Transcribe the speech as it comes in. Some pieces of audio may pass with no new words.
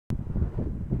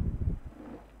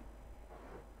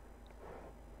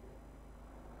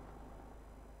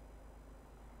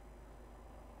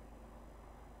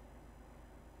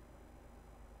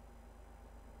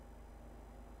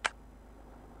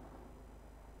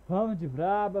Vamos de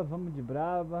braba, vamos de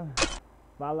braba.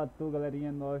 Fala tu,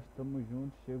 galerinha, nós estamos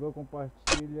juntos. Chegou,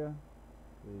 compartilha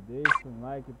e deixa um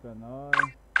like pra nós.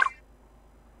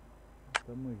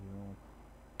 Tamo junto.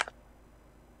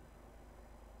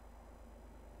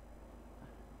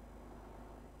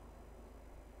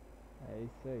 É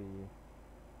isso aí.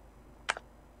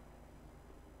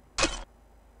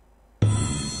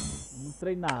 Vamos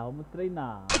treinar, vamos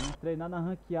treinar. Vamos treinar na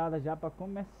ranqueada já pra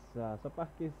começar. Só pra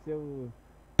aquecer os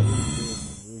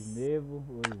nervos,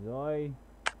 os olhos.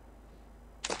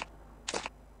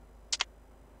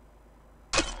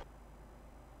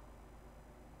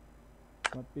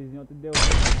 Uma pisinha ontem deu.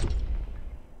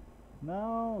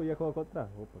 Não, ia colocar outra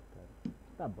roupa, cara.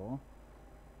 Tá bom.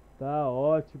 Tá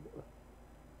ótimo.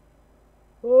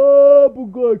 Ô,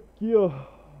 bugou aqui, ó.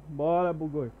 Bora,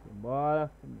 bugou aqui. Bora,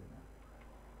 família.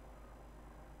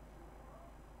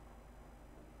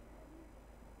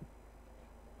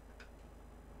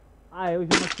 Ah, o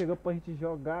Jonas chegou pra gente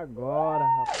jogar agora,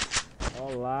 rapaz.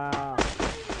 Olá.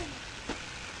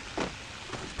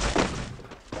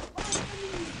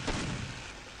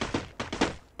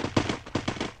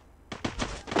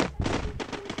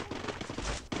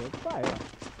 Opa, ó.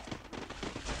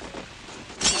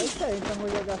 É isso aí, então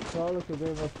vamos jogar solo que eu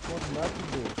ganho meus pontos lá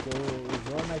tudo. O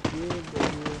Jonas aqui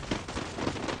ganhou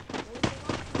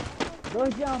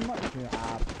 2 diamantes.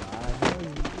 Rapaz, vou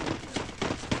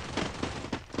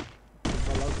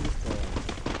logo de fora.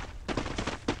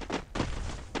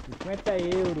 50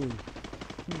 euros.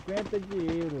 50 de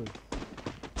euros.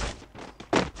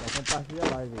 Só compartilha a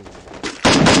live aí.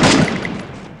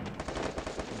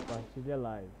 Compartilha a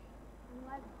live.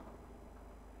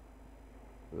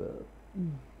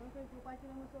 Não sei se o pai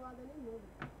tirou meu celular dele novo.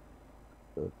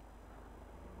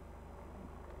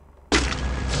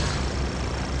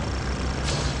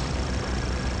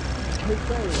 É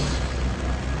isso aí.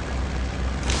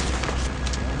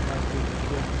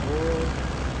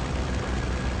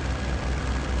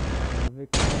 Vamos ver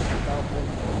como tá o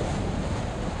povo.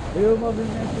 Viu o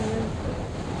movimento dele?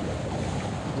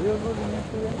 Viu o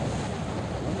movimento dele?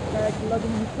 Vamos cair aqui logo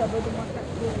no riscador do macaco.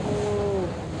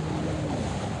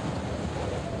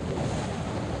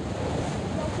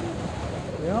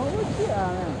 Eu não vou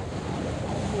tirar, né?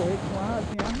 Correr com arma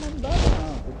assim, arma não dá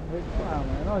não. Tem que correr com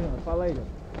arma, né não, Jonas? Fala aí,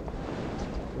 Jonas.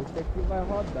 Esse aqui vai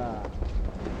rodar.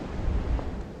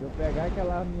 Se eu pegar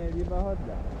aquela arminha ali, vai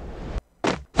rodar.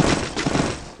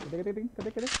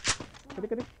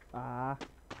 Cadê? Ah!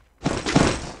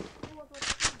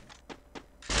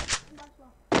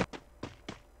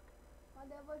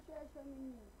 Cadê você, seu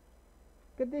menino?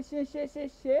 Cadê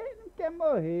xê? Não quer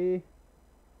morrer.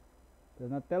 Tô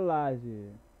na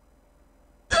telagem.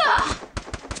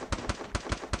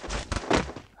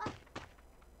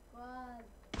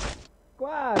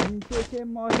 Quase, xê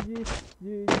morre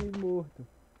de morto.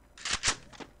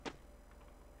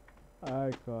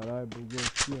 Ai, caralho, bugou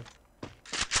aqui, ó.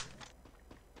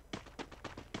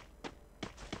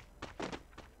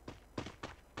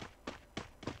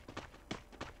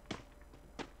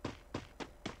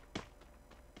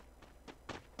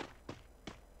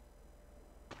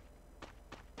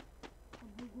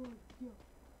 Bugou aqui, ó.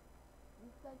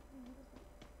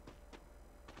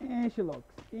 Enche, Lox,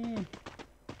 enche.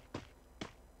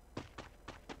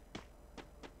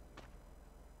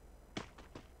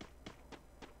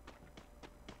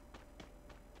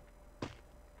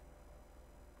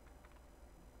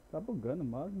 Tá bugando o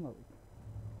mouse, maluco.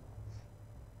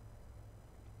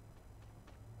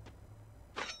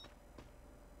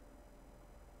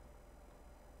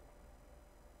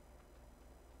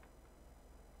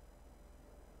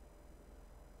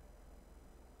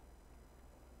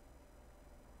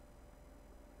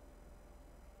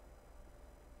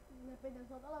 Dependendo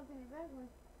só da lá, tem vergonha.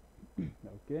 É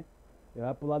o quê? Eu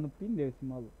ia pular no pneu esse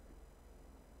maluco.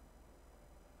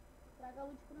 Traga a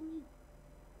luz pra mim.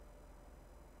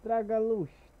 Traga luz,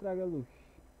 traga luz.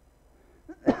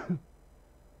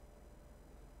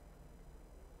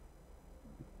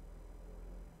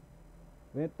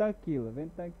 Vem tranquilo, vem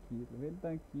tranquilo, vem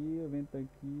tranquilo, vem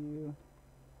tranquilo.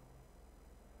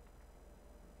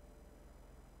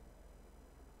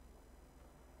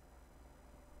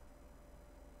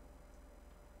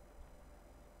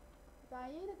 Tá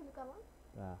aí ainda, clica lá?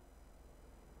 Tá.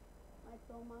 Vai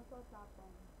tomar sua tapa.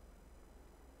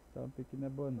 Só um pequeno é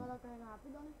bom não. Vai lá carregar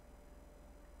rápido, né?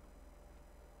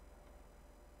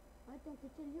 Aí tem um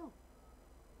kit ali, ó.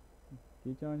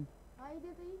 Kit onde? Aí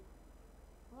dentro aí.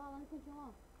 Olha lá no cantinho lá.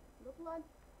 Do outro lado.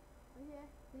 Onde é?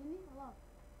 Tem ali, olha lá.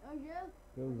 É o gelo.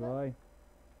 Teu zóio.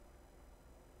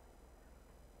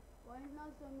 Corre não,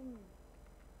 seu menino.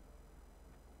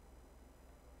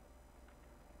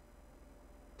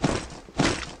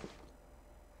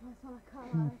 só na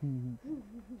calada.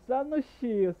 Só no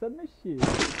chio, só no chio.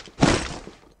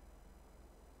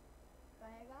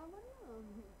 Carregava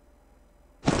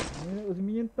não. Os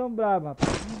meninos tão bravos, rapaz.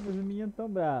 Os meninos tão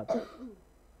bravos.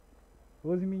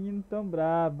 Os meninos tão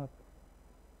bravos, rapaz.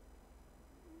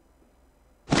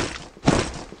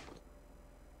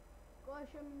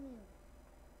 Coxa, menino.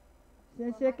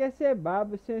 Se você quer ser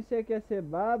babo, se você quer ser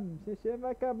babo, você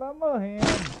vai acabar morrendo.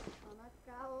 Só na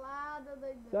calada,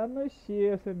 doidão. Só no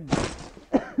chio, seu menino.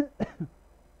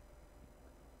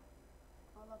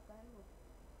 Olha lá, carregou.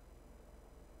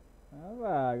 Ah,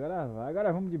 vai, agora vai.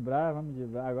 Agora vamos de bravo, vamos de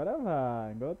bravo. Agora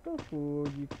vai. Agora eu tô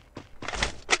fudido.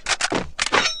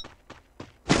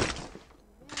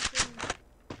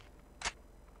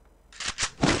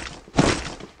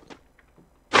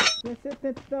 Você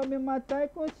tentou me matar e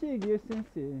conseguiu,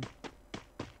 Sensei.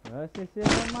 Agora Sensei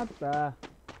vai matar.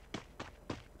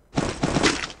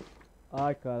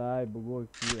 Ai, caralho, bugou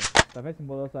aqui, ó. Tá vendo esse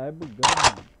bolosso aí bugando,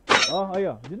 mano? Ó, aí,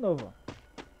 ó. De novo, ó.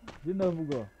 De novo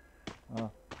bugou. Ó.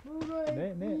 Bugou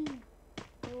Nem.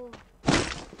 Eu vou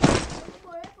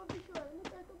morrer pra bicho, eu não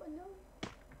perturba não.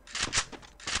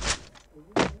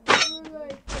 Bugou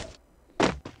aí, pô.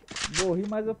 Morri,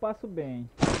 mas eu passo bem.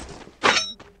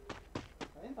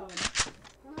 Não,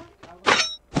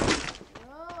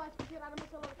 acho que tiraram meu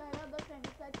celular do carregador, tem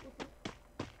 27%.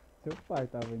 Seu pai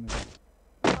tava indo.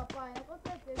 Papai, é com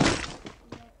certeza.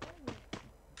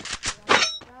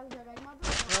 Jogar em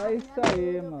madrugada. É isso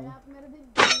aí, mano. É a primeira do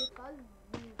dia, sozinho.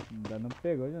 Ainda não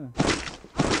pegou, já não.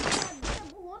 Ah, é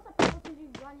burrão essa pessoa de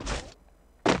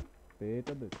galinha.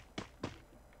 Eita, doido.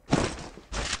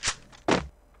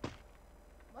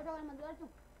 Bora jogar em madrugada, tio.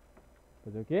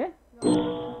 Fazer o quê?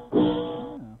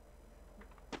 Não.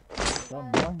 Só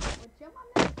morre. Vou te chamar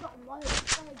mesmo, só morre, eu te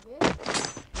carreguei.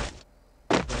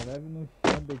 Só leve no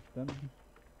chão deitando.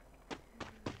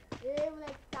 Ei,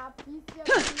 moleque, tá pizza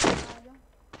aqui, cara.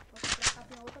 Vou comprar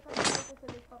capinha, outra capinha pra você ver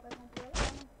que o papai comprou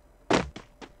ela, né?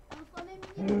 Eu não sou nem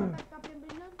menina pra estar capinha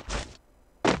brilhando.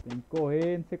 Tem que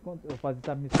correr, não sei quanto. Eu vou fazer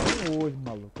essa missão hoje,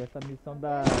 maluco. Essa missão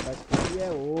da Curti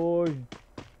é hoje.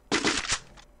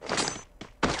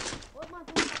 Ô, mano,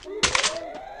 tu não tá comendo.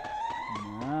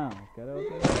 Não, eu quero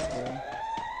outra.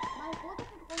 Mas conta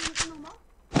que tu come isso normal?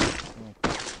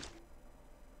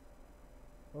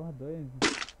 Porra, dois.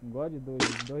 Não gosto de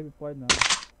dois bipode não.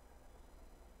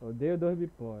 Odeio 2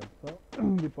 bipode. Só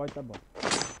um bipode tá bom. Eu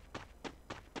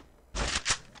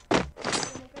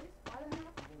não quero espada, né?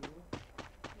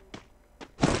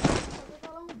 Só vou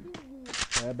falar um pinguinho.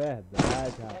 É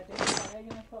verdade, rapaz. Tem que parar de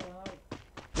nós falando.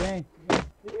 Quem?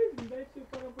 Não deixa eu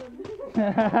parar pra mim.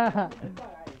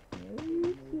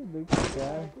 Ixi, do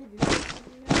cara.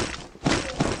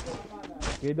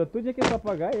 Ele deu tudo aqui pra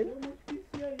pagar ele. Eu não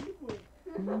esqueci aí, pô.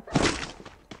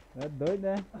 É doido,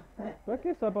 né? Pra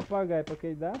que só pra pagar? É pra que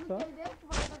ele dá só? Não entendeu? Tu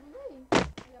vai botar tudo aí.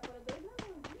 Já para dois não.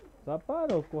 Só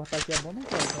parou. Cortar aqui é bom, não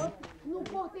corta. Não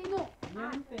cortei não.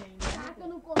 Não tem, né? Tá que eu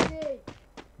não cortei.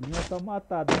 Minha tá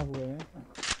matado na rua, né?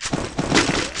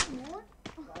 Um monte.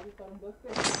 Quase estourando 2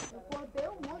 pessoas. Eu cortei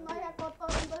um monte, nós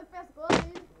recortamos 2 pescoços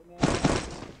aí.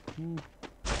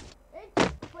 Eita,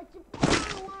 foi tipo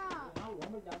uma... Não, o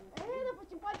homem já não Eita, foi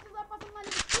tipo uma tesoura passando na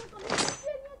linha de cima, eu nem senti a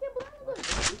linha quebrando, doido.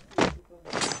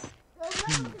 Eu não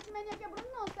senti a linha quebrando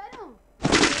não, sério não. Aí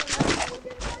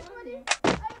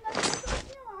o nariz ficou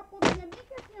assim, ó, a pontinha bem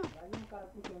que assim, ó. Imagina um cara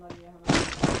puxando a linha.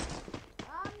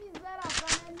 Ah, miserável,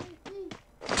 né, mentir.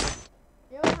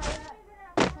 Eu já,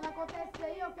 quando acontece isso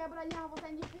aí, eu quebro a linha, eu vou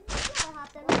sair de fim, eu já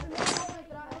pego a primeira mão pra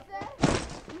entrar, é sério.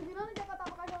 Me virando o dia que eu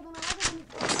tava com a jogando lá, jogando no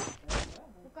chão,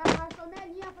 o cara arrastou minha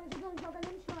linha, eu falei, jogando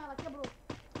no chão, ela quebrou.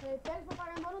 Falei, pega pra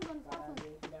pagar embora andando, passando.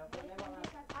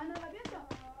 Ah, não, vai bem assim, ó.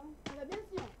 Vai bem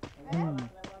assim, ó. É? O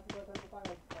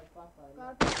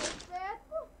cara tem que ser esperto,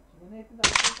 pô.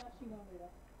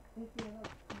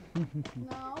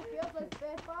 Não, que eu sou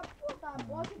esperto pra pô, tá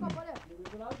bom aqui, copo, olha.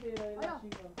 Aí,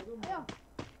 ó.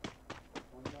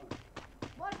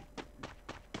 Bora.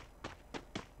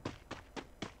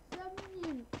 Seu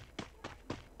menino.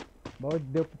 Bom,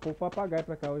 deu pouco papagaio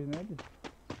pra cá hoje, né, bicho?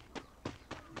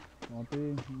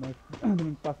 Ontem,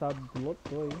 domingo passado,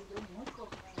 lotou aí.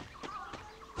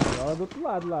 Só do outro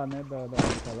lado lá, né, da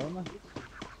calona.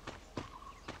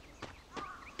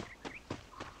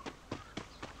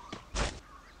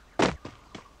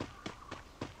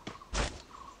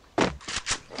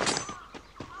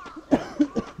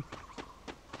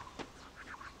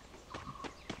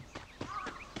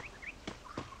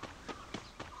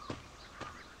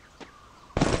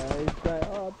 Aí sai,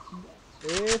 ó.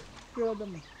 Esse filho da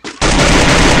mãe.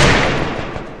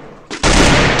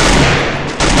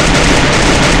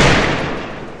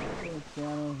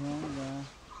 Quero jogar.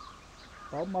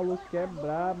 maluco que é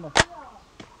brabo.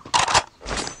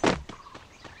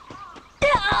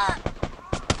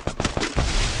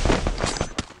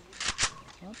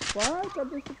 Rapaz,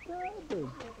 cadê esse cara,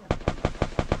 doido?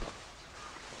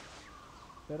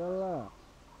 Pera lá.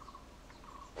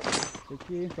 Tem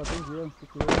que ir, só tem gelo, tem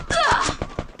que ir.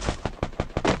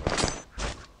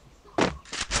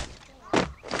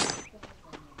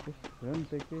 Fechando,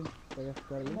 tem que pegar esse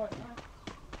cara ali.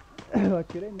 Eu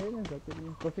atirei nele, né? Só que ele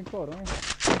ficou sem coronha.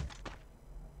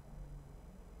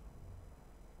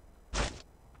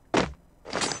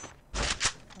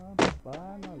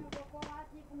 Rapaz, maluco. Eu vou colar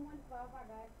aqui com um monte de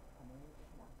papagaio.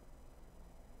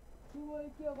 Sua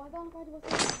aqui, eu vou dar no quarto de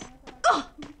vocês.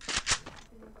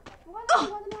 Não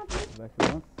guarda não aqui. Vai se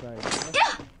lançar aí.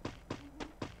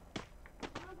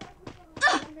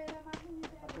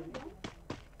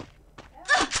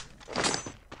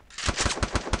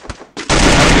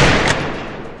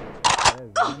 É,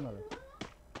 viu, maluco?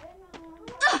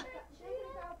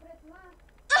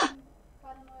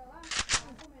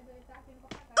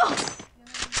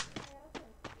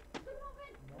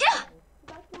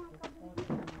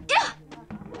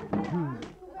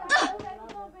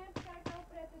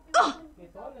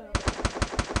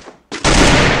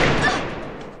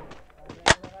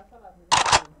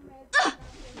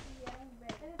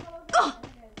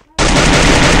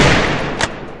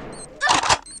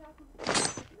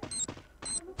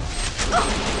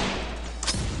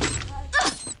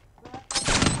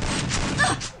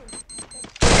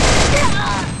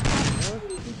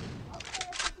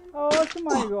 Oxe,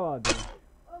 my God.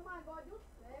 Oh my God, you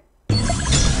sick.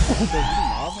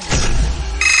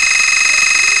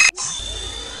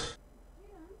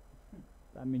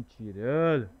 Tá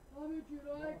mentirando. Tá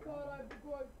mentiroso, ai caralho,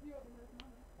 ficou aqui, ó.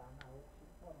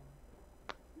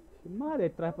 Que malha,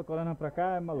 ele traz pra colando pra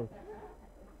cá, é maluco.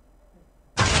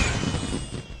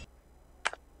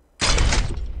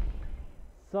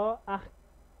 Só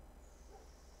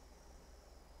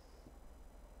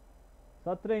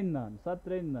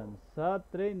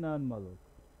treinando, maluco.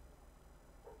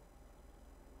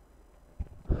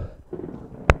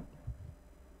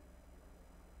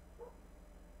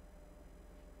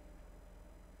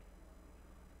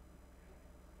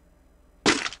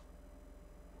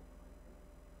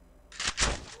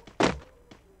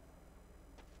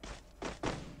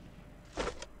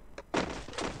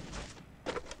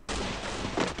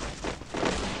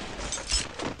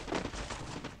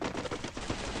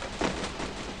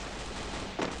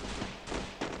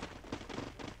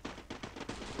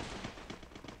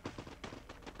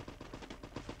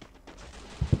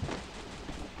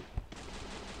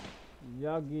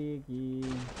 Jogue aqui.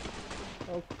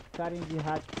 Olha o carinha de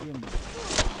ratinho.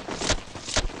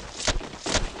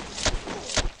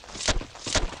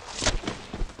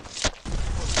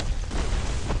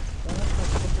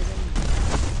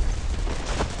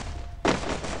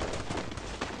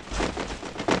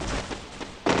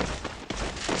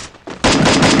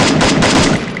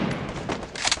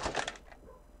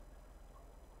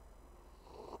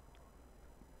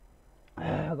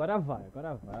 Agora vai,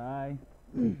 agora vai.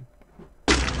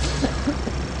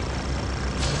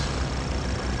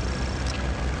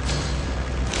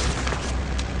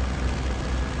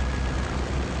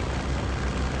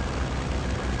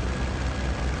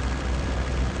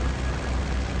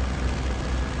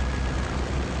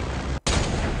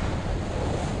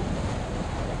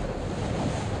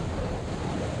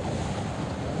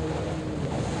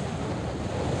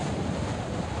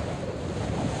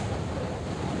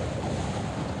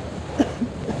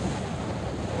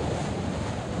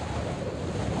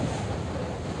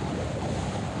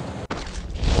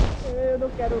 Eu não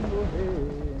quero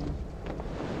morrer.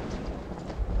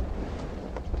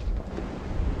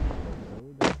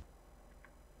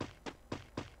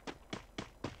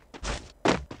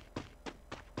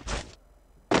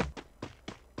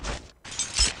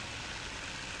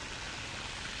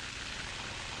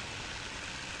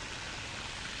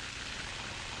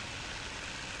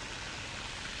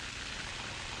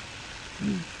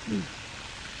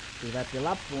 Ele vai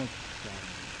pela ponte,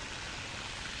 cara.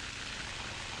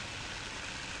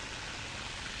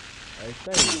 É isso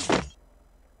aí.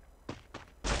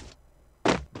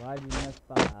 Guarde minhas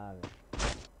palavras.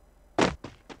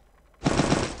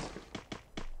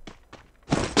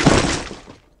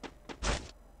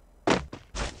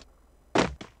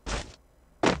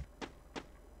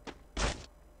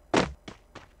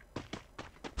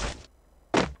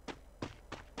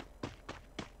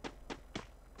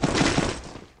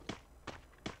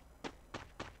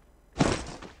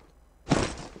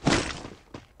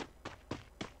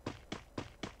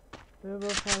 Eu vou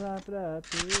falar pra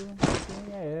tu,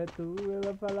 quem é tu? Eu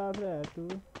vou falar pra tu.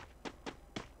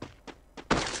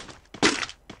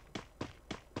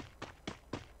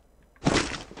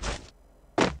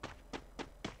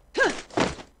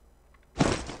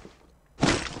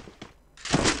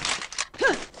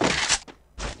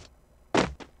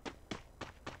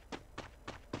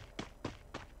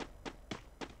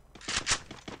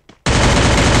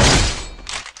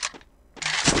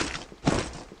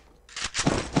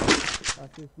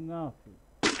 Faça isso não, filho.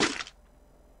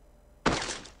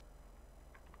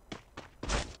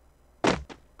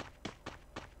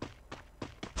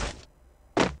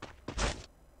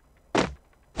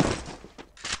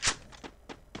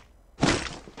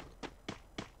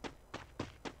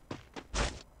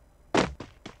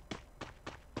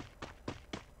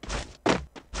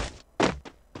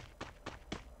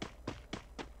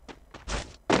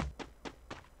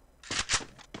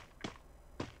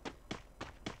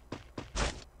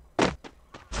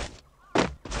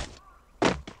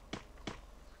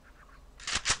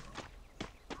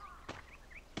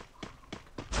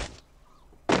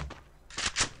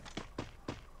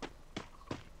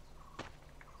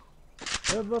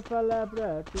 Eu vou falar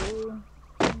pra tu,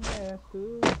 quem é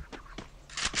tu?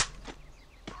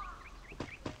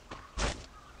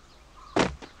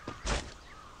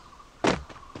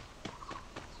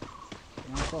 Tem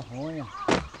uma corronha.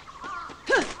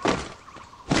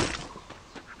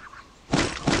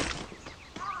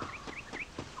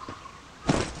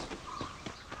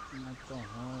 Uma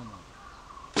corronha.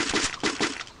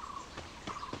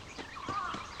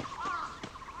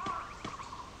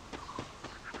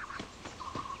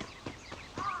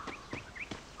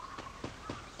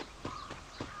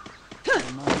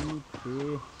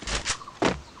 MP.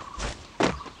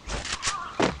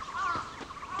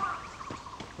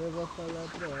 Eu vou falar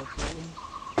pra tu,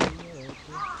 quem é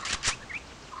tu?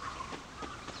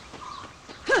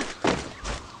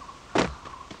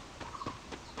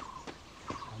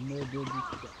 Ah, meu Deus do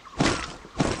céu.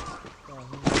 Tá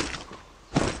ruim.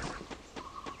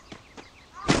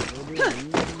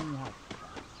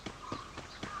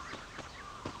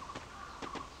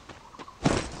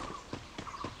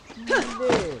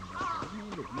 Rapaz.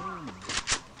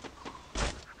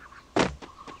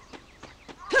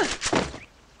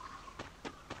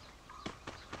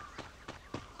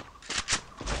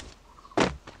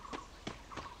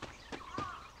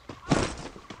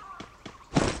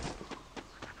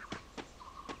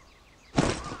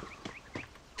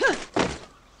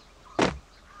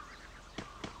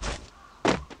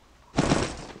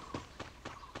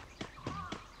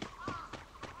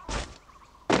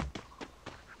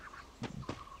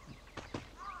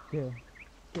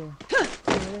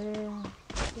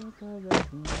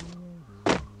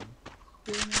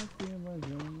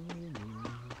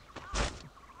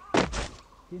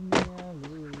 Que nem a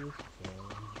luz do sol.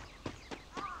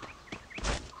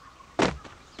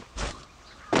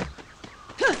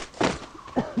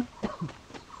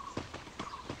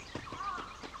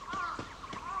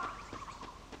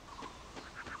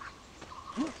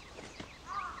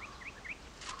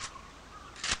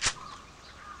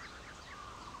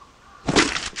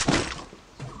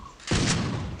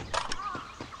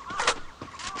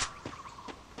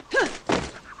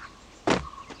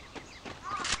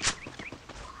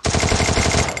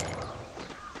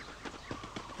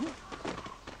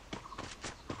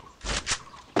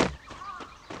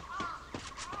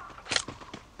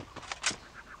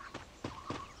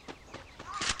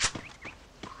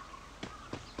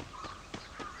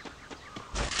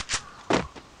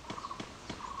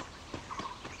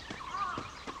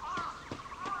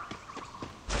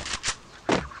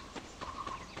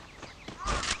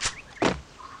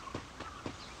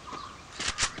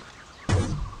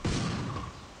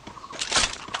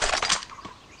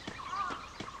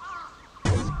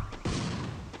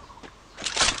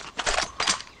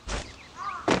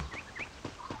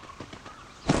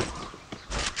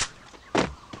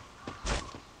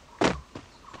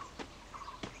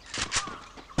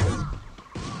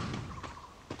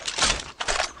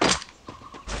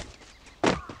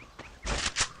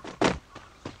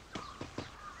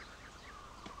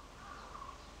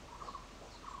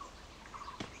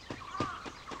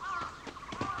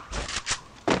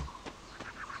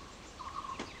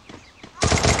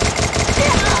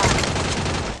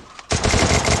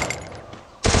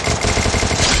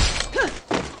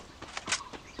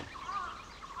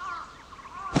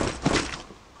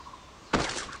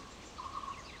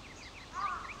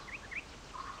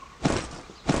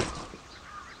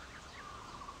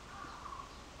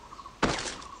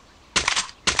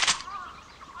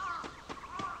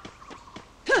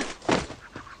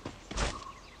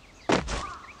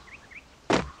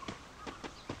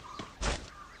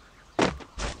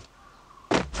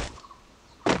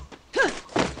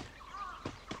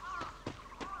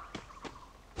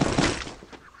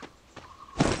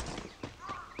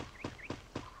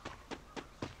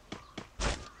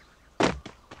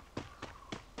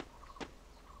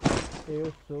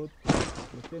 Eu sou tu.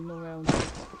 Você não é um...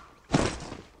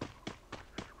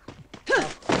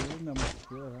 Não,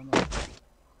 não.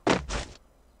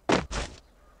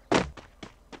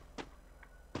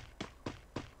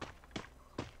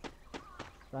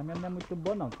 Essa minha não é muito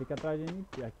boa não, fica atrás de mim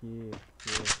aqui.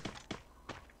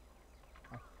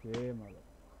 Achei, mano.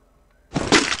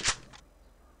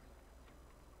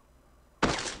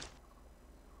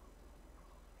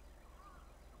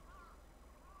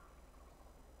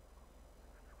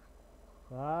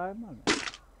 Vai, mano.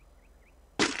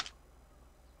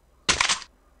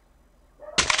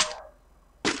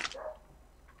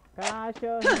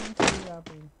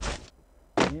 Cachorrinho,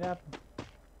 mira.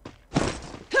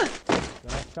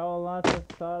 Cachorro lança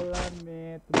só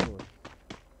lamento, moço.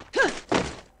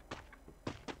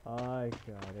 Ai,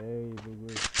 cara, ei,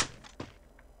 Google.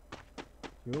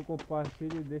 Se eu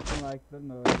compartilho, deixa um like pra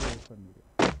nós, aí, família.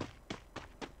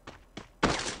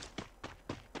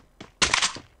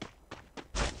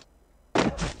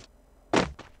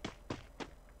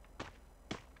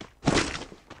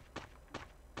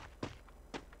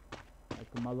 É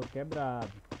que o maluco é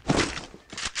brabo.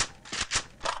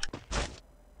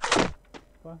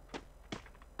 Opa.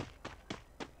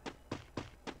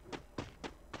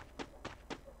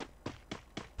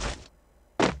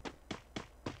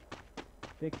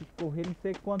 Tem que correr não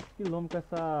sei quantos quilômetros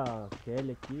com essa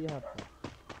Kelly aqui, rapaz.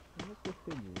 Eu não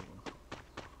consegui.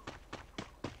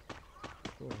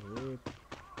 Correr.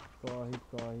 Corre.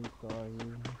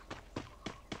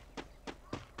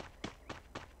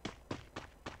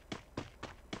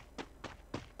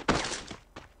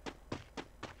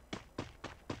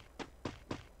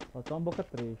 Faltou uma boca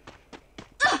 3.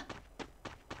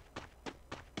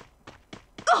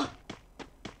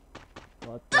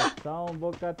 Falta só um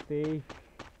boca 3.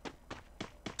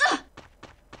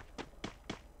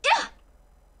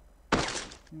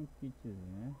 Um kitzinho,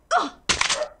 né?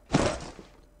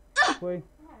 Foi.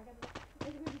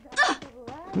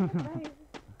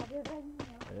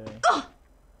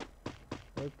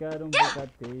 Eu quero um boca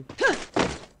 3.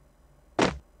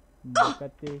 Um boca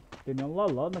 3. Tem nem um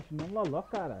loló, nós temos um loló,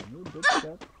 cara. Meu Deus do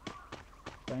céu.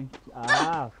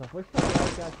 Ah, só foi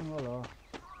chorar que acha um loló.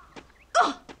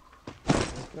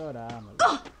 Vou chorar, mano.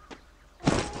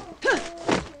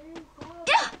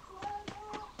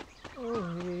 O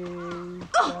rei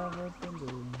está voltando.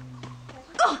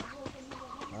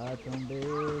 A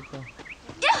trombeta.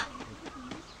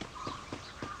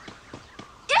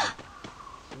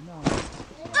 Não,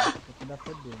 aqui dá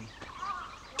pra dentro.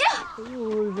 O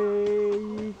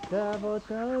rei está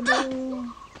voltando.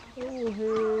 O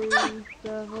rei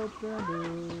está voltando.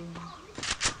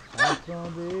 As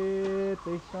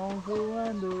trombetas estão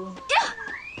voando.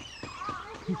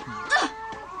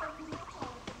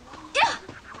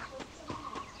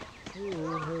 O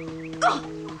rei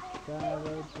está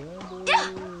voltando.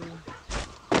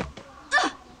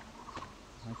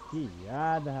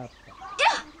 Maquiada, rapaz.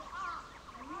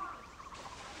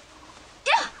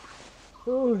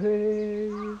 O rei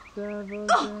está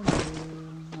voltando.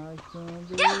 As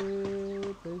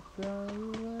trombetas estão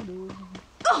voando.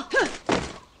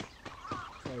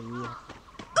 Isso aí, rapaz.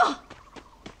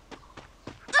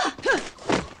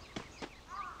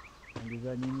 Não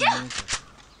desanime muito.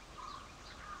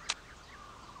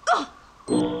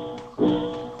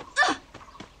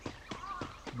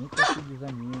 Nunca se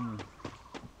desanime.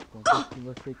 Conquista o que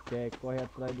você quer, corre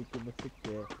atrás do que você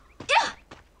quer.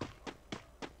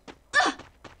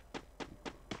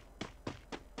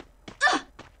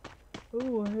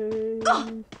 O rei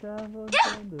está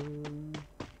voltando.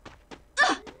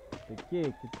 Que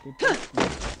tem que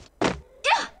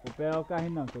vou pegar o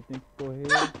carrinho não, que eu tenho que correr.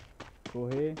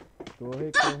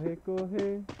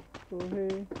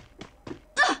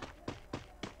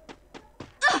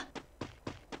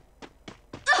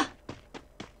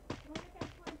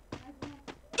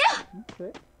 Não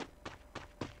sei.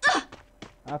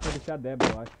 Ah, foi deixar a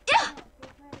Débora, eu acho.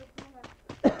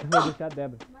 Vou deixar a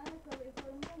Débora.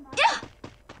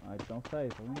 Ah, então sai,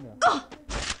 tá vendo?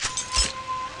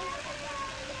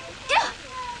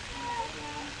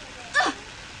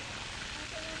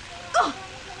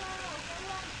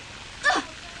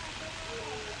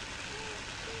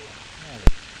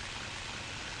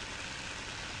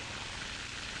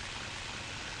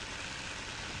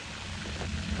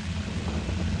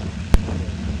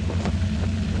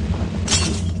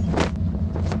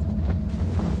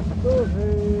 O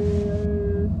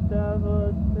rei está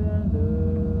voltando.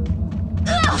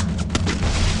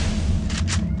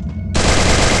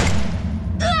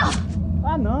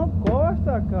 Ah não,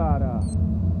 costa, cara.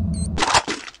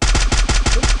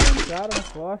 Sempre tem um cara na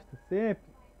costa,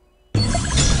 sempre.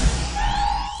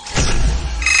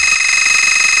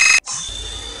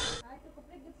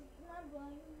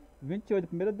 28,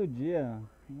 primeira do dia.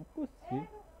 Não é possível.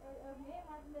 Eu vi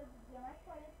mais no mesmo dia, mais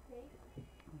 46.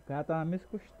 O cara tava na minha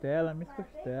costela, minha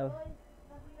costela. 42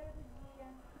 na primeira do dia.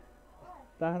 Olha,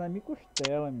 Tava na minha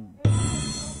costela, menino. eu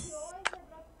vi hoje, a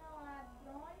drop não, a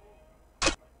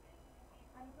drone.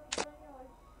 A drone hoje.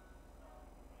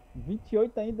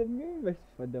 28 ainda,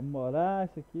 vai demorar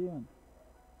isso aqui, mano.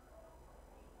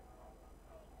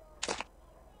 Tá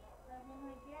vendo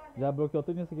aqui? Já bloqueou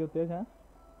tudo isso aqui o teu já? Eu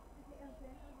sei,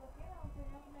 não bloqueei não, sei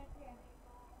não como é que é.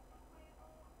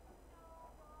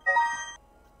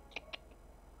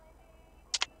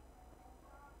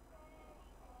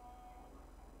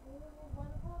 O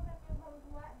Bando falou pra mim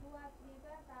o valor do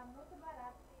Atriga tá muito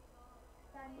barato.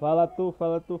 Tá Fala tu,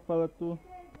 fala tu, fala tu.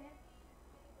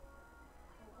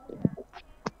 1.300. Vou comprar.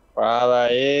 Fala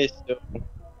aí, seu.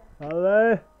 Fala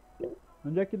aí.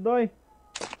 Onde é que dói?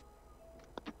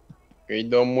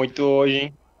 Cuidou muito hoje,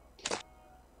 hein?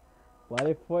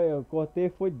 Falei, eu cortei,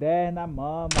 foi 10 na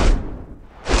mama.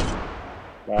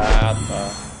 Ah, tá.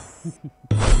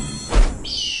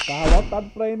 Tava lotado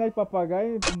pra ir, né, de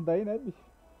papagaio, não daí, né, bicho?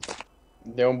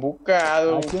 Deu um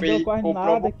bocado. Aqui O não deu Felipe quase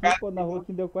comprou um nada aqui, bocado. pô, na rua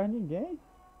aqui não deu quase ninguém.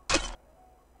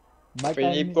 O Mas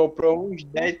Felipe comprou uns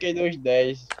 10, que deu uns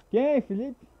 10. Quem,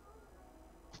 Felipe?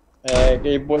 É, que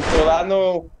ele botou lá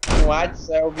no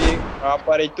WhatsApp, eu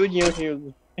aparei tudinho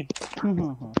aqui.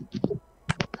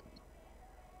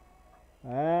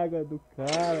 Égua do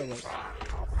cara, velho.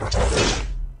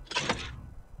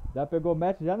 Já pegou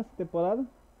match já nessa temporada?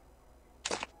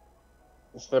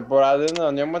 Essa temporada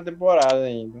não, nenhuma temporada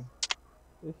ainda.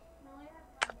 Ixi, Não é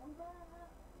na.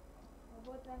 Eu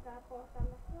vou trancar a porta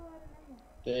lá fora, né, amor?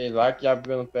 Sei lá que já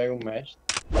porque eu não pego o mestre.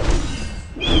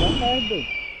 dá merda.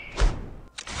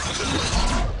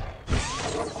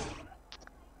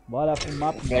 Bora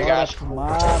fumar, Pegar bora as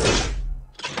fumar.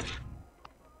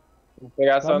 Vou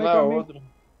pegar só Calma aí, na calma aí. outra.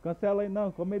 Cancela aí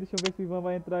não, calma aí, deixa eu ver se o Ivan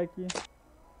vai entrar aqui.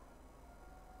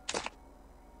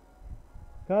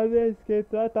 Cadê esse que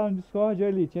entrar? Tá no Discord,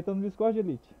 Elite. Entra no Discord,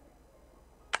 Elite.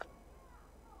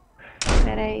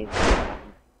 Peraí.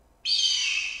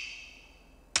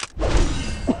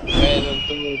 É, não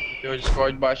tô com o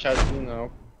Discord baixado aqui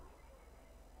não.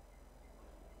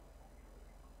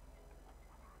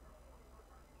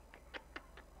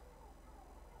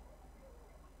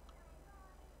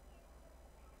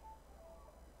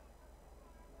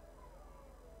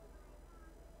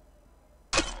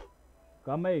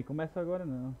 Calma aí, começa agora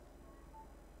não.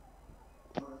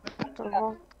 Tô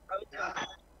bom.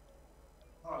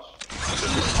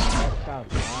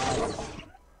 Tavares.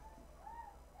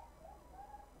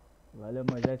 Valeu,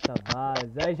 Moisés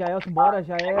Tavares. Aí, Jaelson, bora,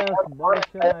 Jaelson. Bora,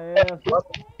 Jaelson. Agora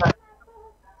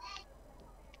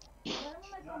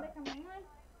vamos responder com a mamãe?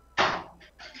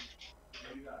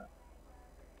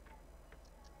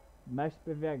 Mestre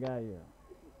PVH aí, ó.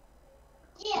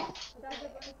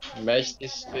 Mestre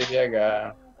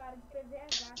PVH. Um cara de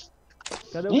PVH.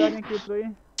 Cadê o carinha que entrou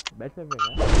aí? Mestre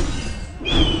PVH.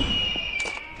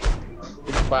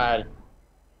 Pare.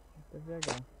 PVH.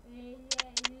 Ele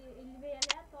veio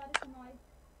aleatório com nós.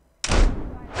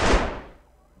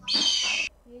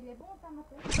 Ele é bom, tá na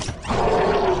frente.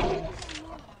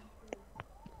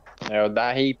 É o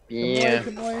da ripinha.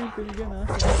 Chamou aí, não tem ninguém não.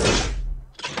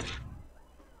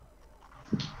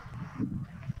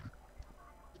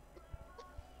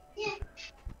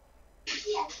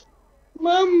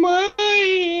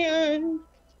 Mamãe!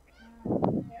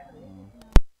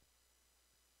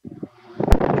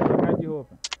 Trocar de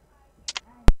roupa.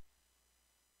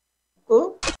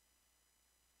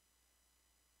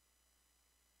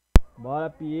 Bora,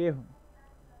 Pierro.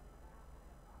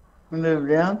 Murilo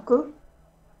branco,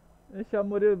 Deixa o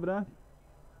Murilo Branco.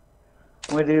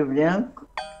 murilo branco.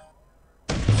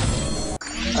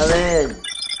 Olha ele.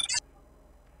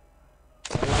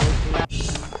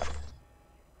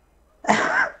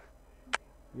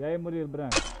 E aí, Murilo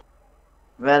Branco?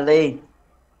 Valei.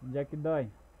 Onde é que dói?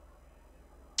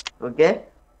 O quê?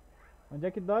 Onde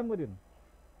é que dói, Murilo?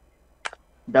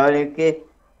 Dá olha o quê?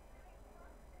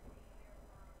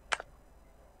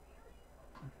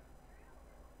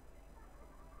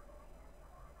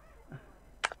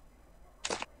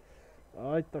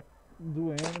 Ai, tá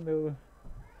doendo, meu.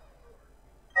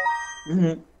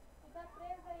 Uhum. Tu tá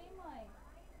preso aí, mãe?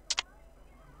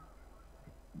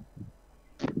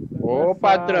 Ô,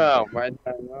 patrão, vai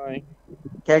dar não, hein?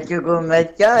 Quer que eu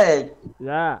comece a ele?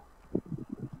 Já.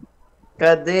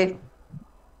 Cadê?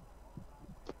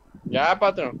 Já,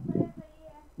 patrão?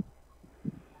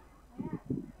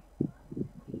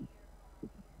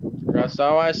 Já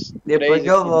são as Depois 3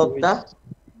 eu aqui, volto, tá? dois.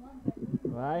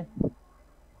 Vai.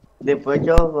 Depois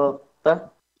eu volto,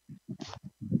 tá?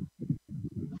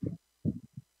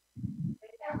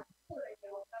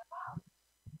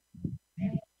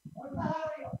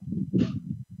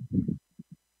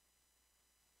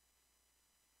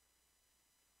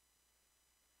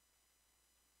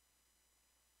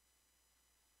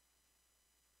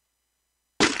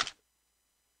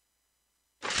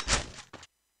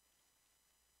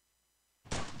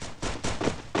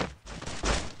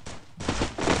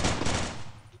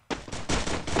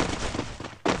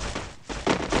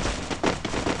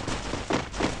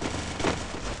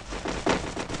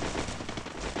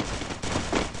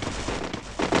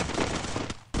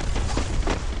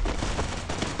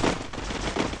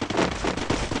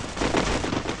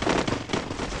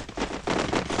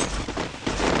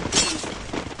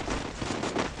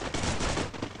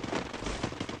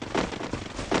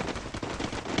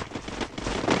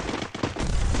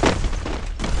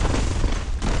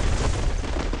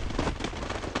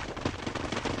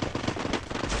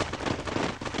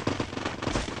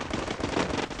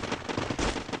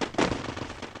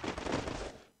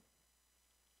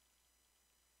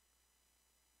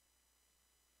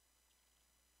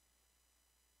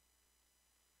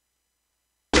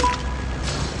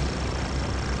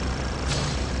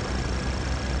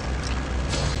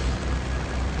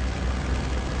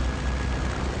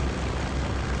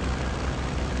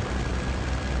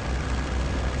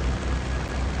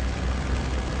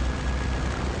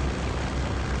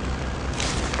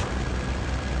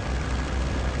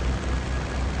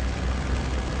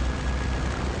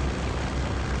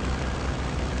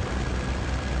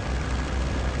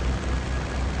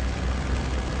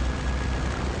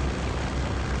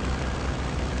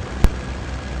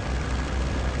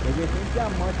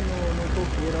 diamantes no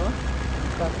coqueiro, ó.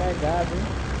 Tá carregado, hein?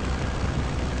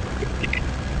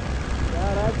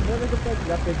 Caraca, primeira vez que eu peguei.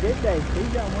 Já peguei 10.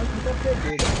 6 diamantes nunca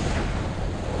peguei, né?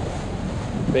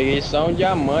 Peguei só um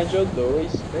diamante ou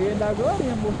dois. Peguei da agora,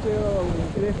 mostrei,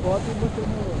 eu tirei foto e mostrei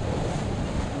no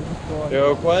Discord.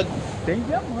 Eu quando. Tem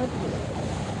diamante, velho.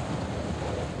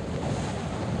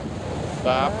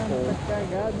 Tá, Ah, pô. tá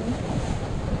cagado, hein?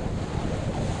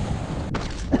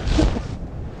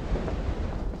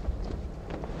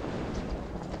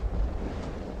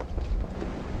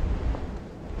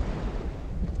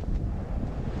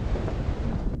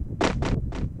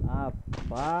 Ah,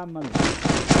 pá, mano.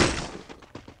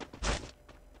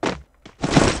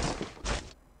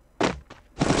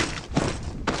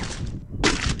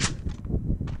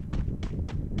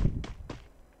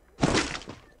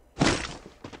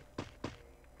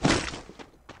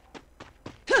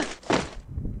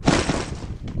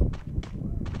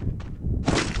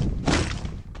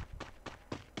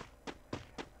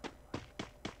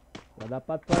 Já dá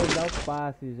pra atualizar o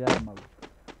passe já, maluco.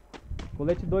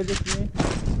 Colete 2 aqui, hein?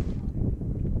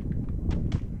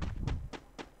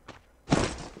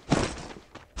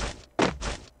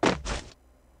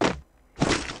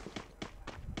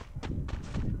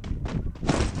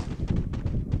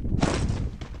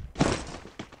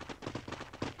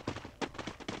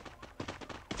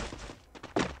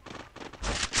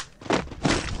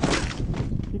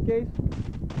 Que é isso?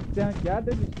 Você é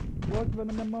ranqueado, bicho? Pô, que vai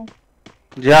na minha mão.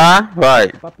 Já, vai.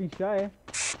 Pra pinchar, é.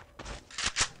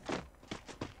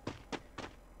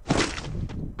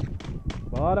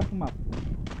 Bora fumar.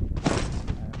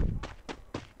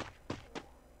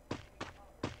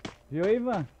 Viu aí,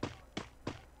 Ivan?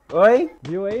 Oi?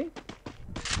 Viu aí?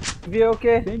 Viu o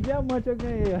quê? Tem diamante eu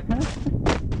ganhei, ó.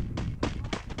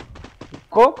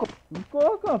 Coco? Um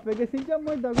coco, ó. Peguei 100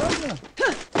 diamantes agora, ó.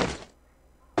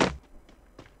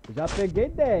 Já peguei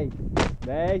 10.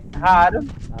 10. Raro.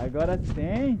 Agora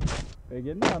 100.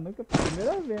 Peguei não, nunca.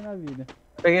 Primeira vez na vida.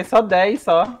 Peguei só 10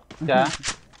 só. Já.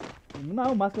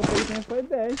 Não, o máximo que eu peguei também foi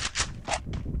 10.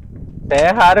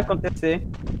 É raro acontecer.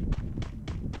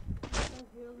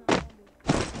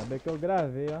 Ainda bem que eu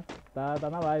gravei, ó. Tá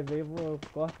na live aí, eu vou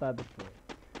cortar depois.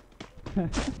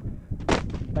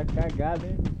 Tá cagado,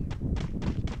 hein?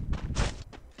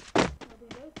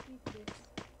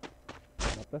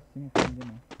 Dá pra cima, ainda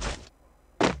não.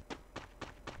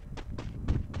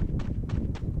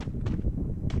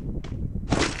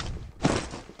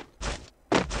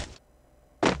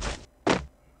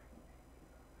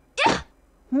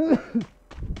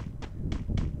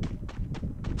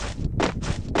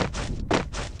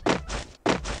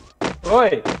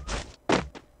 Oi?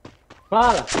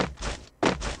 Fala.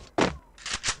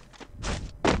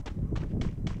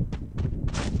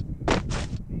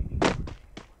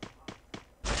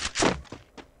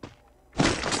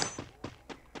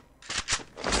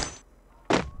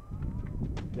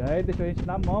 E aí, deixou a gente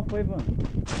na mão, foi, mano?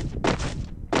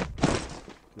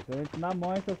 Deixou a gente na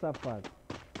mão, hein, seu safado?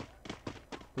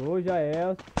 Tu,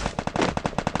 Jael.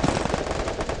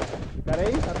 Cara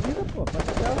aí, tá vindo, pô.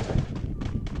 Passa o carro.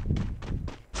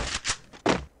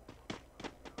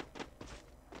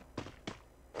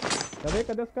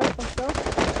 Cadê os caras? Passa o carro.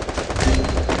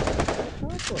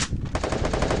 Ah, pô.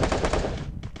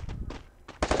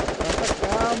 Passa o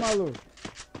carro, maluco.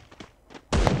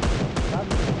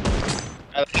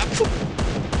 Passa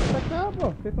o carro, pô.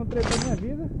 Vocês estão tretando minha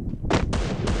vida.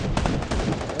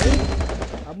 Aí,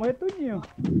 vai morrer tudinho.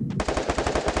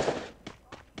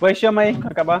 Pois chama aí,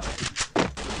 acabar.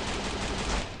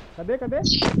 Cadê?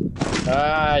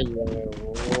 Ai, eu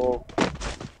vou.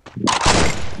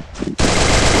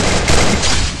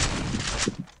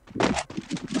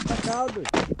 Passa caldo.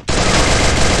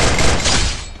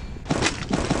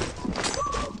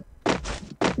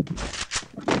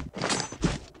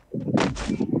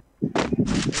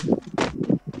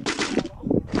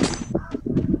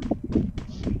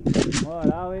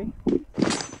 Moral, hein?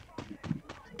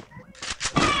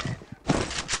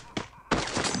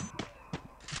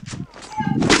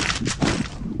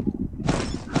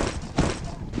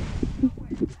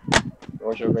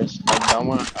 Vou jogar isso pra dar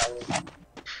uma raiva.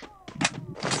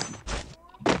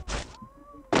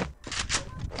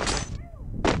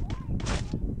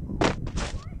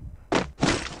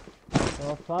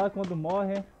 Só fala quando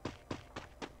morre.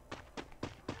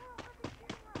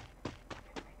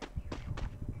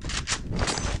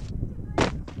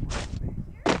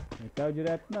 Não caiu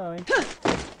direto não, hein?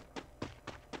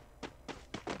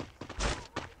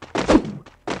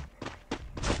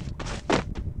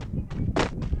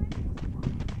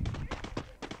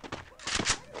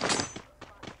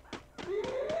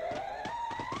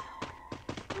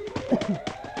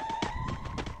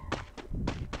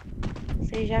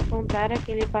 Vocês já compraram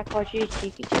aquele pacote de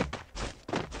ticket?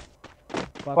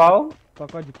 Qual?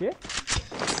 Pacote de quê?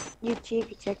 De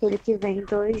ticket, aquele que vem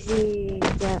dois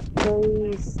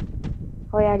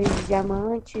royales de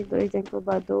diamante, dois da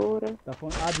incubadora. Tá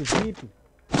falando. Ah, de VIP?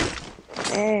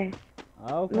 É.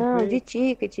 Ah, eu Não, comprei. de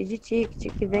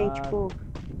ticket, que vem, Ah, tipo.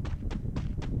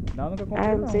 Não, nunca comprei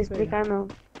Ah, eu não sei isso aí. explicar não.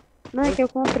 Não, é que eu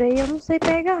comprei e eu não sei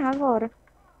pegar agora.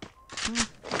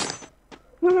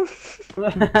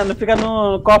 Não fica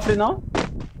no cofre, não?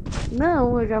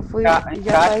 Não, eu já fui. Já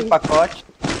Encaixa o faz. pacote.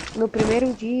 No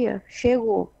primeiro dia,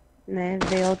 chegou, né?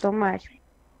 Veio automático.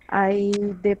 Aí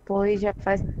depois já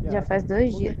faz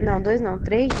 2 dias. Não, 2 não,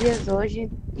 3 dias hoje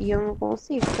e eu não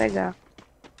consigo pegar.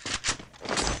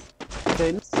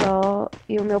 Sei não. Só.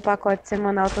 E o meu pacote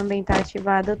semanal também tá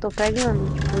ativado, eu tô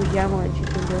pegando, tipo, o diamante,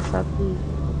 entendeu? Só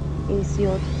que esse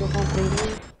outro que eu comprei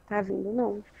não tá vindo,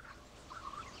 não.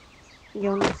 E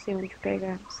eu não sei onde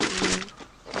pegar.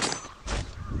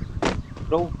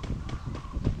 Pro-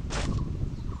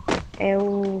 É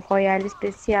o Royale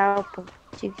especial, pô.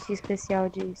 Ticket especial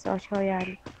de sorte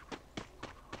Royale.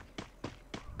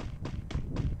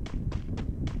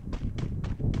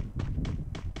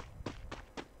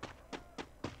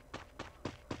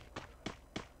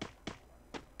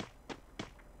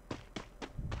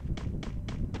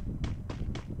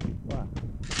 Ué.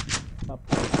 Papo.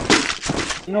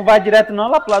 Não vai direto não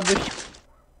lá pro lado do...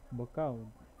 Bocal.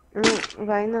 Não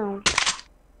vai não.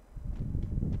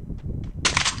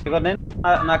 Chegou nem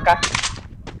na caixa.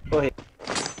 Correio.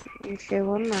 Não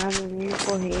chegou nada, nem no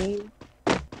correio.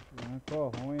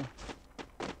 Corronha.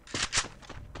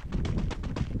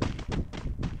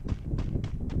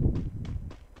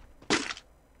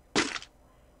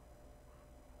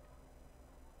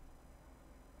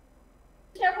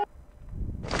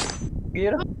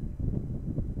 Vira.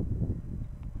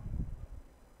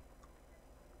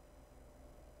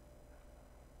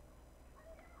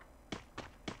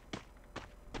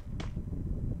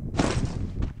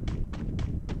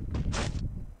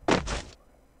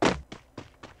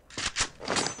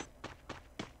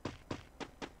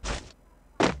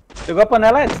 Pegou a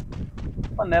panela, Edson?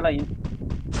 Panela ainda.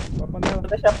 Qual a panela? Vou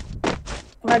deixar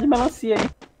panela de melancia aí.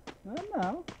 Ah,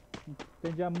 não.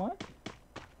 Tem diamante?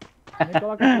 Nem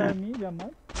coloca pra mim,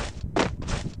 diamante.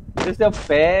 Deixa eu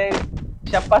pego.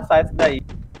 Deixa passar isso daí.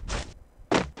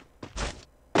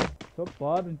 Sou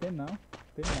pobre, não tem não. Não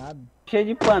tem nada. Cheio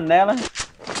de panela.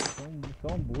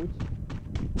 Só um boot.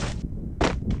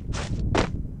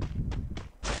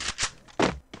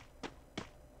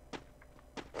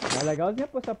 Mas legalzinha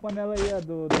pô, essa panela aí, a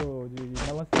de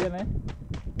melancia, né?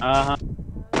 Aham.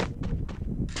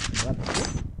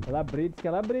 Ela brilha, diz que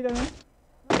ela brilha, né?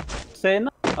 Sei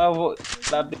não. Eu vou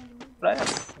abrir pra ela.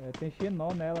 É, tem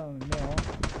xenon nela, neon.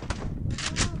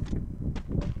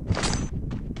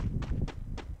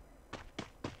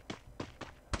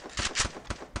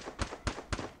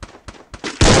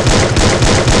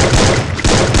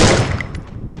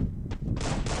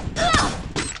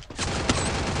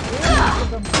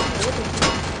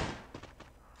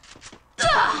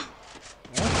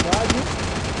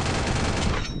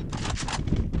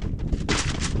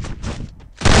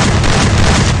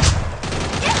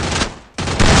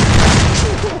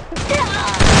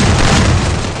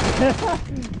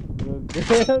 Meu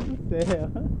Deus do céu.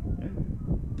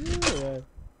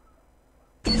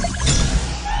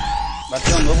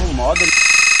 Bateu um novo modo.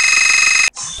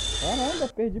 Caralho, ainda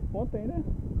perdi ponto ainda.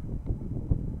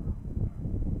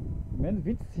 Menos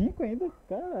 25 ainda.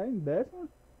 Caralho, em décima.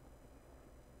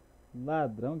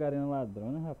 Ladrão, garena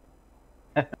ladrão, né,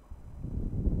 rapaz?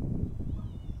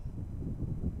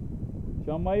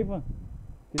 Chama aí, Ivan.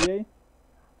 Cria aí.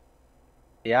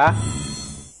 Já.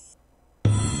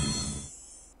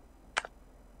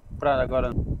 Pra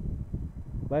agora.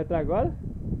 Vai entrar agora?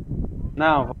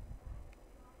 Não, vou.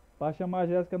 Pra chamar a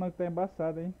Jéssica não, que tá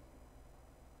embaçada, hein?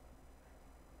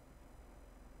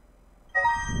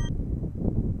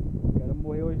 Não quero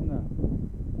morrer hoje não.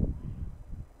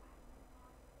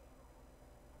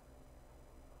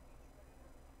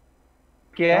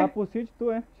 Que é? Ah, pro sítio tu,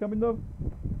 é? Chama de novo.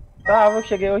 Tá, eu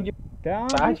cheguei hoje de Tem uma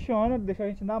tarde. bichona, deixa a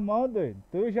gente na mão, doido.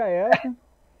 Tu já é.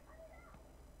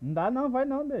 Não dá não, vai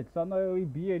não, doido. Só eu e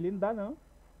Bia ali, não dá não.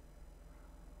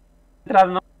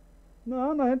 Entraram não.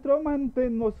 Não, nós entrou, mas não tem,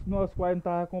 nosso quarto não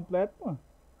tava completo, pô.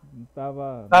 Não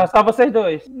tava... Tá só vocês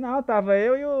dois. Não, tava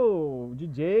eu e o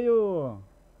DJ e o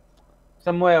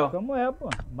Samuel. Samuel, pô.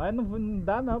 Mas não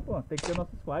dá não, pô. Tem que ter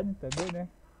nosso squad, entendeu, né?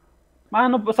 Mas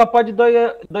não, só pode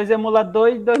dois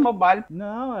emuladores e 2 mobile.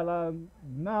 Não, ela...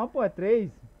 Não, pô, é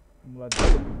 3.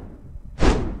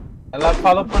 Ela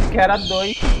falou que era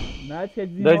dois. Não, disse que é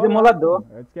Dois desenrolar. emulador.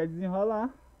 Eu disse que é desenrolar.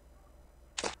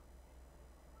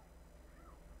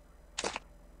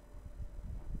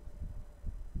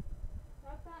 Só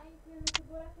tá entrando nesse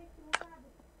buraco aqui, não sabe?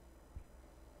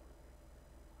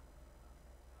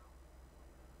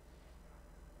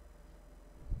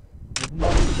 Vou fumar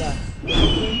um cigarro.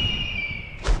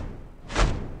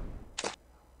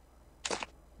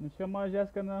 Não chama a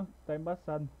Jéssica não, tá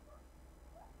embaçado.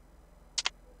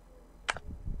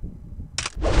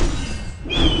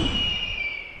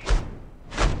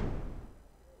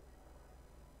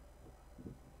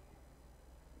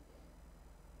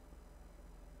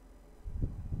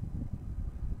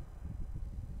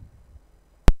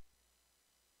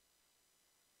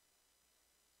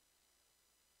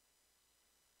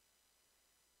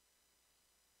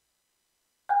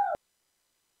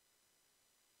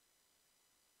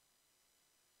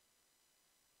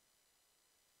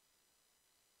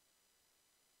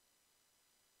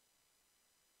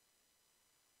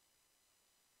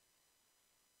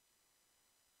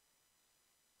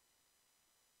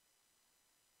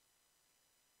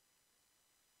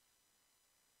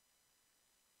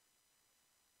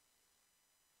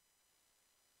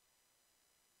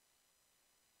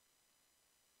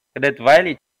 Cadê tu vai,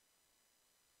 Elite?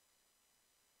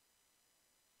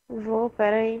 Vou,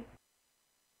 pera aí.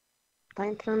 Tá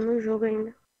entrando no jogo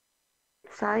ainda.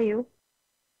 Saiu.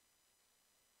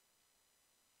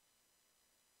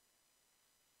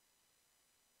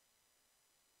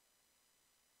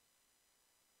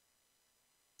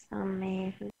 Essa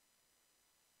merda.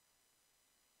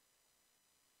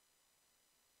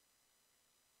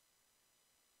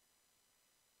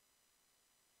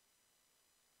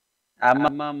 A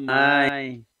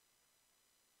mamãe.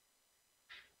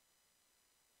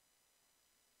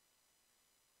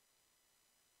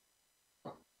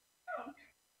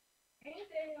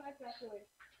 Entrei no WhatsApp hoje.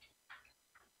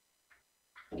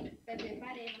 Quer dizer,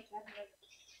 parei no WhatsApp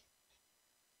hoje.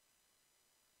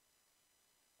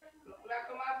 Pra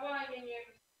tomar banho,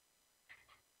 menino.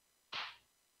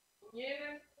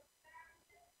 Menina.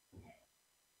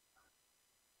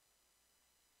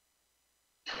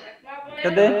 Vai tomar banho.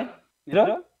 Cadê?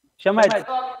 Entrou? Chama ele.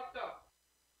 Top, top.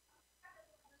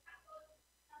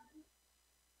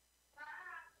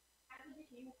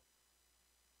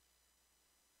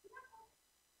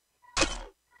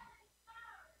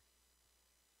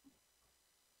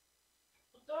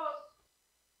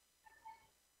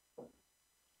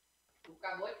 Tu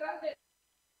acabou de trazer.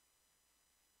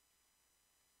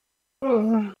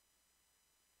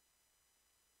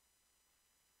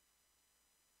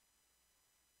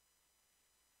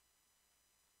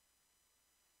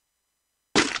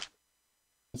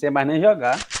 Não sei mais nem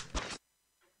jogar.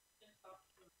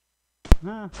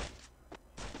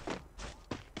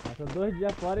 Passou 2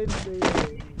 dias fora e não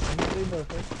treinou,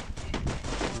 foi?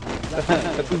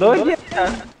 Tô com 2 dias já.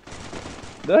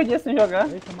 2 dias sem jogar.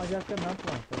 Ei, chama a Jéssica não,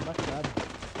 pô, tá embaçado.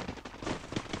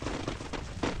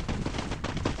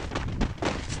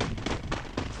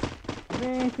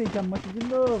 Vem, sem diamante de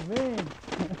novo, vem.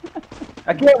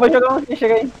 Aqui, eu vou jogar um.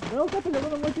 Chega aí. Não, o cara tá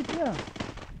jogando um monte aqui, ó.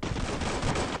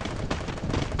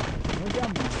 Um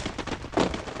diamante.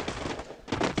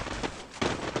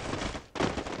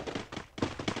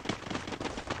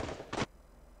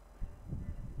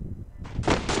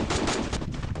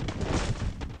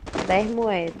 Dez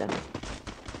moedas.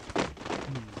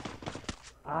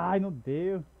 Ai, não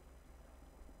deu.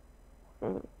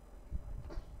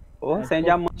 Porra, sem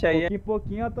diamante aí. Pouquinho em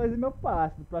pouquinho eu atualizo meu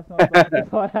passe no próximo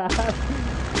temporada.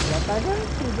 Já tá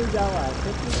garantido já lá.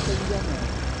 Sempre tem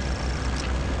diamante.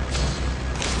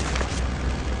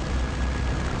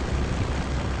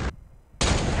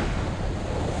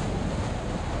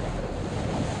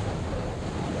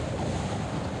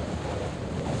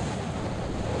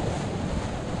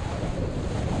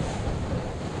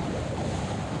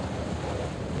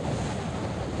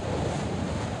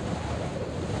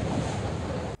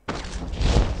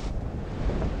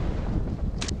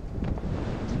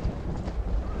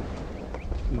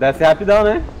 Desce rapidão,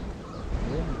 né?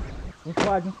 Um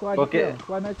squad Porque- aqui, ó. Um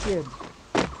squad na esquerda.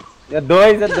 É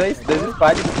dois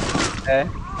squads. É.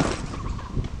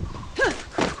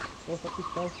 Força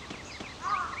pistola.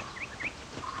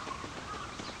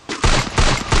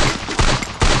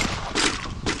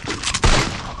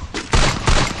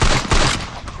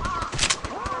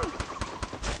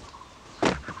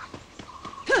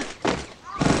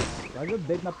 Quase o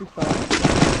dedo na pistola.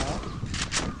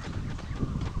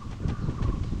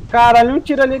 Caralho, um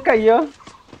tiro ali caiu, ó.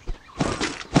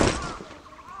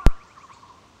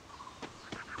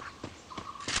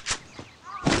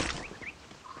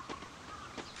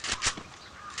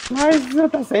 Mas não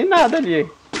tá sem nada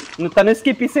ali. Não tá no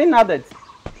skip sem nada, Edson.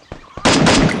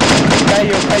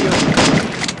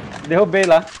 Caiu. Derrubei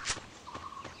lá.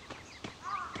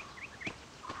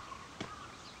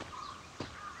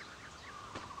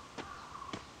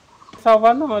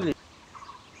 Salvar não ali.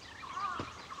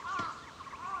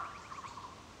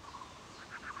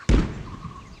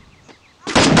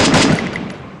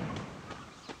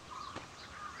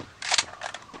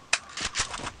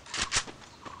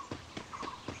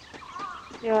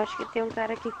 Eu acho que tem um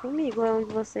cara aqui comigo, é um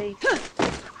de vocês.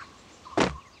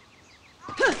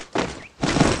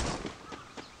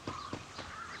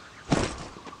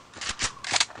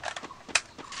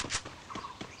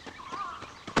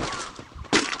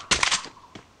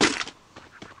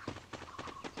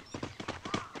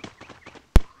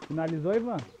 Finalizou,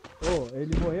 Ivan? Ô,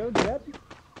 ele morreu direto?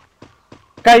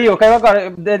 Caiu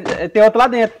agora. Tem outro lá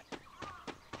dentro.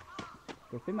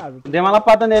 Tô sem nada. Dei uma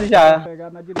lapada nele Vou já.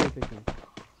 pegar na direita aqui.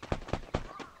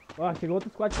 Ó, chegou outro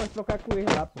squad pra trocar com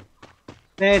ele lá, pô.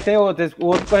 Tem outro. O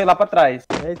outro correu lá pra trás.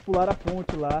 É, eles pularam a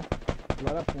ponte lá.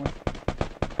 Pularam a ponte.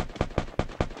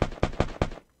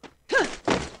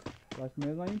 Eu acho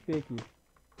mesmo a MP aqui.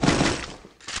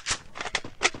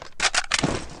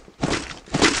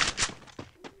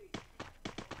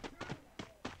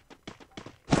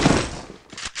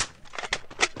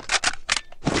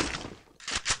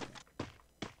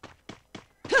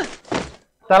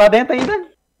 Tá lá dentro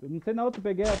ainda? Eu não sei não, eu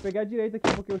peguei a direita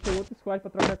aqui porque eu chegou outro squad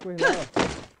pra trocar com ele lá, ó.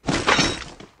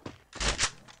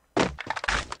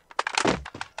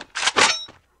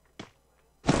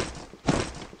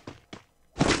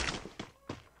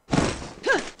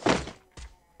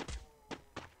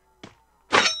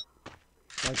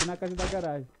 Tá aqui na casa da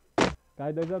garagem.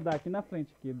 Cai 2 andares aqui na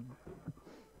frente aqui.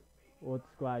 Outro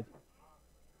squad.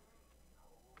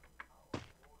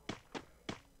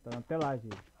 Tá na telagem.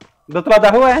 Do outro lado da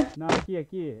rua, é? Não, aqui.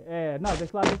 É, não,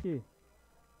 desse lado aqui.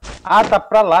 Ah, tá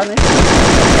pra lá, né?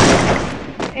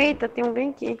 Eita, tem um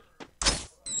bem aqui.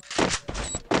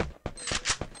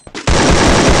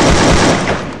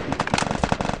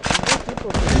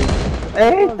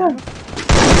 Eita!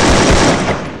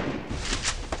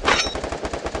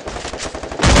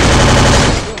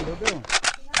 Deu.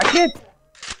 Aqui!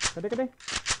 Cadê?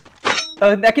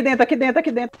 Tá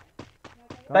aqui dentro.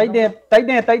 Tá aí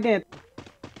dentro.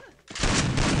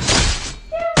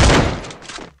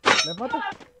 Levanta.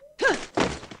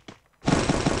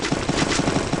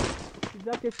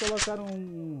 Já que eles colocaram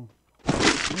um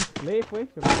play, foi?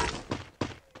 Deixa eu ver.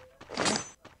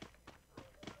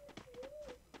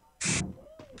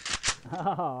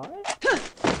 Ah,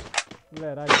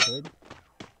 moleiragem doido.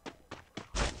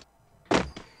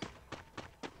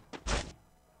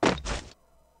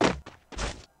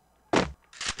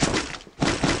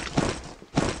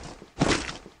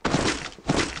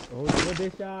 Vou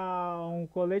deixar um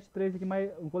colete 3 aqui, mais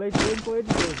um colete 3 e um colete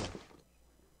 2.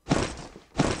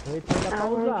 Colete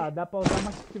 3 dá pra usar,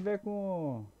 mas se tiver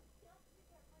com...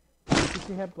 que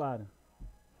se repara.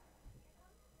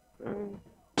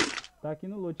 Tá aqui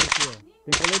no loot aqui, ó.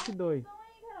 Tem colete 2.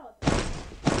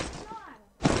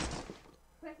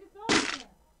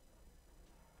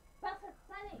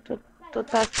 Tu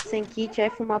tá sem kit, aí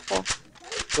fuma pó.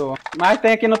 Tô. Mas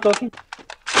tem aqui no toque.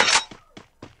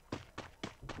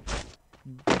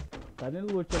 Tá dentro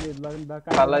do loot ali, do lado da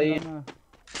casa. Fala aí.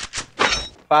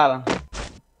 Fala.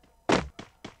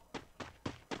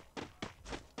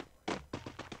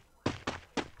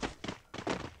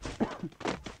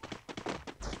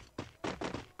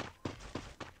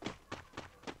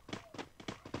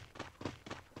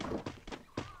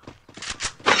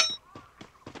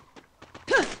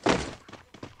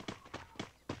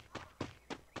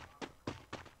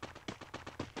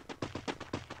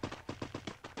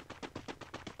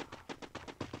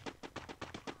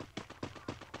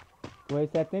 Foi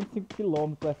 75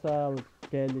 km essa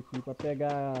Kelly aqui pra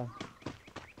pegar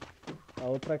a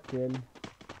outra Kelly.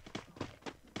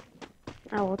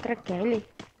 A outra Kelly?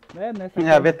 É, nessa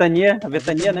A Vetania,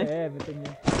 né? É,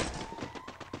 Vetania.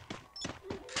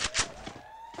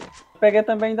 Não peguei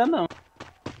também ainda não.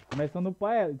 Começando no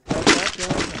pai, ela.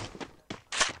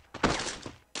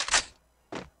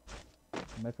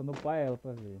 Começa no pai ela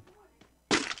pra ver.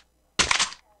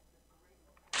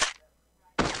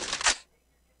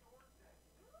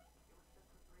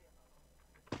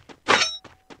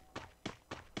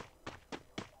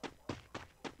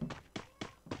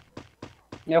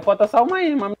 E eu falta só uma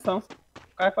missão.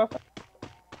 Cai pra...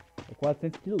 É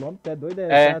 400 km, é doido?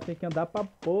 É. Ela tem que andar pra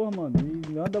porra, mano.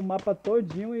 E anda o mapa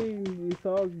todinho e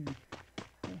só...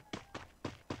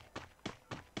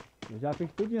 Eu já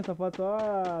fiz tudinho, só falta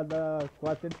só dar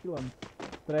 400 km.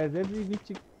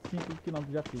 325 5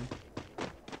 km já fiz.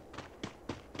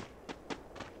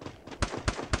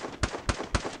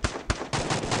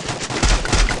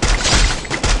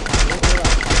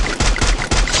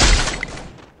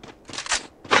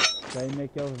 Isso aí meio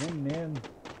que é o veneno.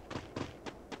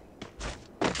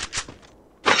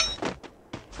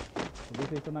 Vou ver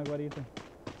se eles estão na guarita.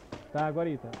 Tá,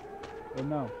 guarita. Ou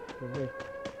não? Deixa eu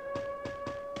ver.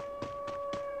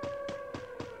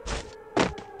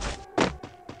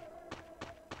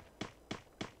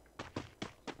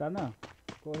 Tá não.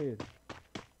 Correr.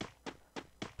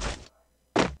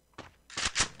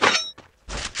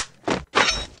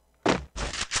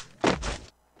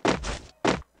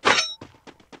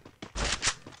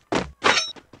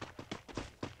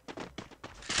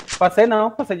 Passei não,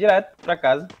 passei direto pra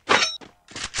casa.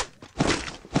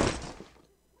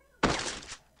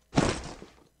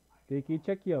 Tem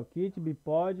kit aqui, ó. Kit,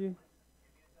 bipod.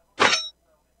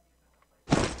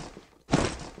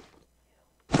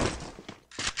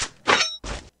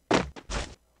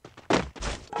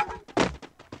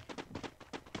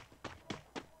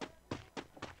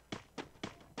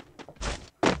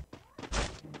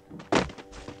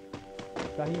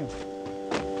 Carrinho.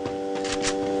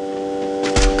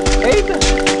 Eita!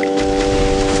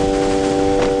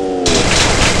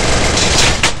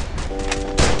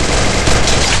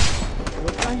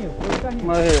 Outro carrinho.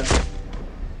 Morreu.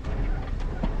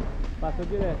 Passou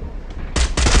direto.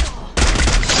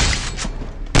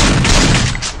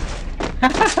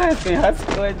 Quem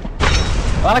rascou ele.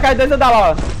 Lá na casa 2 da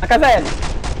lá, ó. Na casa L.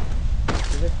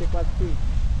 Deixa eu ver se tem 4x.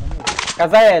 Vamos.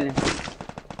 Casa L.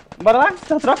 Bora lá,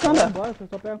 estão trocando, ó. Bora,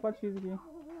 só pega 4x aqui.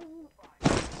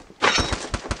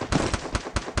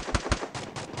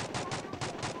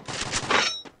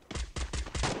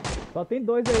 Só tem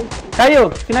 2 aí.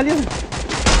 Caiu, finaliza.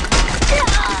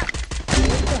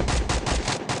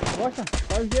 Costa,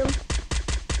 faz o gelo.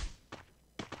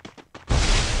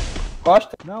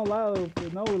 Costa. Não, lá,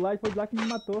 não, o lá foi de lá que me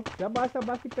matou. Já basta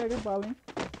que pega a bala, hein.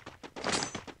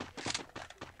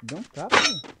 Deu um capa,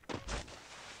 velho.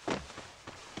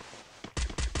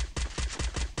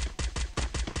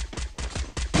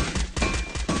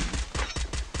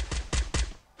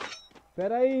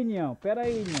 Pera aí, Nião.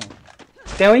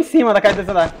 Tem um em cima da casa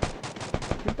desse lá.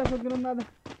 Não tá jogando nada.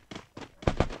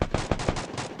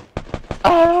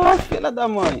 Ah, filha da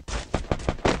mãe.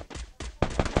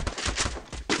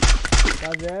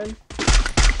 Tá velho.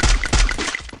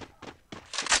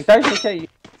 Muita gente aí.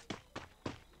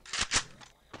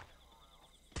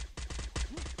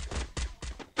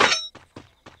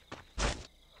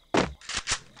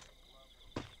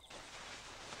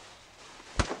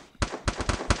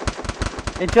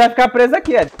 A gente vai ficar preso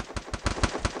aqui, Ed.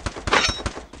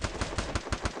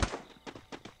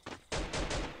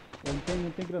 Não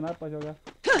tem granada pra jogar.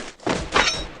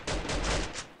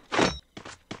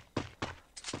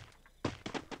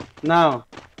 Não.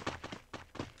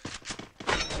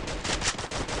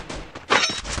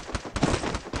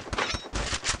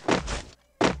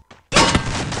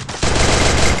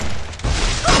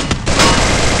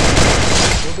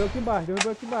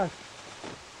 Derrubou aqui embaixo.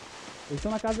 Eles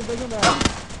estão na casa de 2 andares.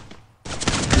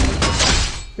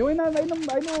 Tem um aí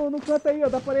no canto aí, ó,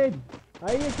 da parede.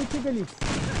 Aí, contigo ali.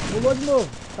 Pulou de novo.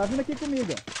 Tá vindo aqui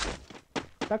comigo, ó.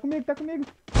 Tá comigo.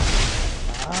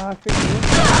 Ah, fechou.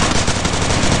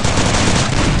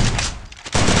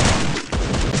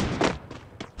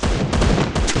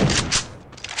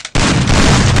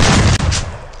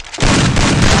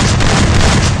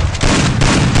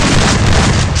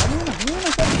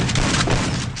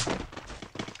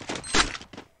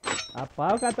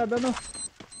 Rapaz, o cara tá dando...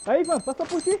 Aí, mano, passou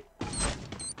por ti.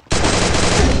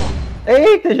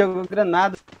 Eita, jogou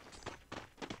granada.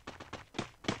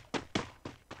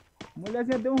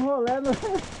 Mulherzinha deu um rolê no...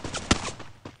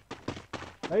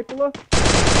 Aí, pulou.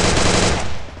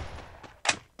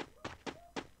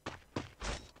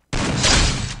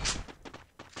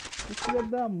 Que filha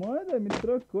da mãe, velho, me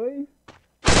trocou aí.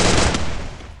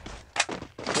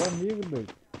 Ô amigo,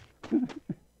 doido.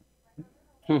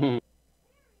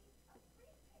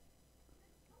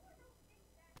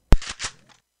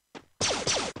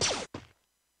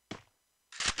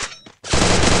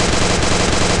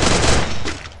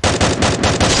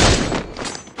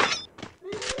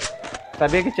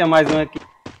 Sabia que tinha mais um aqui.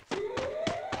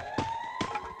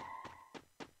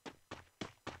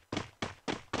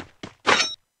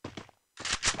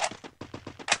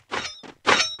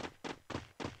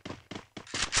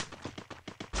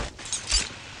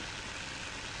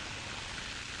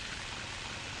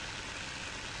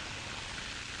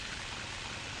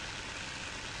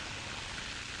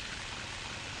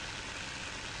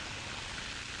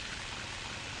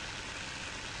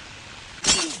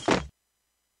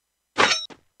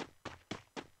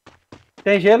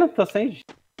 Tem gelo? Tô sem gelo.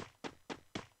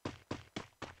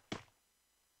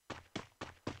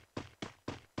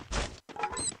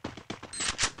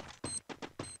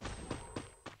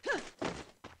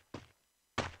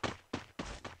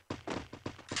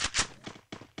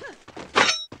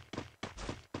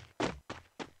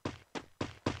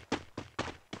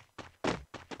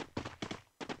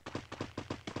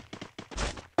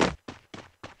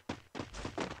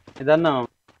 Ainda não. Acho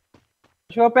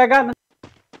que eu vou pegar, né?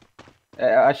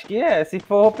 É, acho que é. Se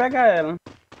for, eu vou pegar ela.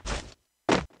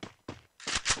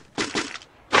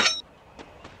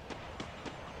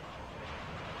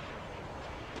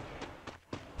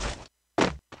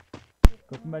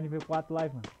 Tô com medo de ver 4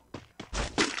 live, mano.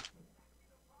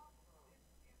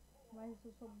 Mas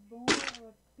eu sou bom,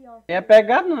 pior. Ia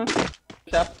pegar, não.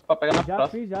 Já pra pegar na Já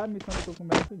próxima. fiz já a missão que eu tô com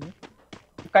medo tudinho.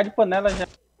 Ficar de panela já.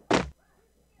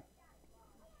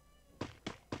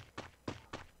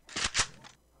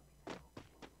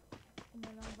 Como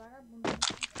ela é um vagabundo, eu não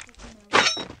tô com ela.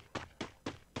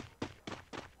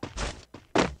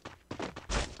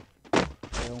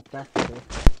 É um café.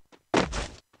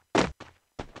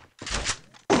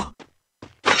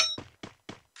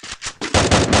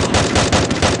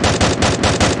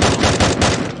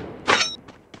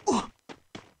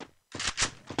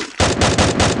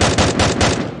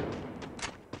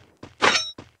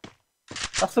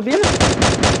 Tá subindo?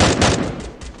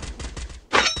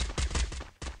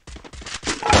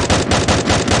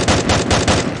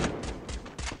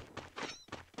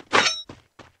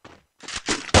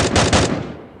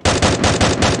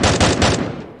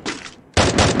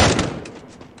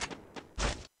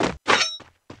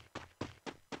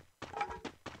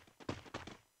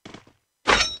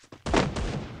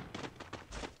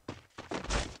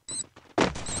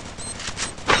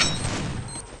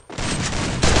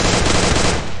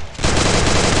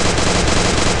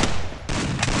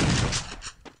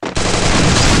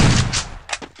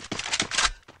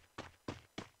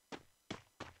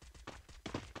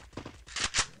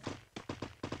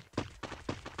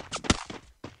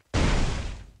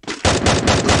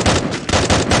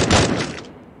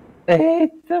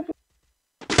 Eita.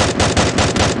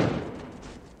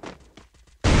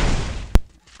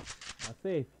 Tá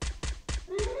safe.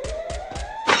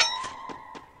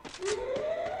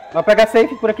 Vai pegar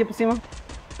safe por aqui por cima.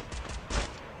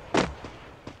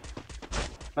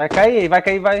 Vai cair, vai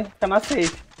ficar na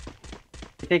safe.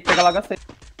 Tem que pegar logo a safe.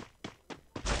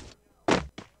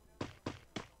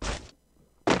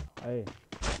 Aí.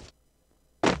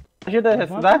 Ajuda a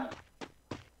Levanta. ajudar?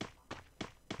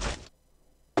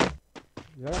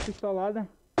 Joga a pistolada.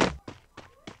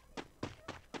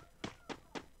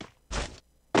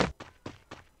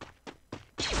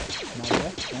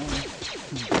 Maldição, né?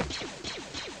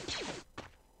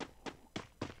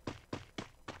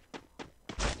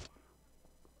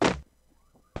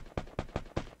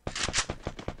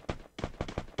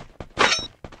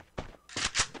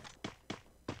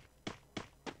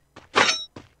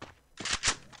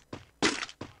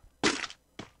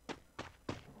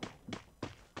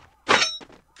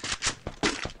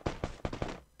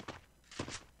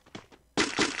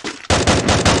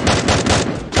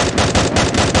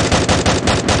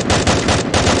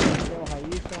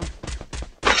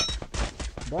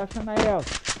 Baixa na Elsa.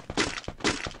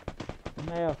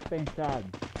 Na Elsa, pensado.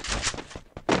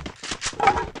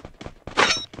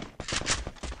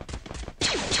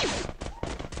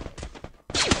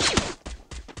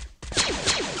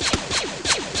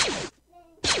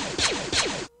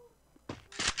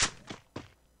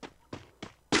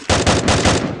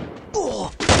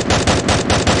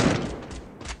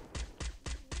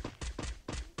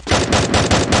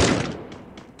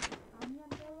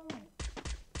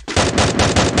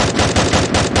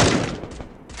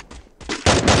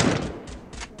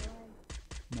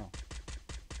 Não.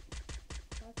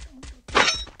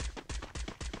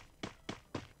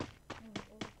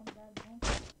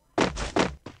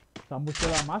 Essa música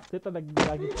é a maceta da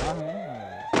guitarra,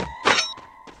 né?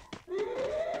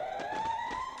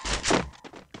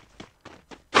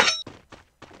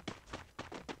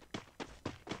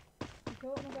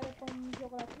 Eu não quero pôr no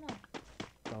chocolate, não.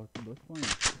 Tá com 2 pães.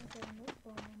 Eu quero meu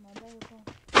pão, mas daí eu pão.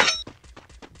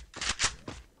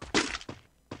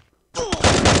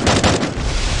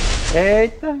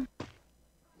 Eita.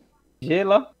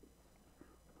 Gelo, ó.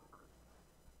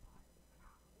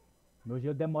 Meu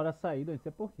gelo demora a sair, não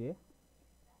sei porquê.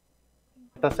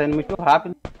 Tá saindo muito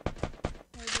rápido.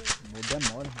 Meu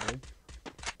demora, velho.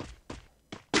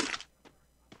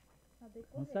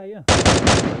 Vamos sair, ó.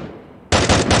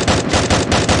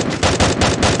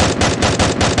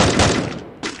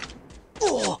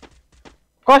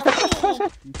 Costa, costa,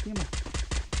 costa. Em cima.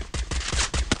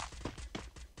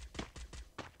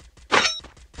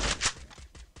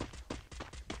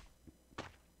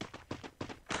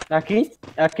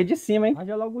 Aqui de cima, hein?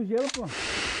 Raja logo o gelo, pô.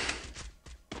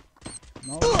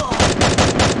 Não.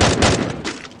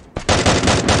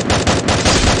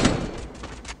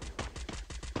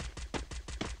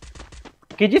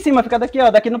 Aqui de cima, fica daqui,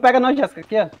 ó. Daqui não pega não, Jéssica.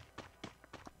 Aqui, ó.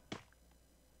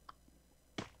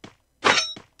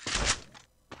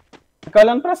 Fica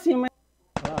olhando pra cima, hein?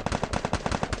 Olha lá.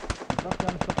 Tô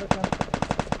tocando, tô tocando.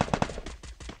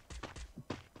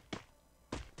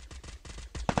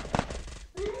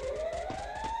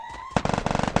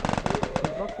 Tô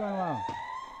tocando lá, ó.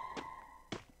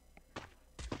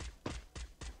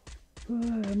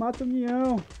 Ai, mata o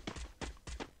mião.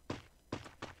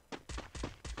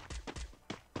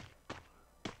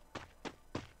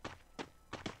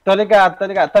 Tô ligado,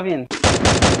 tá vindo.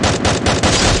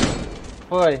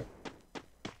 Foi.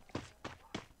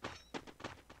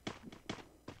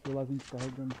 Tô lá vindo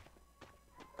carregando.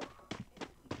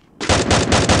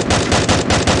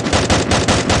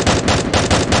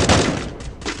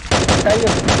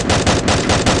 Caiu.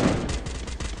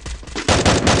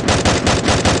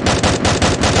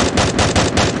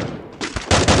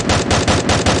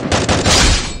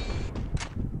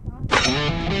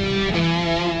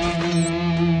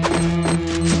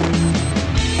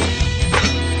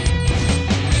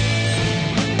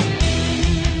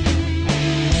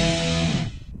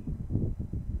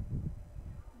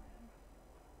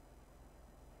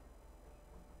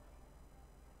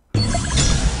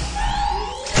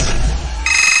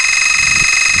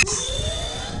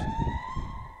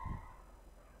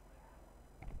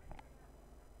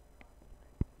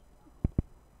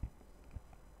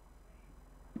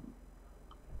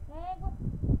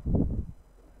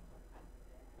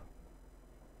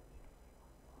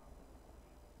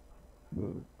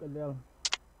 Cadê ela?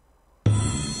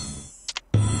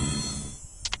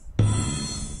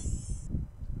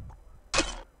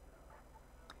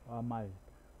 Ó a mais.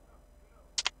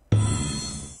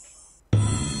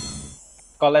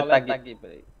 Coleta aqui,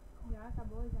 peraí. Já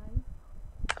acabou, já aí.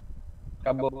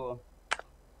 Acabou.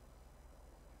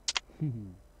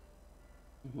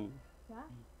 Já?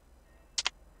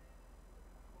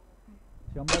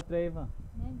 Chama outra aí, Ivan.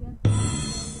 Nem adianta.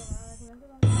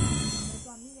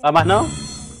 Tua amiga. Ah, mas não?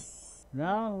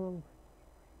 Não, vou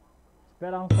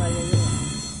esperar um sair aí.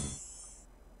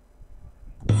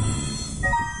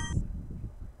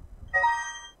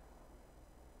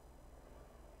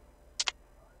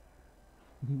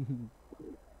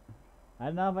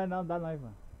 Vai não, dá não,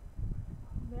 Ivan.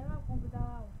 Vem lá, convidar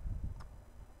lá.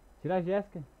 Tira a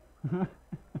Jéssica.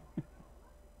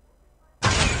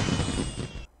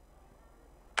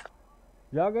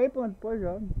 Joga aí, pô, depois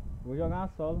joga. Vou jogar uma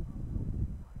solo.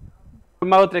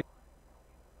 Uma outra aqui.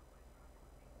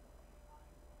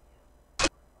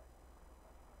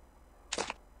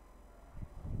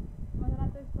 Manda lá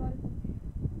tua história.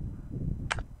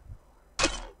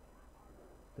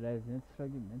 300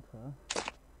 fragmentos, ó.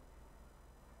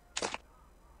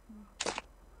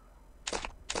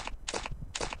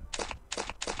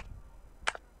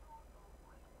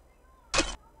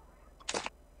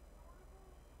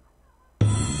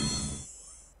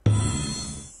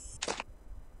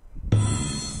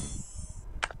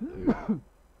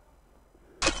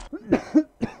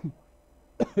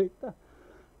 Eita.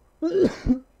 Não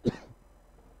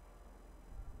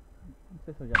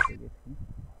sei se eu já peguei sim.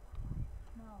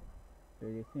 Não.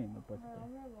 Peguei sim, não pode Não, ser.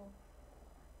 não levou.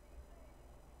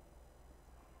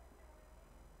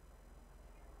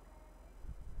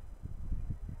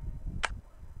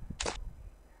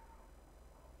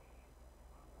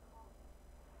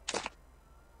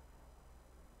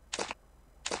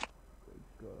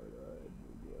 Caralho,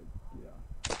 bugou aqui, ó.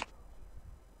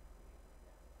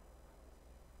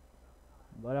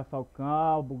 Bora,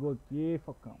 Falcão, bugou aqui,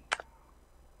 Falcão.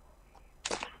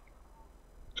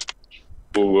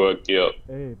 Bugou aqui, ó.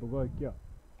 Ei, bugou aqui, ó.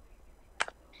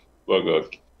 Bugou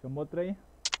aqui. Chamou outra aí.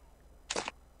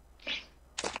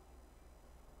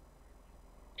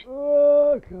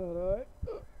 Oh, caralho.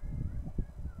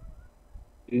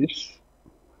 Isso.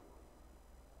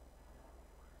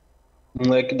 O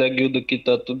moleque da guilda aqui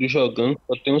tá tudo jogando,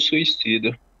 só tem um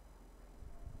suicida.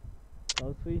 Só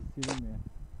o suicídio mesmo.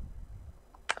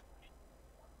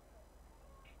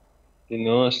 E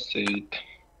não aceita.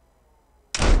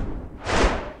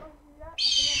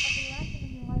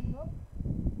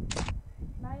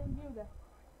 Vai em guilda.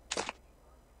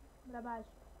 Pra baixo.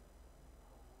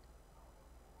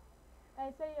 É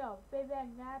isso aí, ó.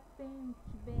 PVH Paint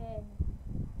BR.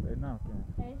 Sei não,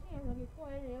 quem é? É, sim, eu joguei com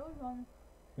ele, eu e o Jonas.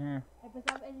 Quem é? É,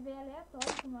 pessoal, ele veio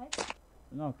aleatório com nós,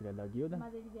 Não, que ele é da guilda.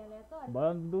 mas ele veio aleatório.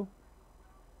 Bora, Dudu.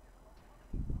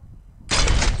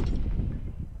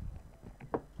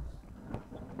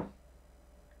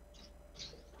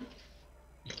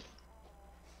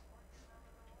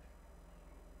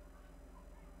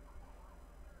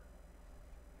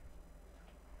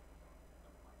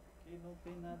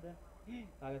 nada.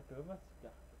 Olha, turma, já.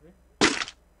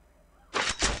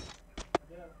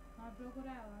 Vai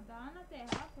procurar ela. Tá lá na terra,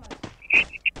 lá fora.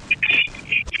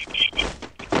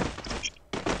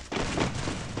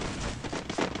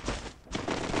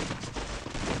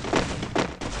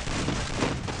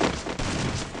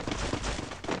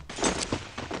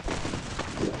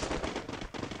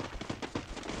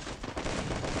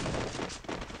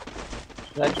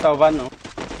 Não vai te salvar não.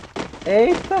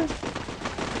 Eita!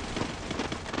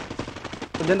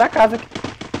 Tô dentro da casa aqui.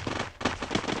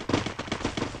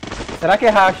 Será que é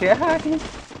hack? É hack, hein?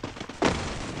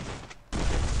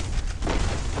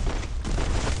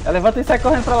 Ela levanta e sai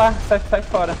correndo pra lá. Sai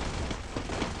fora.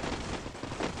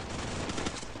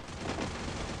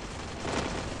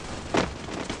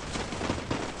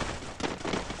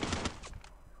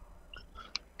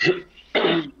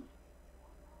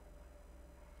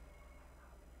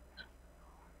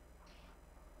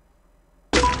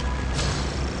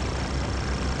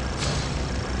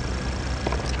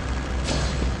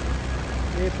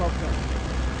 E aí, Falcão?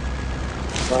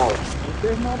 Fala. Não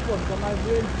teve não, pô, só mais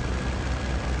ele.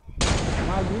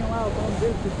 Maguinho lá, o nome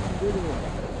dele, o nome dele, pô.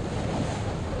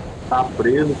 Tá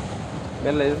preso.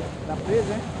 Beleza. Tá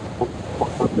preso, hein?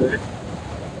 Até.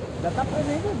 Já tá preso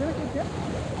ainda, deu aquele tempo.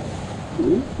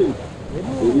 Ixi, Ele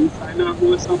não. ele sai na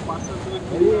rua, só passa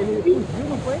daqui. Ele fugiu,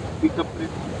 não foi? Fica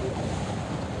preso.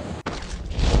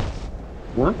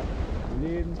 Hã?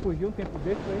 Ele não fugiu um tempo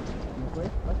desse, foi? Não foi?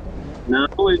 Faz tempo, né?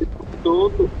 Não, ele foi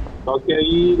todo. Só que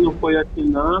aí não foi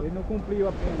assinar. Ele não cumpriu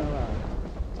a pena lá.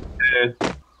 É.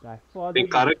 Tá foda. Tem hein?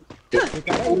 cara que. Tem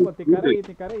cara aí, pô, tem cara aí,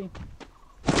 tem cara aí.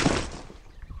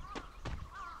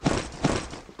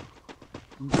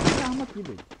 Não tem nem arma aqui,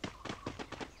 velho.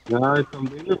 Ah, eu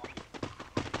também não.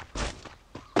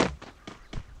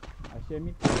 Achei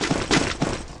MP.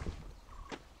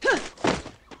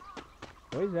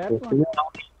 Pois é, Eu pô. fui O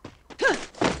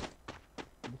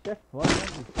bicho é foda, né,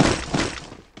 bicho?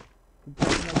 Que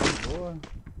pena de boa.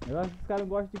 Eu acho que os caras não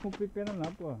gostam de cumprir pena,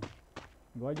 não, pô.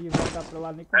 Não gosta de voltar pra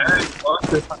lá nem com nada.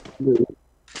 Nossa, essa coisa aí.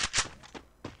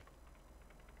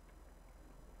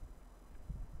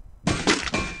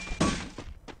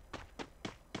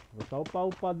 Vou só upar o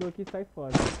upador aqui e sai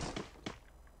fora.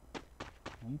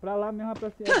 Vamos pra lá mesmo,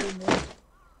 rapaziada. Mesmo.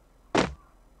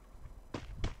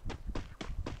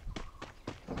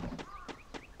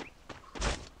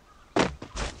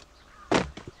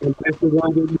 Não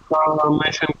precisando de ele estar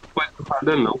mexendo com coisa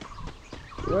errada, não.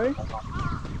 Oi?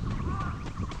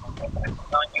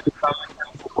 Não, ele tá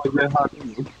mexendo com coisa errada,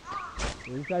 não.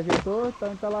 Ele se ajeitou,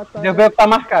 então tá lá, tá. Deixa eu ver o que tá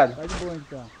marcado. Tá de boa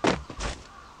então.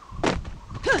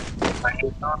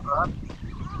 Aí tá nada.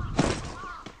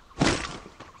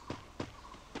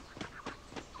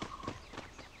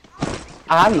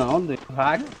 Ah não, Deus.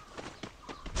 Hack.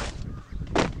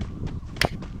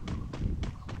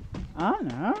 Ah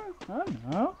não, ah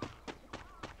não.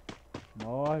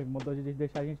 Morre, mandou de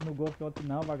deixar a gente no golfe ontem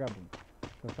não, vagabundo.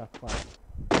 Seu safado.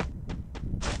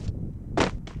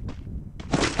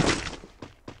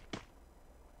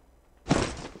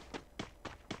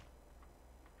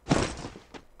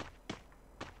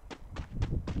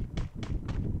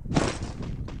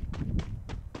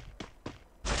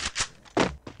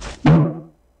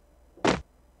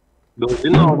 Dou de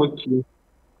novo aqui.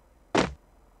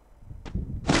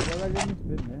 Joga ali no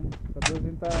espelho, né? Essa 12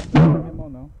 não tá na minha mão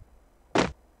não.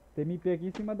 Tem MP aqui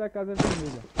em cima da casa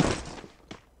vermelha.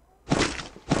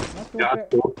 Acho que Já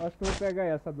tô. acho que eu vou pegar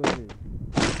essa 12 aí.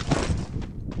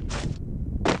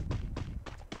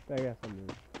 Pega essa 12.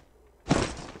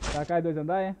 Tá cá 2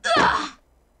 andar, é?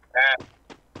 É.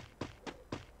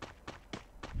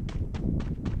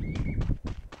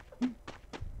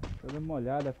 Tô dando uma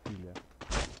olhada, filha.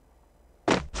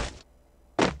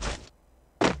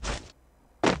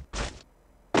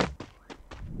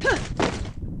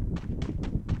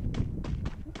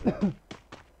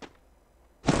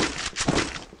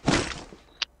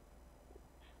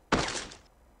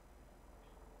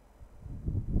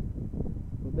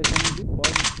 Tô deixando de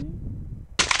pós assim.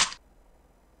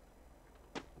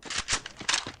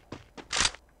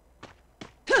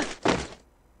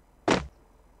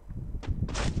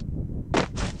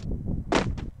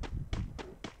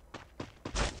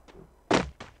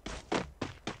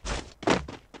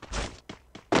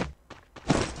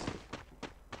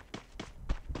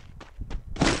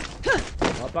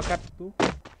 Ó pra Capitu.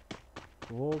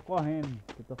 Vou correndo,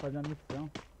 que eu tô fazendo a missão.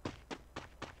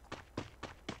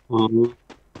 Uhum.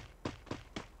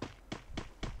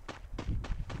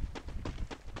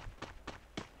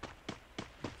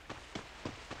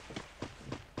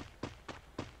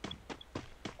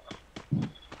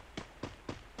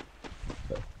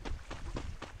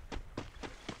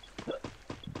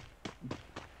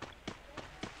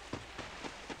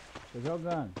 Tô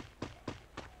jogando.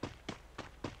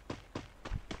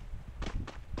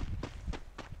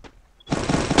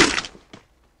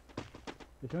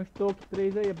 Deixa um estoque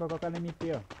 3 aí pra colocar no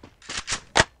MP, ó.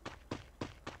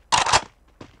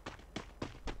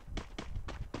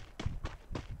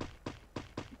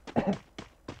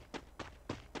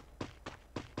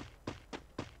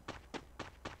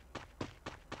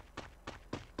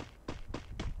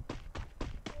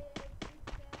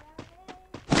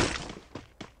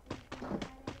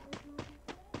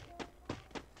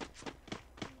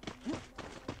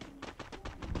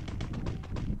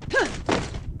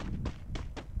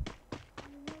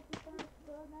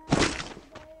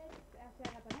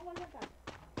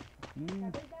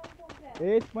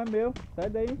 Esse foi meu,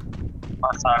 sai daí.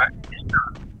 Passaram.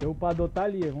 O upador tá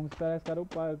ali, vamos esperar esse cara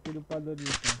upar, aquele upador ali.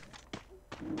 Então.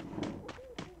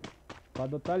 O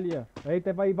upador tá ali, ó.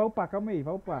 Eita, vai upar, calma aí,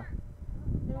 vai upar.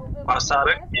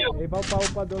 Passaram aqui, ó. Aí vai upar o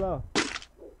upador lá, ó.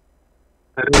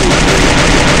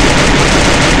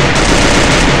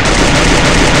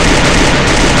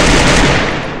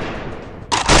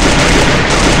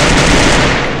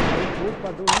 O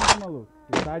upador lindo, maluco.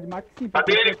 Ele tá de max 5.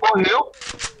 Cadê ele? Correu?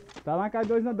 Tá lá com as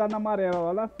 2 andares na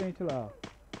amarela, lá na frente lá, ó.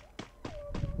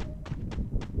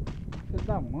 Você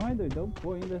tá mãe, doidão,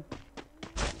 pô, ainda.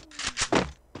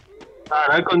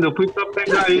 Caralho, quando eu fui pra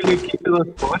pegar ele aqui pelas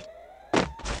costas.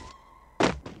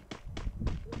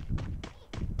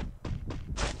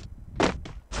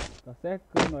 Tá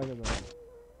cercando nós agora.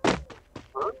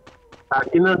 Tá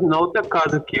aqui na outra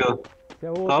casa aqui, ó. Esse é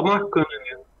outro. Só marcando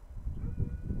ali.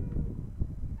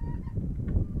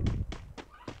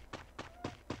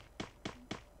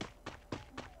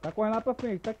 Tá correndo lá pra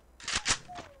frente, tá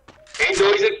Tem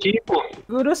 2 aqui, pô.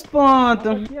 Segura os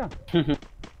pontos. aqui, ó.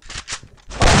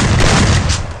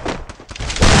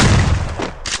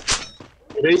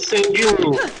 Tirei 100 de 1.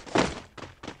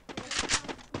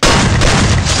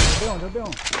 Deu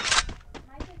um.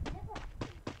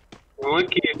 Um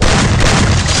aqui.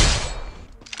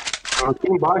 Um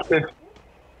aqui embaixo, é.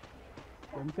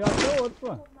 Eu não sei até o outro,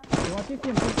 pô. Tem um aqui em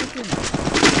cima, tem um aqui em cima.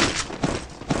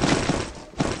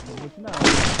 Não vou te nada.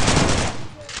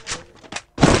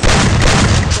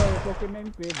 Eu coloquei meu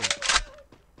MP, velho.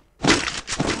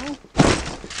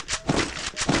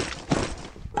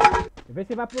 Vê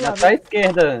se vai pular, Na tua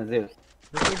esquerda, Zeus.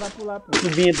 Vê se ele vai pular, pô.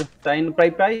 Subindo. Tá indo pra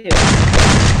ir pra aí,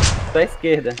 ó. Tua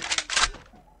esquerda.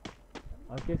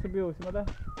 Olha que ele subiu em cima da...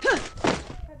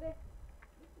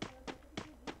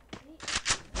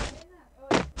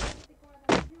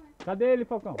 Cadê ele,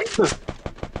 Falcão?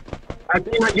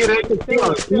 Aqui na direita, aqui,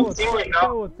 ó. Aqui em cima já.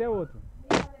 Esse é outro.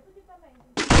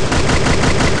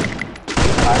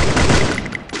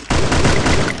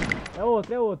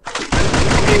 É outro.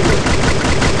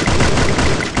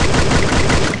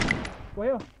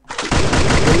 Correu?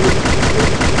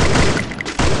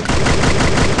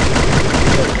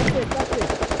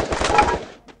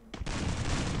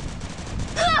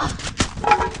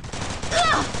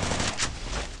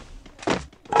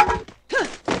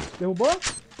 Derrubou?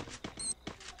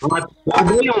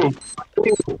 Matei um.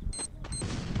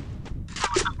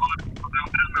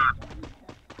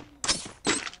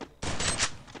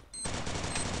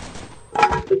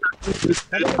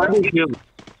 Tá no gelo.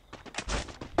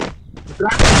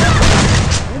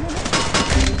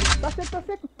 Tá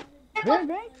seco.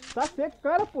 Vem. Tá seco,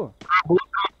 cara, pô.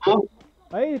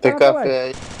 Aí, Tem tá na café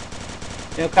aí.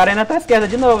 Tem o cara aí na tua esquerda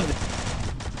de novo, Zeus.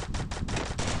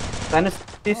 Tá no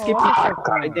skip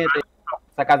aí dentro aí.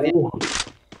 Essa casinha.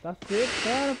 Tá seco,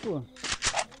 cara, pô.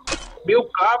 Meu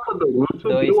capa, doido. Não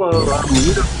Dois. subiu a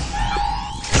mira.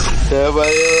 Chama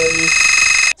aí.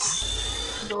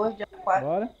 2 de 4.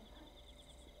 Bora.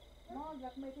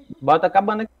 Bota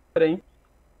acabando aqui, hein.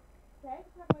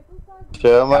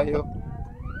 Chama aí. Vou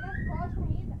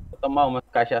tomar uma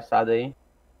cachaçada aí.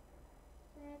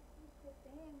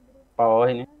 Pra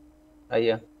ordem, né?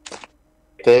 Aí, ó.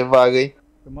 Tem vaga aí.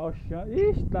 Tomar o chão.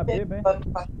 Ixi, tá bebo, hein?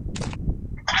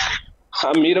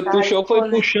 A mira puxou, foi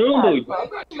puxando, doido.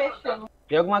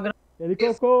 Tem alguma grana? Ele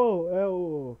colocou.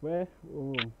 O. Vai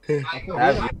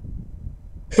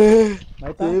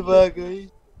tá. Tem vaga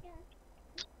aí.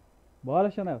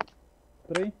 Bora, Chanel.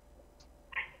 3.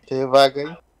 Tem vaga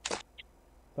aí.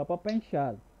 Só pra pé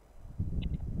inchado.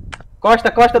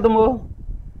 Costa do morro.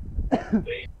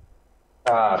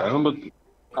 Caramba,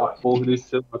 a porra desse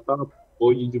celular tá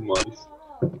podre demais.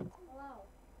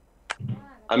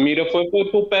 A mira foi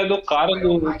pro pé do cara,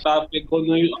 tá, pegou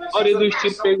no. A hora do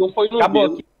estilo pegou, foi no Acabou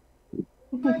dedo.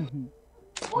 aqui.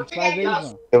 Faz aí,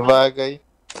 João. Tem vaga aí.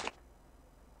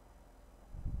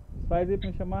 Faz aí pra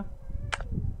me chamar.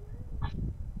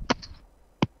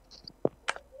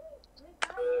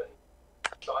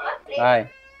 Vai.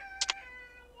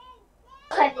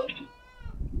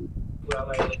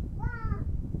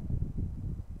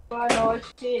 Boa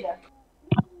noite, filha.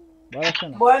 Bora,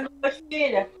 Xana. Boa noite,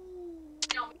 filha.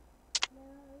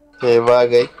 Tem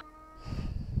vaga aí?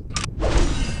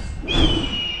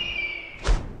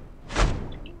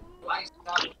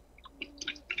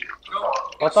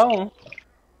 Falta um.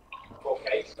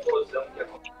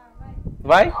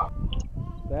 Vai?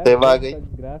 Certo, Tem vaga aí? tá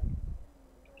de graça.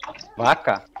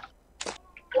 Vaca.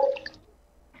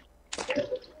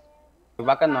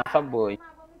 Vaca não, só boi.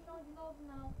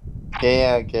 Quem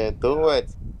é? Quem é? Tu,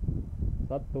 Edson?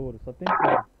 Só touro, só tem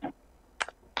touro.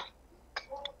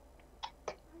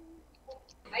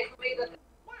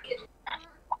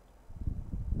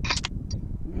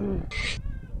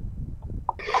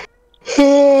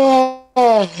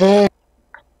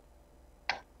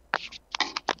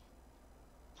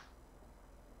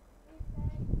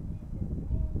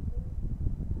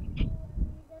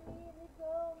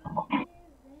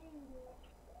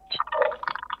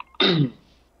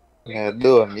 É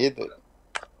dormido?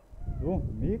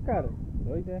 Dormi, cara?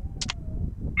 Doido, é?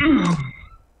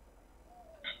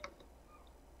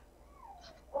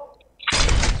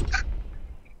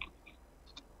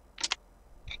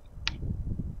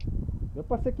 Deu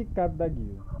pra ser quicado da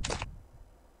guia.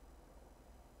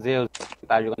 Zeus,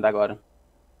 tá jogando agora.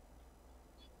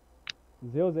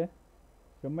 Zeus, é?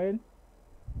 Chama ele.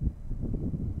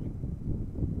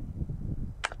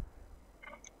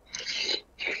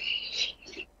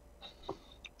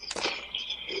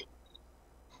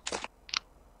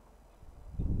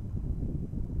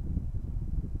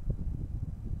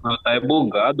 Ah, tá é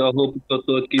bugado a roupa que eu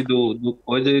tô aqui do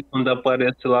coisa e quando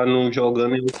aparece lá no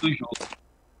jogando em outro jogo.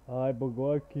 Ai,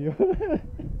 bugou aqui, ó.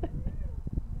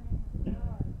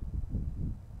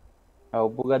 É o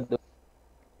bugador.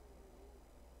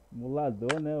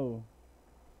 Emulador, né?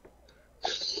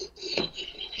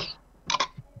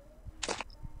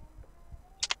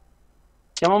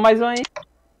 Chama mais um aí.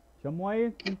 Chamou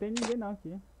aí, não tem ninguém não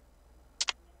aqui.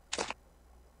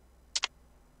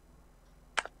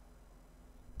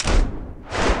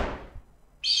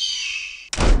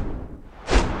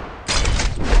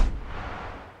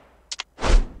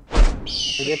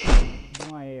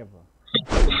 Uma Eva.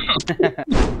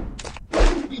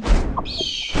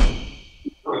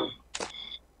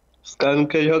 Os caras não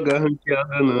querem jogar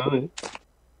ranqueada não, né?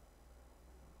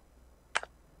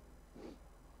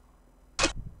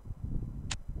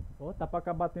 Pô, tá pra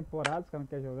acabar a temporada, os caras não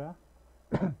querem jogar.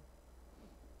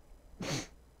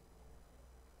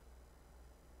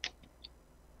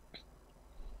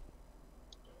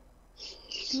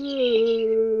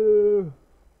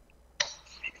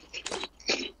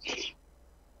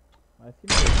 Vai se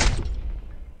mesmo.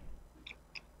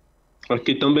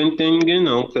 Aqui também não tem ninguém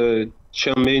não, que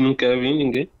chamei e não quer vir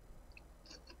ninguém.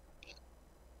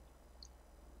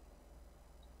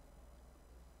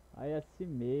 Aí é assim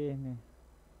mesmo, né?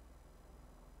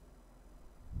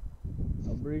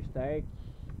 É o Bristec.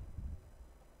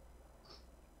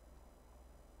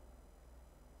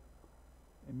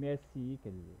 MSI, quer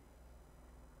dizer.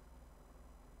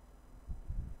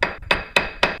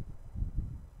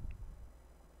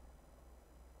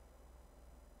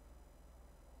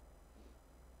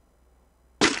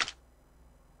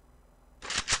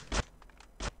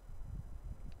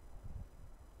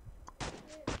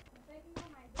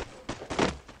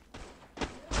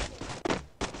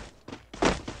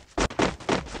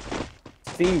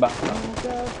 Simba.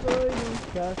 Nunca foi,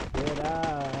 nunca será.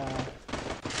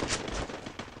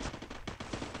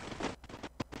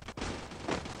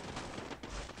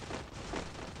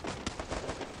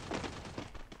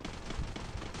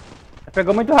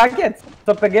 Pegou muito hack, Edson.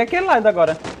 Só peguei aquele lado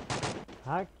agora.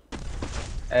 Hack?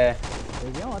 É.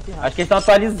 Peguei ontem, hack. Acho que eles estão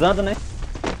atualizando, né?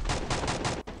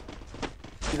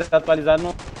 Se quiser atualizar,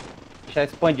 não. Já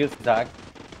expandiu esse hack.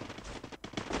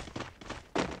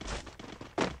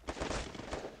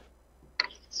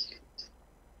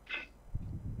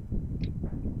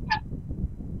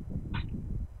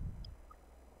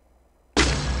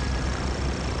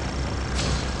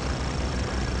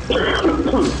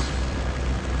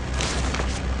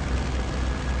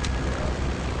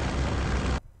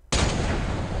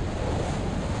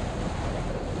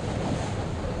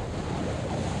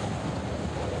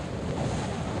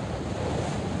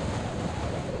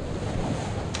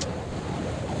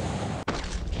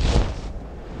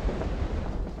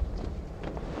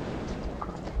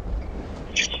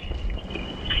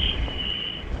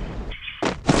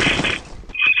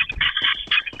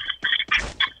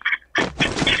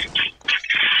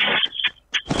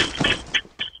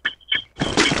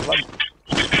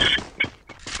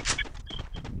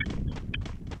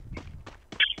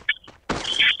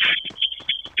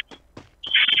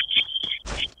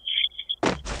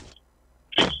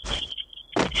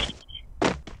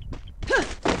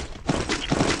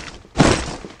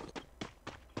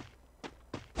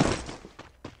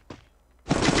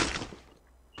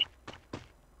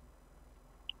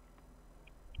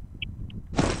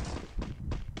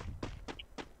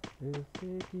 Eu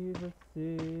sei que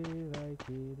você vai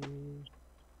querer.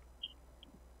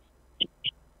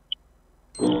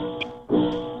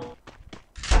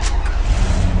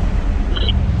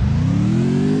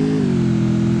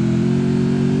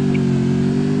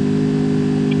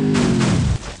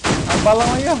 O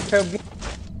balão aí, ó. Caiu bem.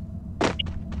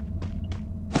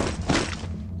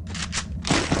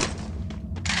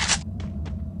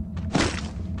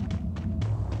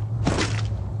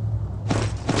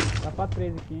 Tá pra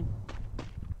 3 aqui, hein?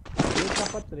 3 tá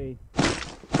pra 3.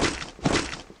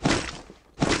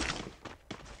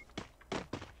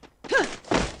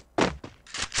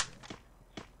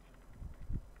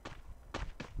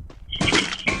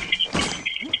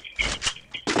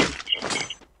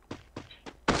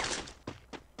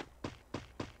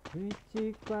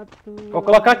 Vou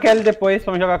colocar a Kelly depois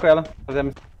pra me jogar com ela. Fazer a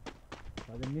missão.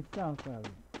 Fazer missão com ela.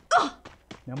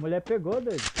 Minha mulher pegou,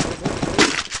 doido.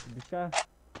 Bicha.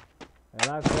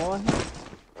 Ela corre.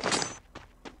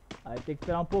 Aí tem que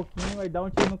esperar um pouquinho, aí dá um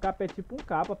tiro no capa, é tipo um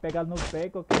capa. Pega ela no pé e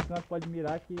qualquer canto pode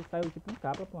mirar que saiu tipo um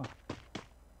capa, pô.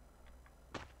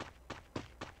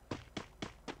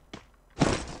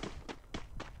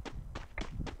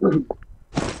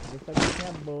 Essa aqui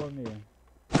é boa mesmo.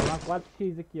 Tem uma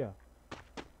 4x aqui, ó.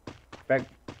 Pega.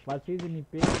 4x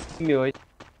MP. M8.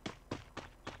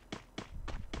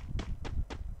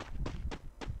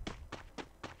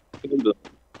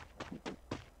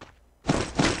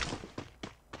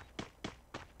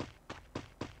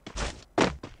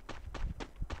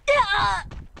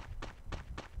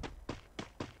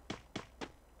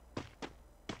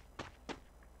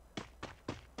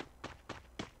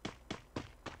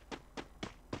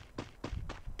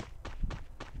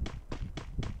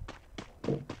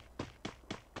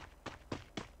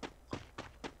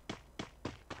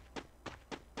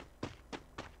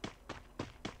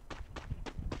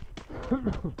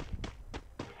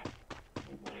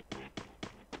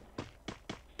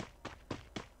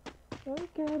 Eu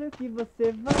quero que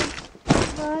você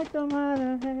vai tomar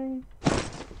no rei.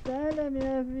 Sai da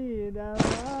minha vida,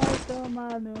 vai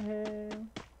tomar no réu.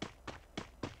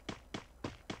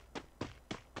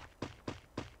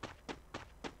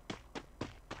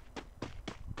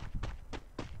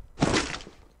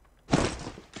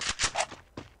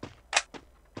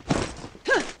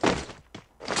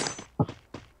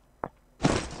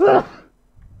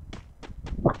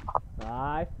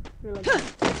 Sai, filha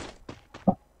da...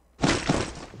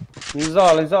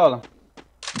 Isola, isola.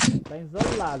 Tá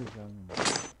isolado já.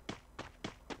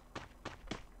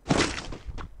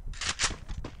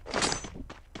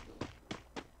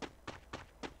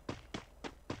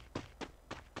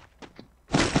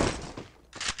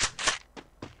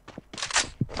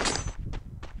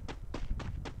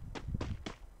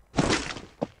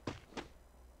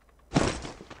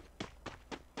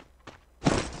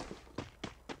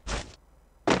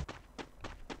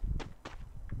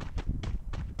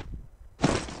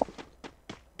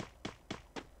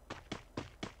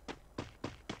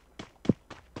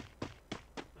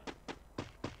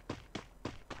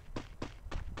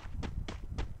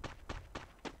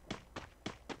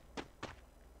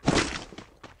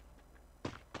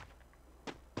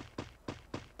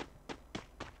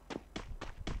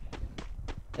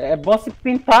 É bom se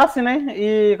pintasse, né?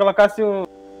 E colocasse o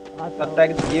a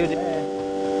tag guild.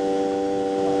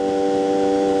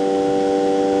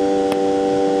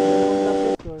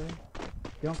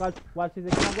 Tem um 4x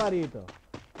aqui na guarita, ó.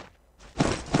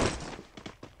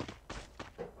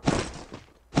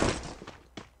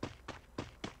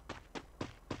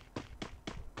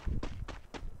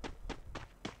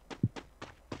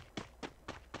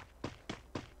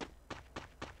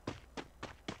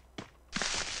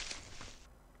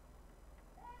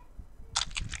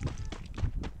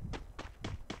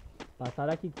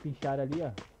 Passaram aqui, pincharam ali,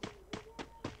 ó.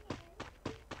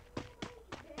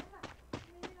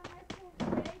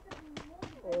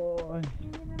 Oi.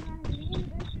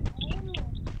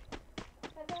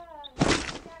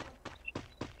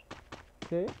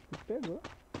 Você pegou.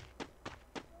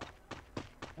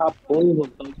 Ah, porra,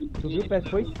 Tu viu, parece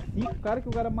que foi 5 caras que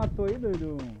o cara matou aí,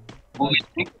 doido. Foi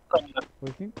 5 caras.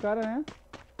 Foi 5 caras, né?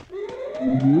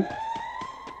 Uhum.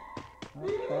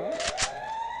 Rapaz.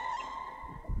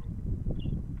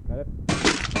 O cara é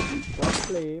top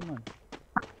play, mano.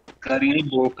 Carinha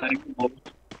bom, carinha bom.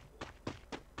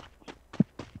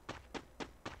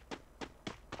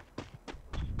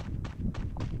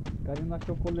 O cara não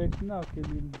achou colete não, porque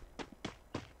ele...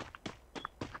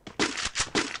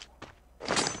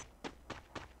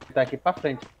 Tá aqui pra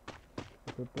frente.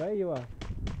 Foi pra aí, ó.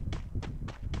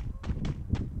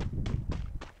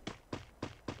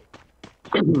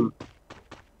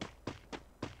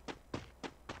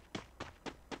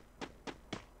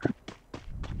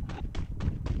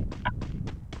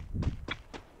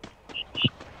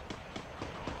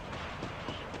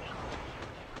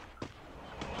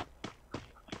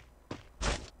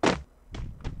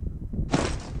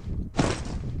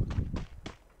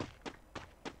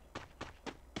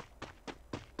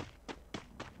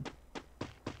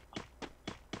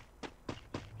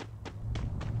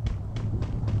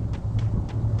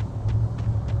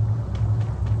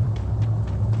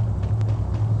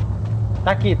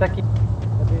 Tá aqui, tá aqui.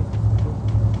 Cadê?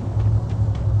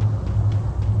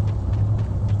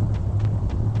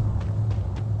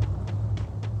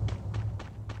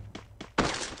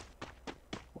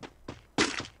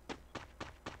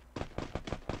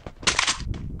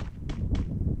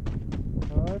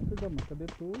 Ai, filho da mãe, cadê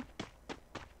tu?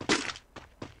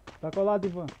 Tá colado,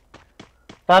 Ivan.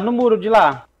 Tá no muro de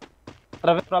lá.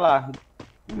 Através pra lá.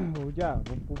 Vou já,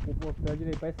 vou pra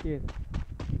direita, pra esquerda.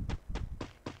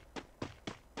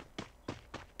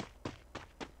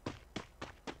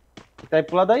 Tá aí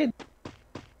pro lado aí.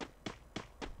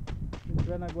 Se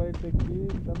tiver na guarita aqui,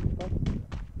 tá muito fácil.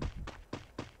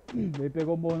 Ele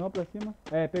pegou o morro não pra cima?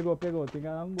 É, pegou, tem que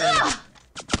enganar no morro.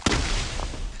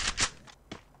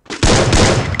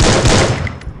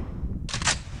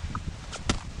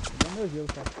 Meu Deus,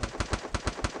 safado.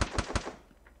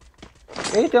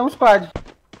 Ei, tem um squad.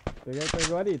 Peguei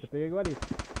guarita.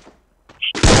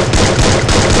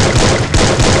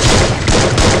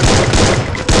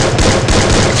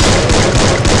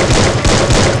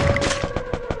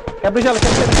 Quebra o gelo.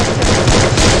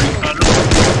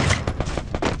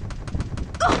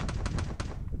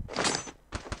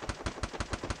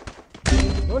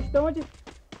 Oxe, tá onde?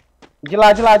 De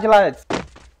lá.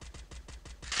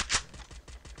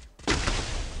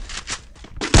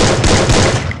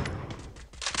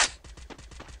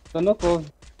 Tô no corvo.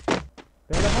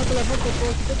 Levanta, eu tô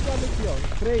aqui desse lado aqui, ó.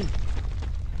 3.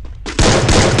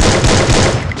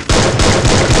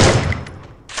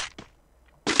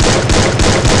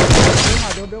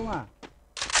 Deu uma.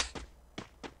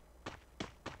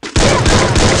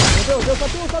 Deu,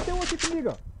 só tem um aqui comigo,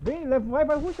 ó. Vem,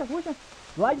 vai, ruxa.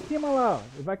 Lá de cima lá, ó.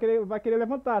 Ele vai querer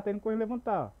levantar, tá indo correndo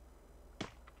levantar, ó.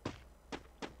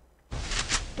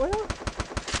 Corre lá.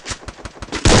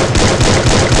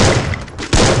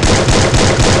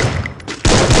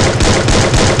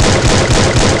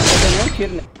 Não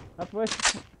tiro, né? Rapaz,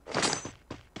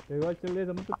 pegou a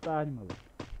beleza muito tarde, maluco.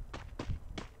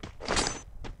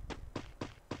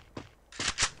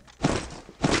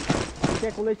 Você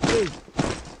quer colete 3?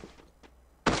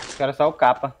 Quero só o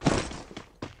capa.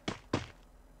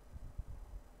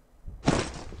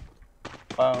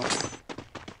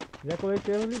 Se quer colete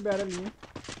 3, libera ali, hein?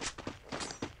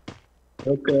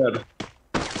 Eu quero.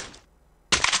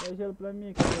 Dá gelo pra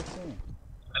mim, que eu tô sem.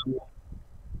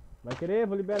 Vai querer?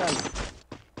 Vou liberar ali.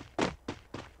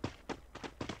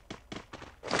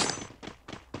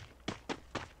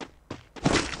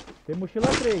 Tem mochila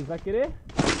 3, vai querer?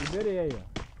 Liberei aí,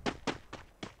 ó.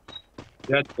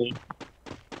 Já tem.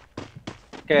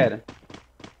 Quero.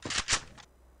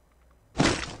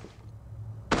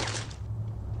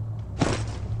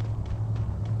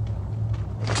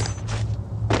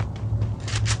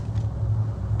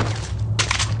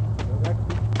 Jogar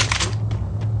aqui.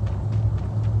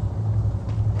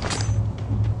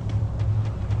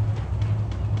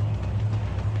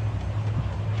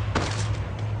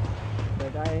 Vou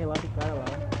pegar a R lá do cara lá.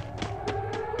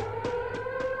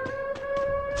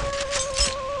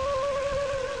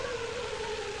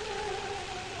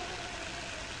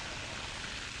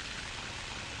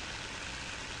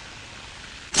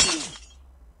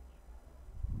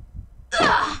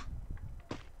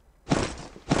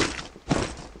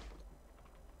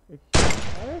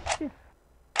 Oxi!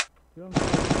 Eu não sei.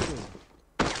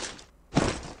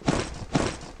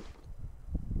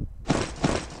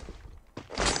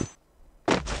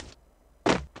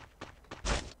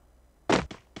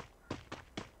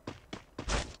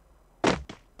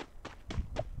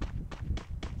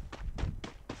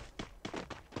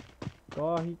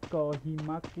 Corre,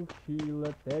 macuxila,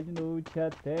 até de noite,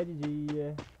 até de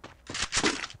dia.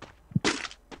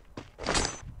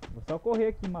 Vou só correr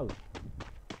aqui, maluco.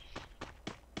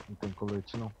 Não tem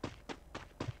colete não.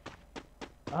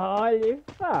 Olha, ele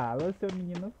fala, seu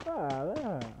menino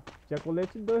fala. Tinha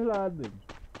colete de 2 lados.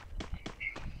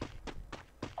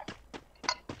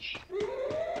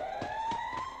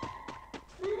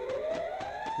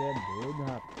 Você é doido,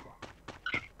 rapaz.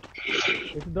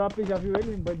 Esse drop já viu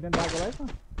ele dentro da água lá, irmão?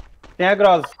 Tem a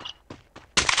grossa.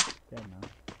 Quer não.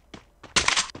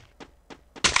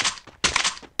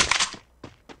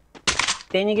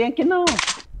 Tem ninguém aqui não.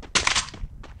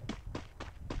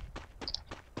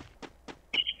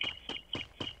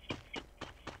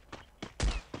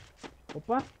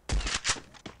 Opa!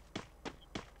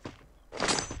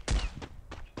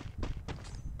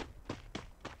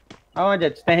 Aonde,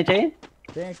 Edson? Tem gente aí?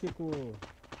 Tem aqui com...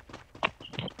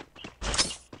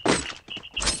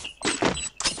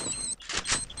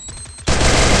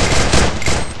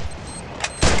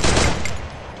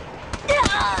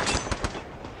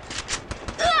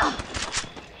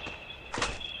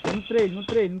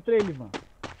 Tem no trailer, mano.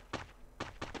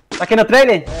 Tá aqui no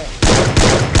trailer? É.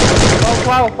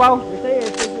 Qual? Esse aí,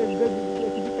 esse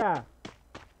de cá.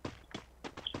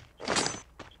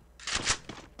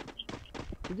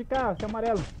 Esse de cá, esse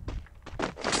amarelo.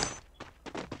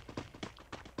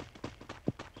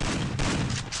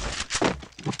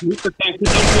 Puta, tem aqui,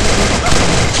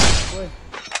 Foi.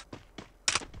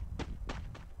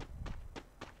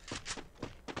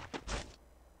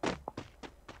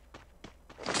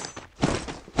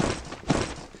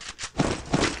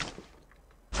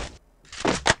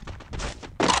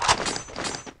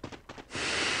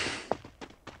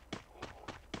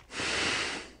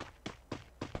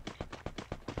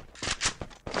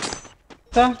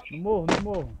 Tá. No morro.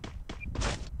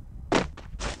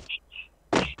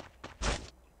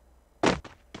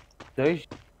 Dois.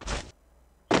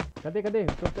 Cadê?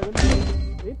 Tô pegando.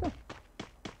 Eita.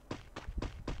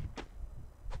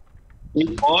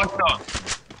 Encosta, ó.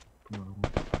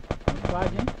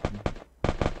 Quase, hein?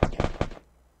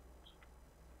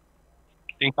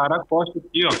 Tem cara costa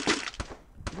aqui, ó.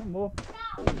 No morro.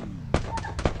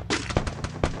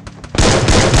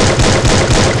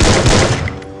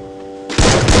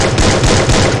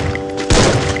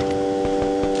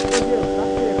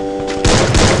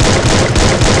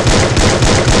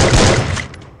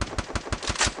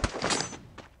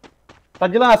 Tá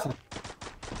de lança.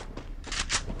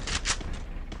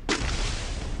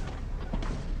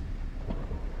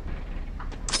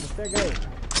 Pega aí.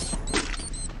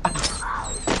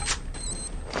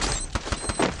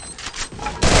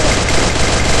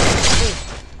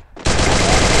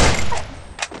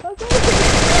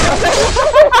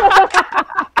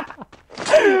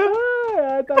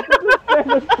 Ai, tá tudo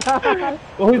certo, cara.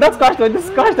 O ruim das costas,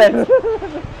 Cara, é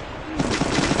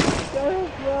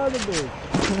foda, doido.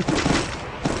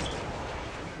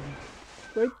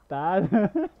 Coitado.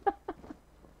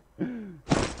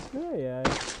 Ai.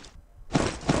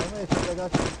 Calma aí, deixa eu pegar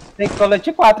assim. Tem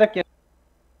colete 4 aqui.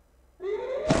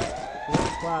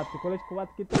 Colete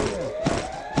 4 aqui tem, velho.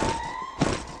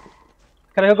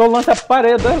 O cara jogou o lança pra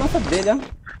parede, 2 lanças dele, ó.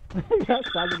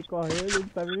 Engraçado, ele correu, ele não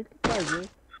sabe nem o que fazer.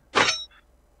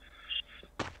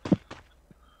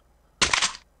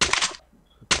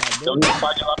 Tem um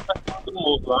espada lá pra cima do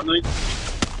morro, lá no...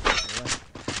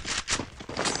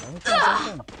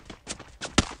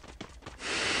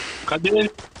 Cadê ele?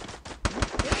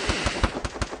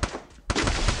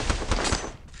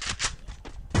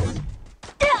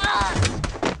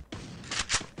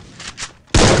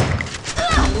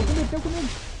 Tem comigo.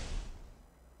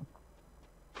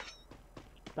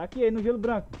 Tá aqui, aí no gelo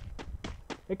branco.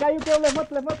 Ele caiu,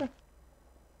 levanta.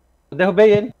 Eu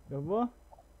derrubei ele. Derrubou?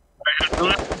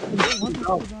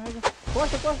 Levanta.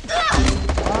 Costa.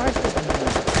 Ai,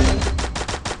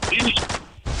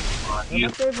 Maria,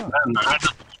 levantei, mano. não é nada.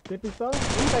 Tem pistola?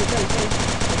 Cai.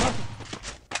 Levanta.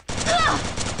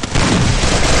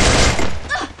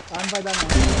 Ah, não vai dar não.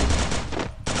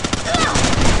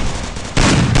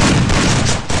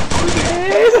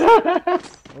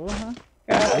 Porra.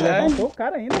 Ele levantou o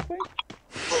cara ainda, foi?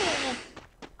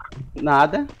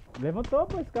 Nada. Levantou,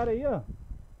 pô, esse cara aí, ó.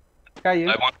 Caiu.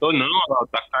 Levantou não, ó.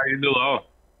 Tá caído lá, ó.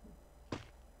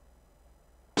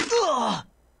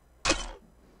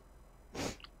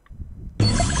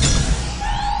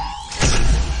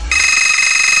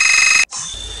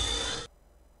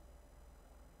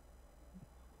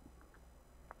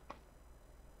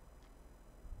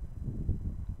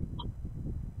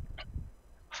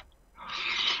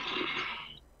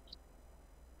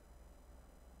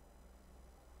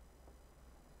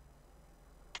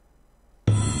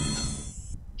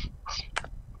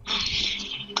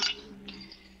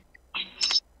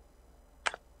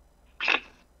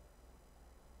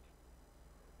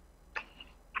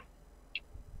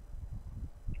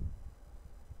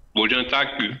 Vou jantar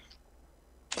aqui.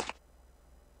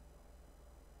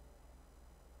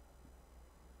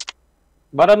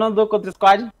 Bora não do contra o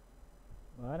squad.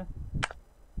 Bora.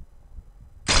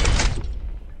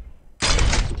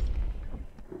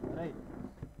 Aí.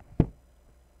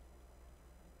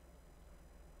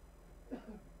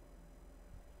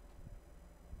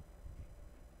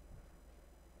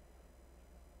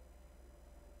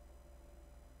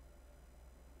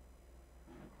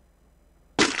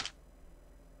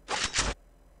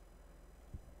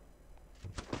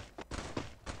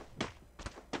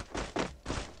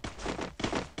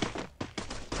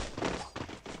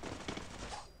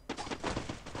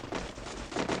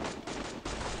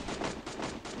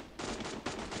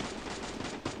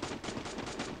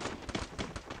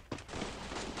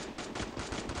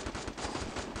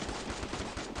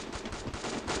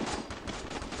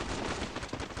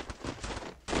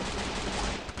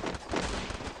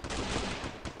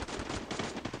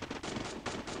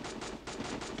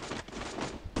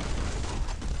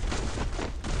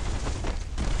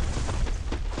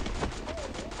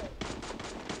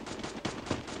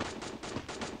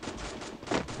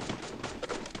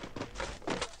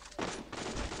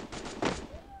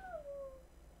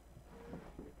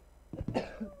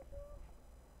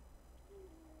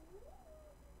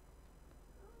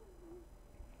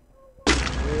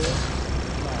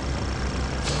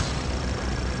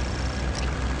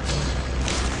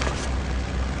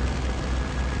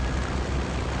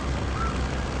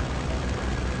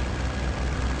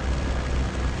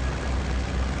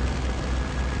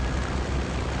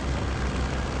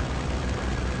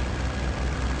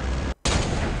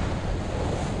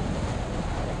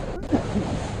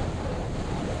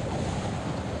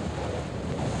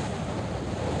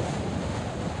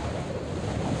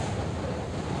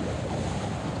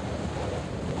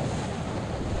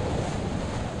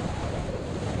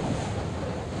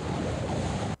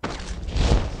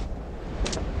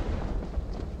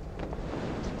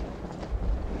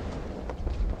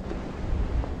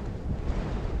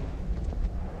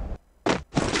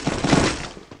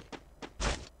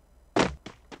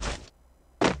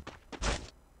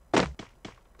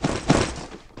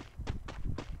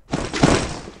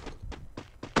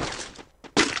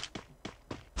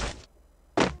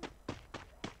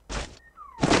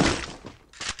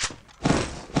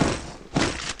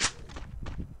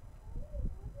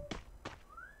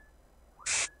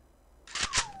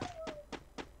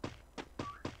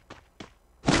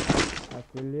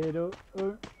 Acelerou.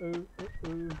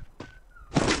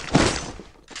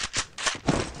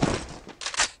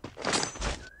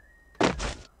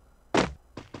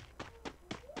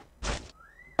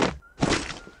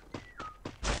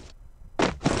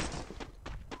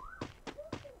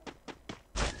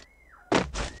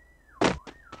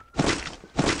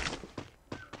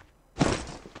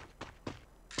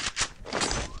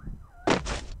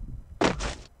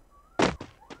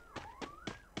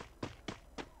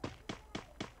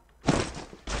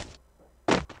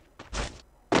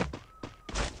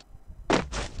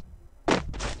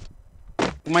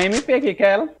 Uma MP aqui,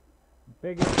 quer ela?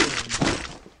 Peguei.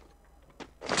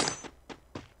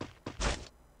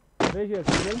 Veja,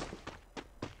 você viu?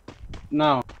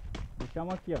 Não.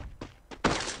 Deixamos aqui, ó.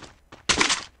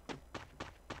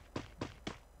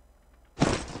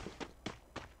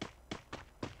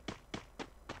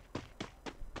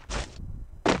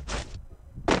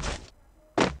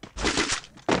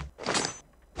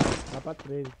 Dá pra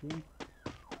 3 aqui.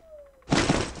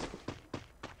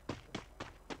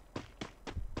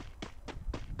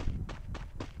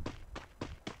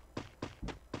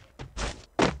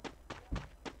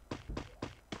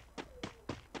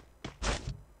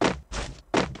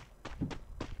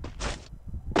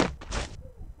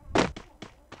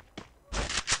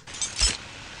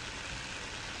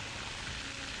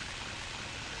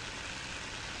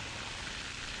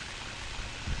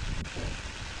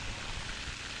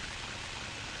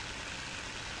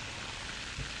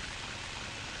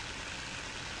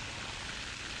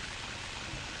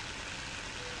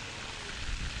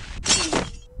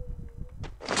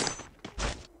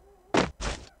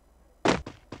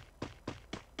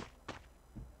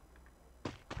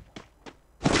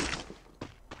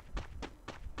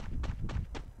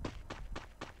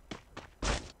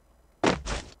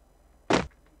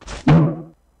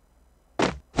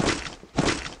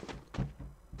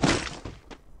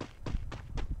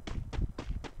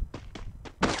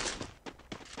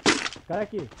 Cara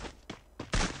aqui.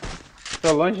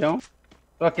 Tô longeão.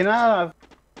 Tô aqui na...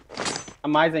 A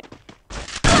mais ainda.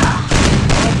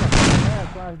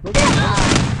 É, com as duas.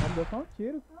 Deu só um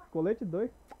tiro. Colete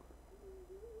 2.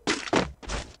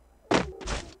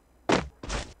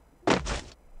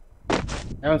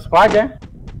 É um squad, é?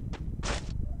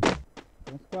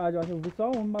 Um squad, eu acho que eu vi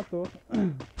só um, matou.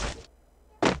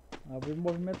 Abriu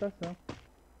movimentação.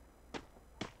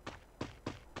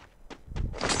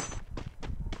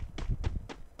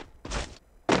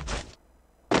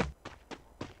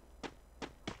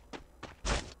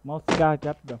 Mal cigarro aqui,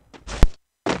 rapidão.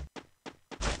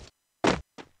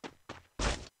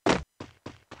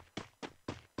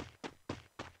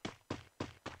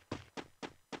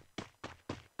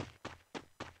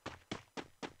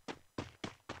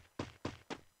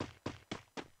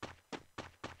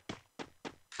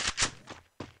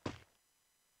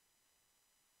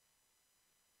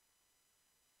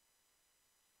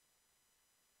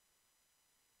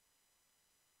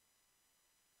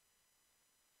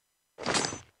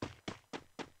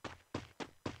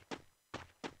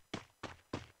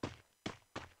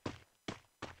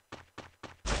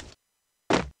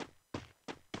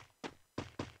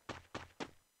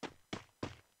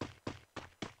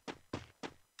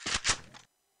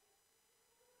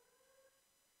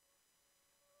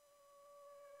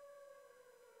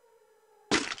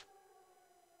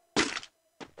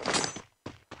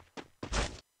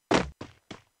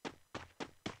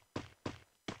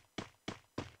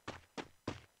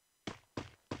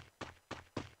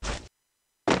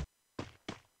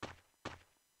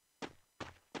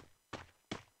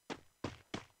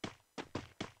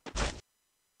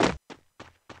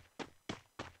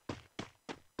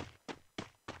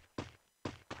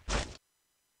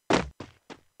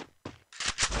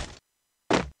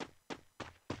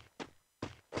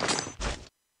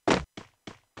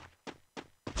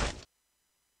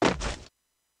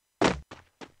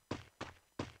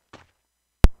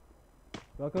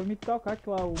 Só que eu me tocar que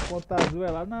lá o ponto azul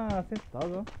é lá na central,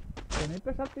 ó. Eu nem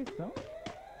prestar atenção.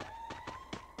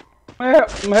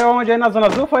 Morreu onde aí na zona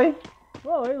azul foi?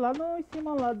 Foi lá no em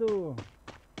cima lá do.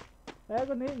 É,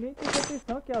 eu nem prestei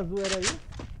atenção que azul era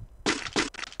aí.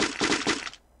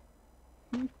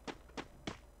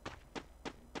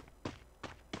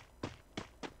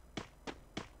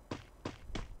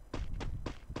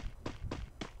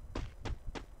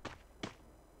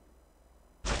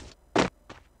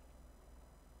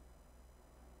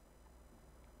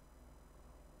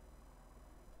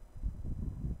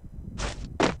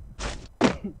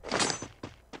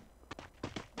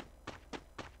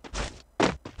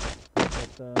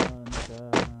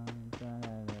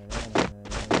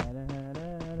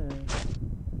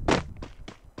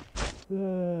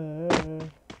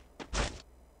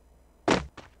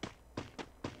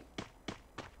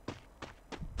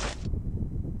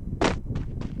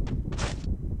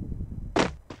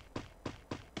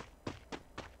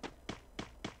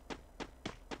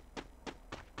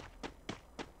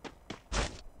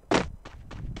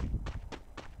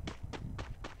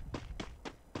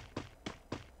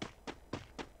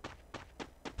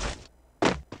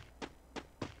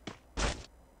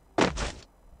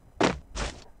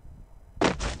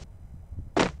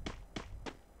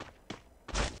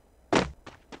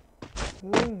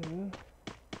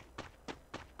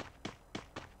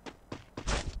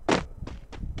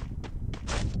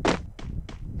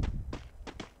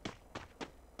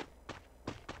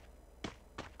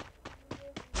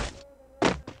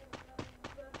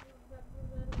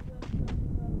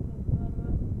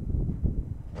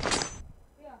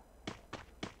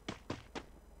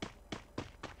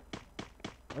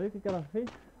 Olha o que ela fez.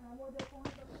 Ela mordeu com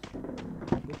razão.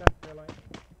 Tem café lá ainda.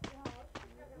 Não, acho que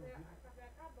o café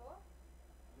acabou.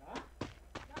 Já?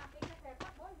 Não, aquele café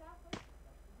acabou já. Foi.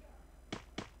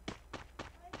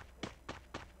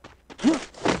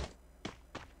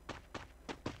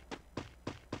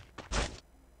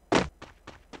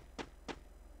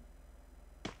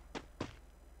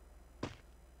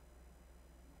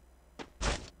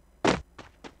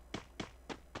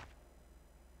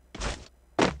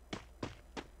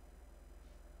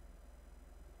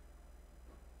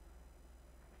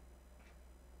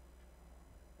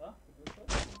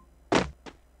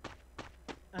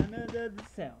 Ai meu Deus do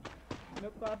céu. Meu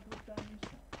copo tá no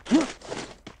chão.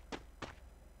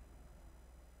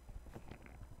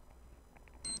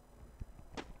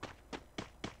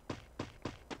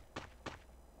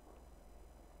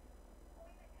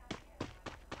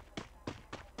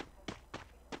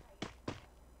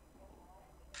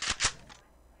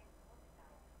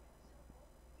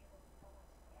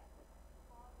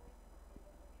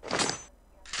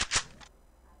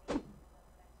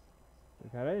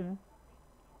 Cara aí, né?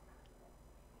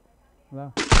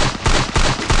 Lá.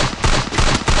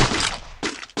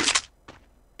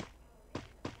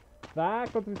 Vai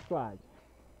contra o squad.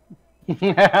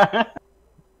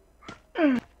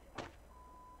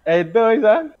 É dois,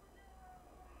 ó.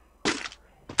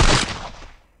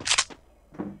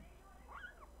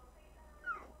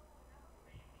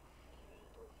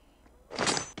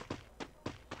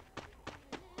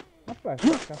 Rapaz,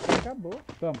 o café acabou.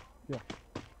 Toma, aqui, ó.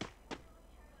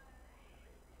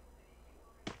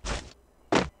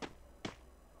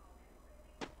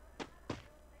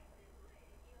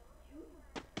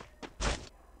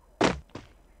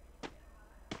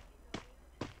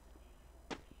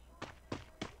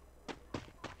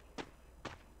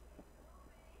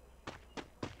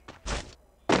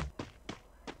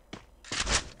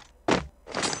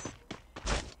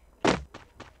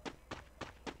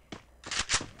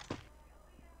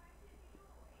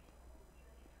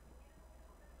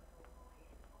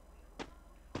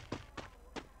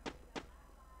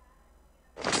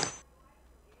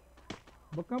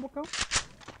 Bocão, bocão.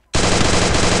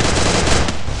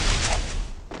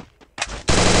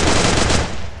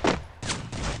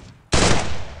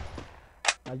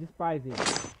 Tá de spies aí.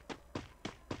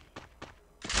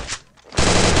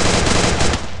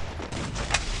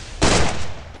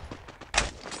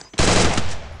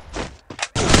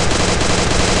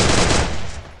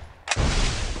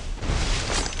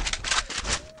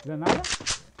 Granada?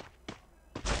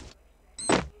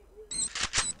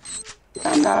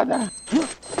 Nada.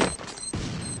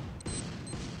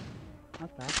 Ah,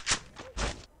 tá.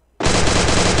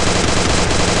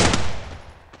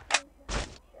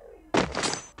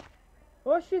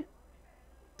 Oxi!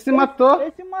 Se matou.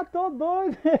 Ele se matou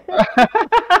doido!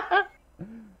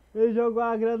 Ele jogou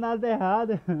a granada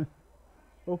errada.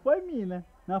 Ou foi mim, né?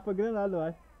 Não, foi granada, eu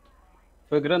acho.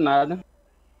 Foi granada.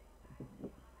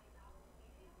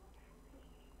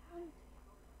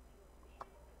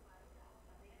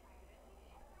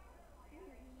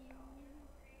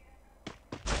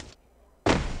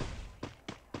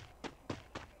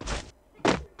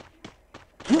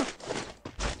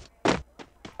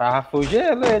 Tava full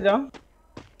gelo ele, ó.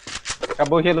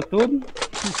 Acabou o gelo tudo.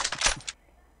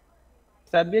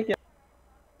 Sabia que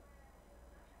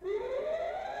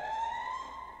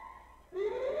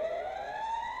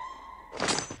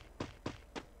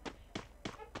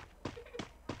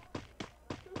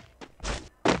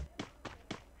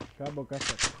Acabou o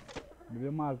café.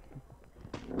 Bebeu uma água.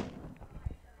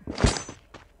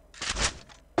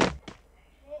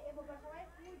 Eu vou passar o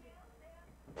iFood.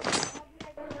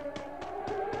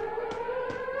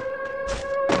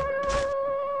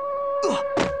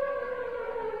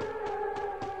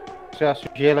 já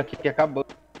gelo aqui que acabou.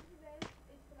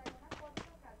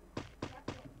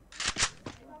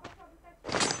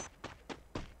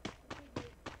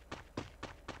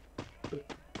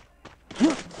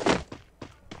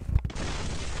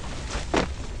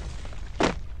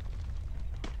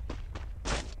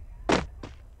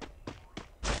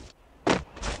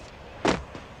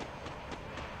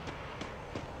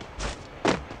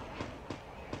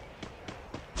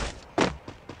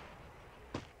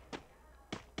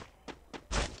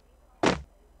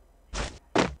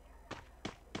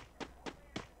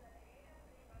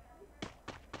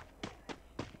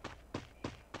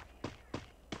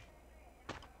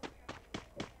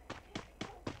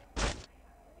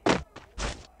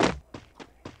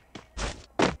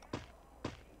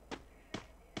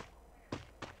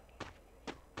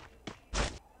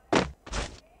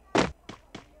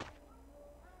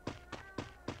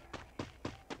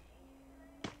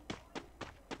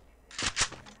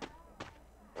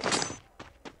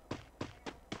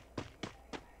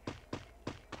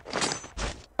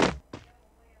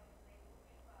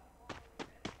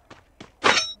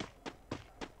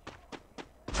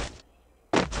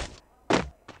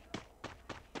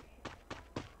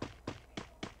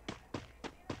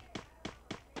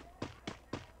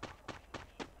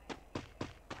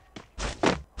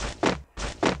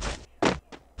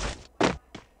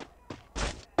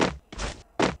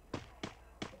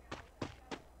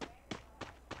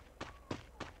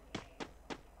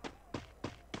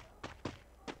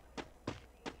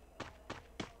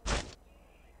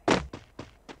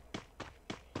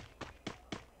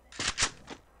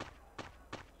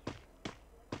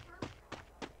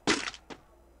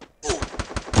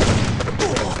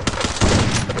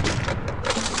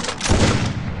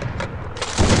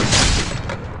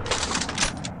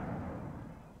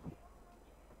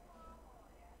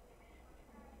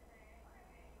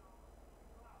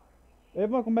 Ei,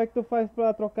 mano, como é que tu faz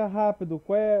pra trocar rápido?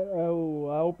 Qual é,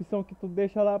 a opção que tu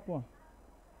deixa lá, pô?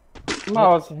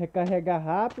 Mouse. Recarregar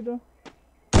rápido.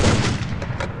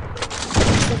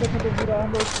 Quando eu virar a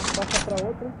arma, eu passar pra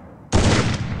outra.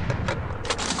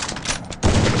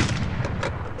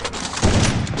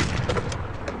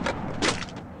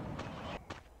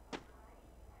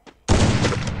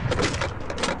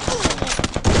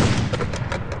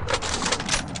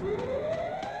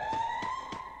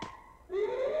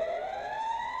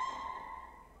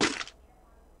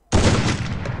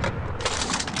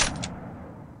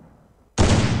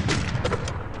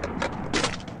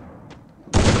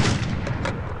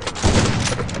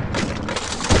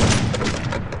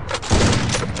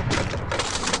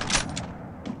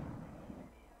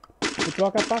 Tu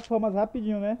troca pra famas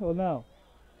rapidinho, né? Ou não?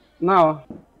 Não.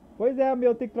 Pois é, o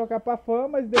meu tem que trocar pra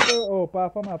famas e depois. Ou pra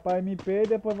fama, pra MP e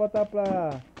depois voltar pra.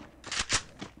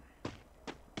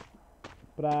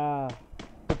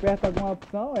 Tu aperta alguma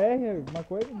opção? R, alguma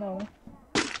coisa? Não, né?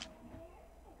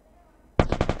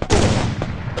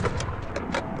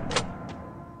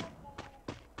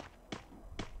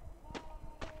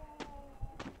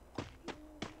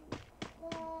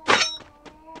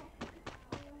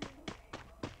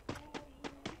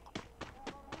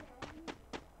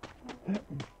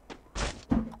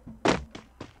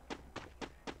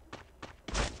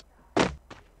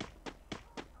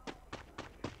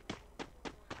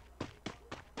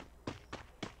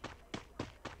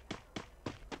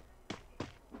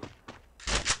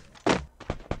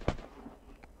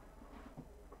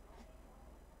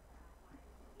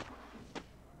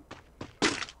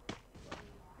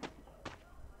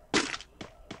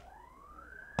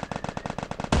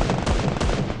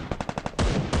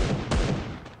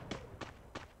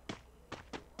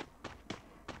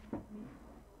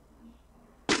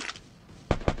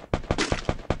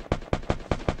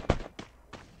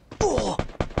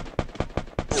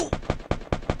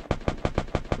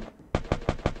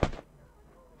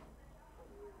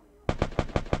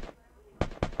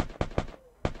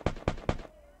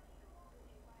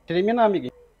 Terminar,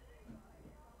 amiguinho.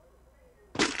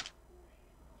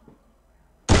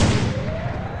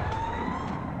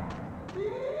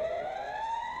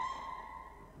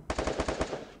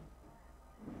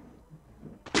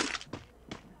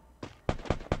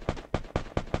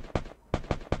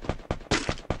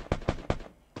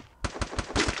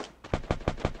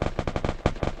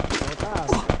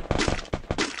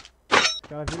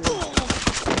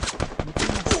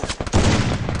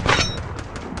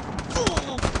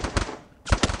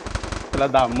 Filha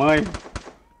da mãe.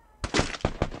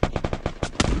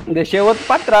 Deixei o outro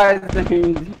pra trás.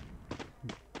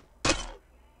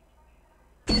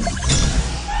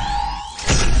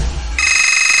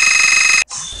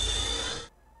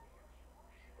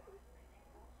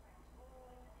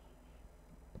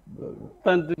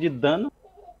 Tanto de dano.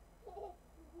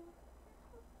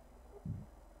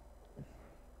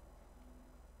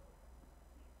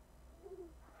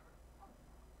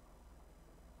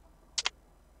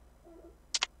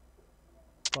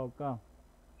 Falcão.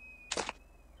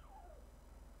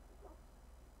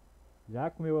 Já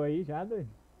comeu aí, já, doido?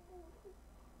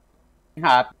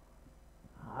 Rápido.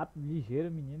 Rápido, ligeiro,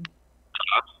 menino.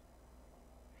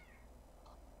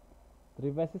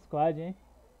 Trio vs Squad, hein?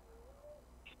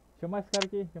 Chama esse cara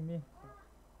aqui, chama.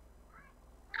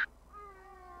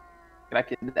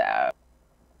 Craquedão.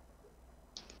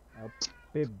 É o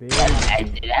PB.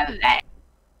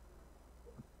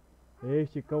 Ei,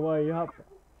 esticou aí,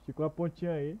 rapaz. Esticou a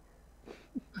pontinha aí.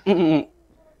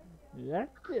 Já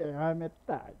que é a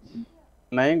metade.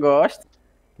 Nem gosto.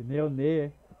 Que nem o Ney,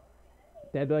 é.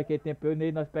 Até do aquele tempo eu e o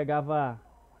Ney nós pegava uma.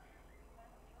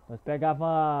 Nós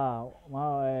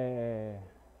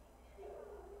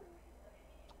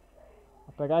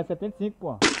pegava 75,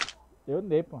 pô. Eu e o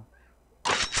Ney, pô.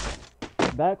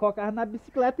 Daí colocava na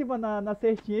bicicleta e na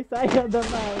cestinha e saía andando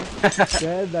na.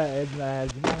 É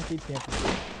demais naquele tempo.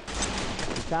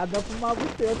 E cada um fumava o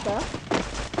seu, tá?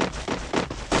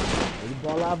 Ele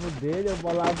bolava o dele, eu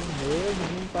bolava o meu,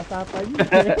 ninguém passava pra ninguém.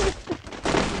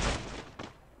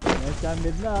 Não tinha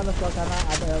medo não, nós colocava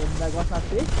o negócio na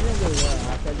cestinha,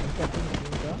 a pedrinha que é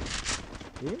então.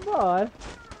 E embora.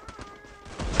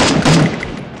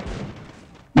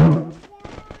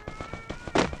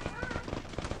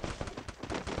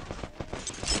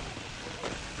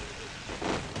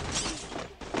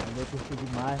 Eu curti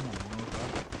demais, mano.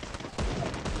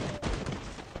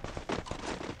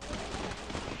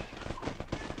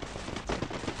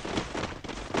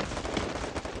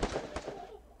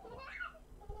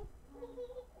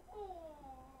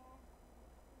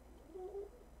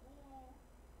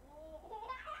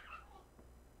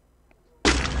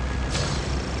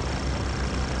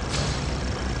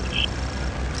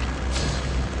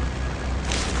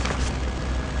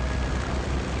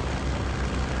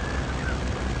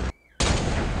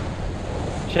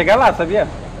 Chega lá, sabia?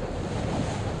 Vou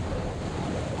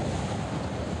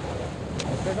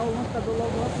pegar o lançador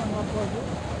logo lá pra não atrasar.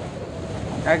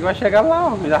 É que vai chegar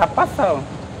lá, ó. Já vai passar, ó. Vou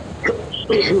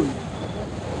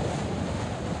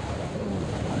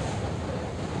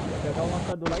pegar o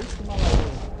lançador lá em cima lá.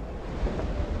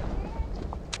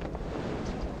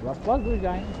 Lá pro azul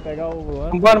já, hein? Vou pegar o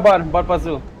lançador. Bora pro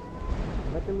azul.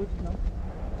 Não vai ter loot não.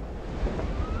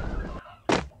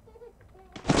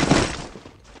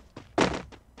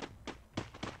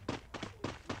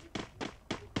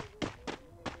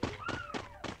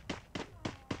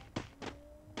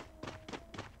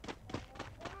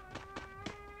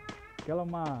 Aquela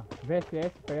uma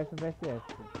VSS, pega essa VSS.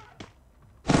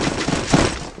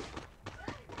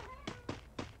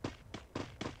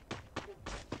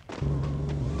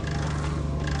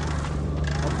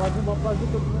 Vamos fazer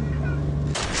todo mundo.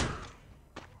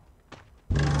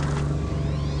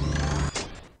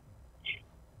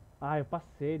 Ah, eu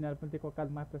passei, não era pra não ter colocado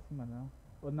mais pra cima não.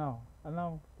 Ou não? Ah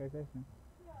não, quer dizer assim.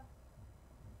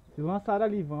 Se lançaram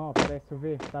ali, vão, ó, parece, deixa eu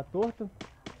ver. Tá torto?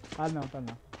 Ah não, tá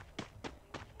não.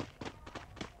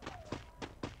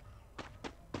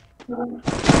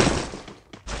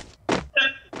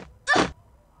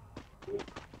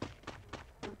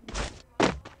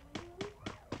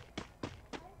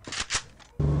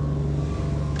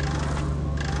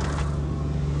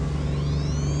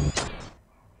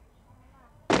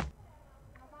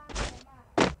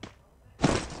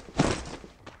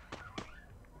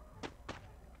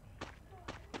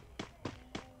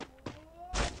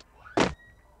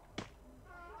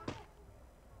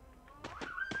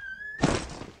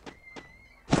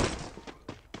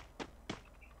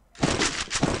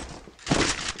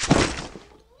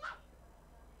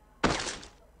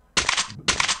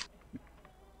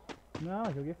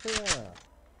 Não, joguei foi a...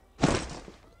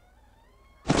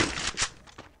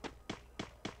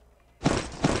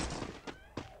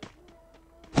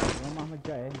 uma arma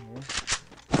de AR mesmo.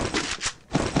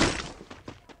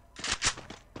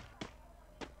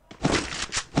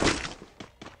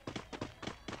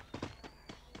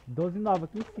 Doze nova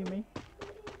aqui em cima, hein?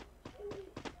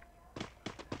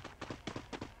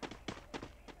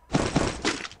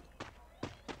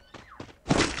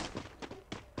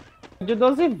 De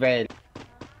 12 velho.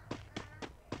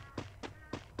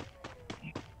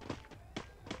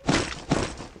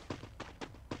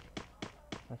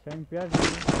 Achar MP a vida.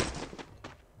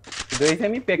 2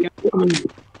 MP aqui.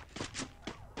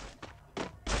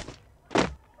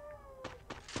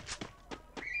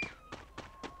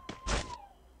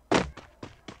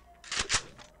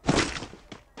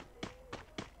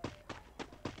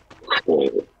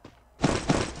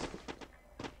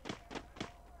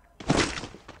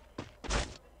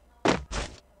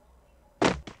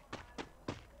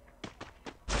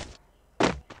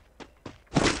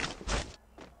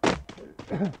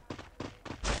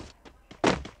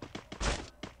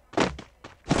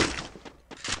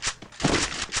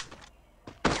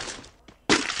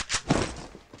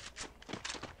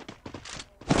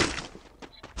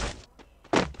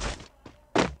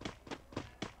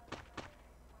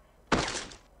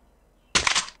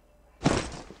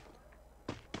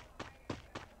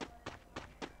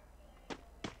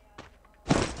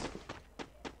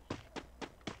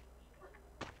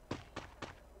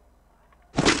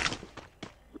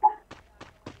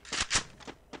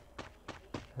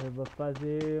 Eu vou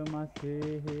fazer uma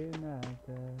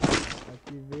serenata pra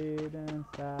te ver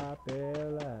dançar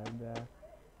pelada.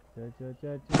 Tchan, tchan,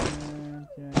 tchan, tchan,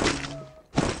 tchan,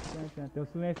 tchan. Tem um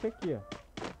silêncio aqui, ó.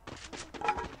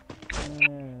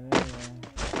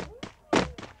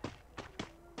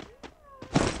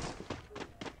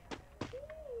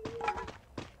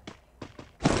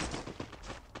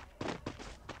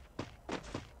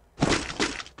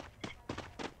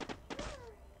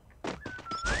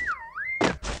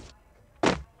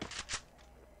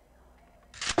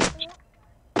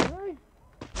 Ai.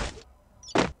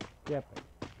 Que é, pai?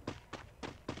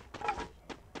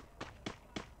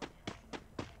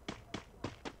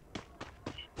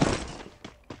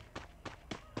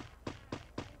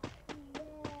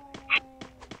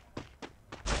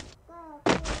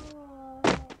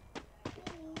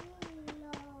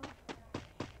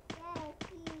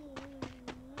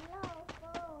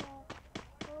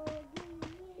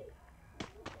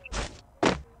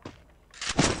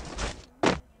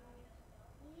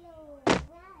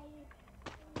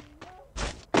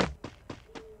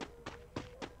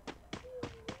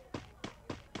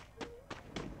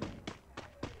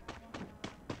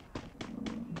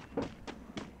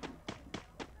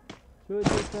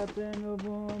 Chuchuca treme o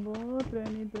bumbum,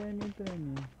 treme, treme,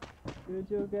 treme.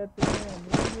 Chuchuca treme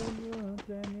o bumbum,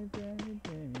 treme, treme,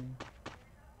 treme.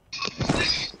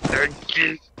 Aqui,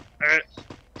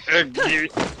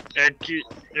 aqui,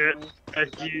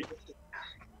 aqui.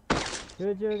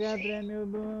 Chuchuca treme o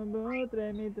bumbum,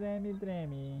 treme, treme,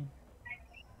 treme.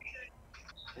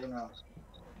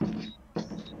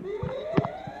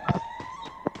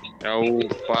 É o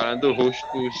parando o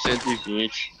rosto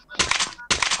 120.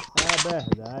 Ah,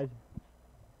 verdade.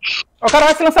 Ó, o cara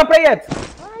vai se lançar pra aí, Edson.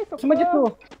 Ai, Em cima de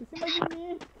tu. Em cima de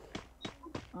mim.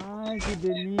 Ai, que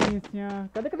delícia.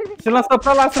 Cadê? Se lançou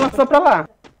pra lá, se lançou pra lá.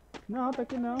 Não, tá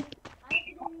aqui não.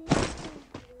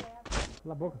 Cala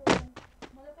a boca.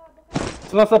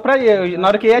 Se lançou pra aí. Na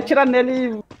hora que ia atirar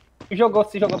nele, se jogou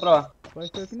pra lá. Pode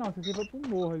ser que não, você foi pro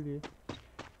morro ali.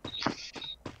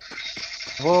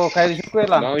 Vou cair junto com ele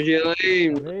lá. Dá um gelo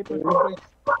aí. Vem, foi.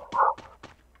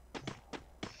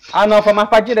 Ah não, foi mais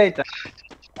pra direita.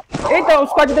 Eita,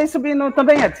 os quad daí subindo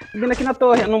também, Edson. Subindo aqui na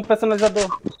torre, no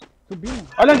personalizador. Subindo?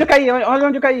 Olha onde eu caí, olha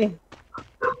onde eu caí. Ele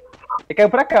caiu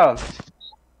pra cá, ó.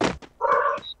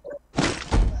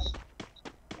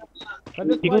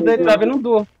 Cadê o O dele tá vindo um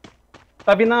duo.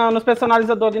 Tá vindo nos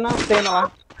personalizadores ali na antena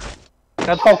lá.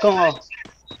 Cadê o Falcão, ó?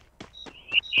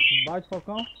 Bate,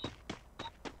 Falcão.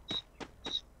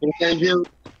 Entendi.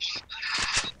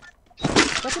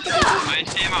 Tá aqui. Lá em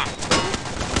cima.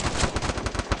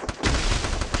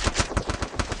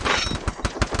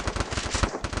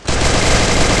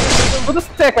 Tudo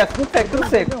seco, Edson, tudo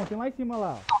seco. Não, tem lá em cima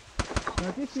lá, ó. Tem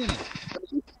aqui em cima.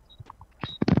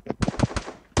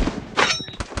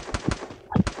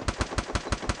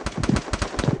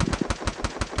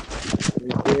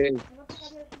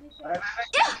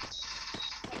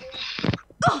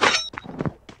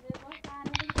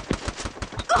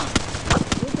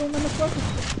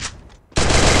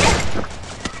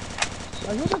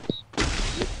 Ajuda!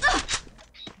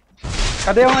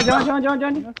 Cadê? Onde? Nas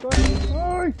costas.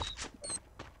 Ai!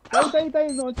 Tá aí,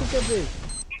 onde você quer ver?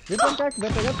 Vem pra cá que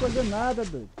vai pegar tua granada,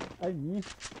 doido. Ai, minha.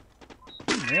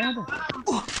 Que merda.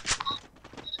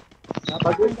 Dá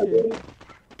pra frente aí.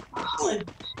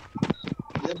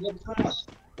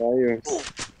 Aí,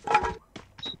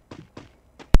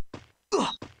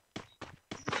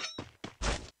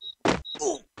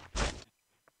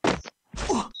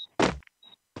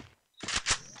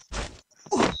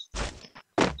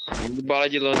 bala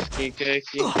de lança, quem quer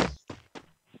aqui?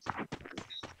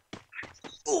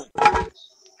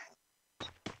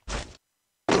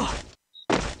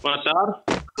 Mataram?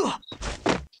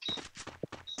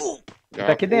 Já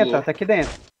Tá aqui dentro, pulou. ó, tá aqui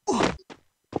dentro.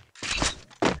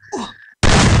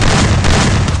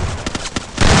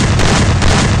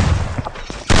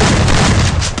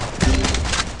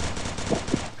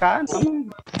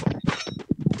 Caramba.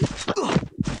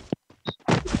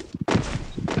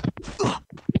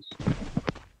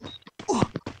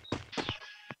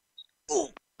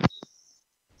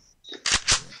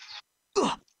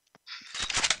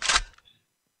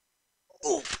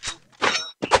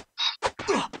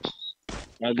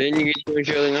 Cadê ninguém tem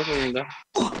gelo aí não pra me dar?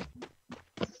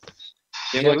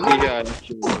 Tem Gelo? aqui já.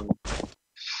 Tipo,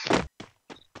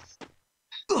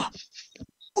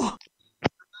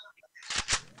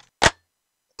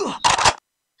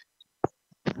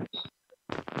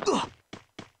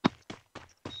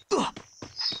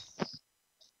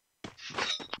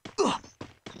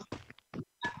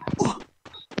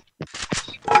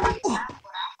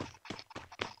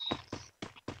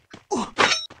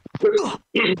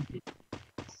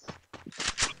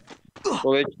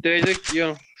 colete 3 aqui,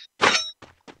 ó.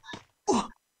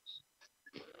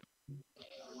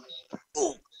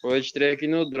 Colete 3 aqui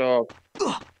no drop.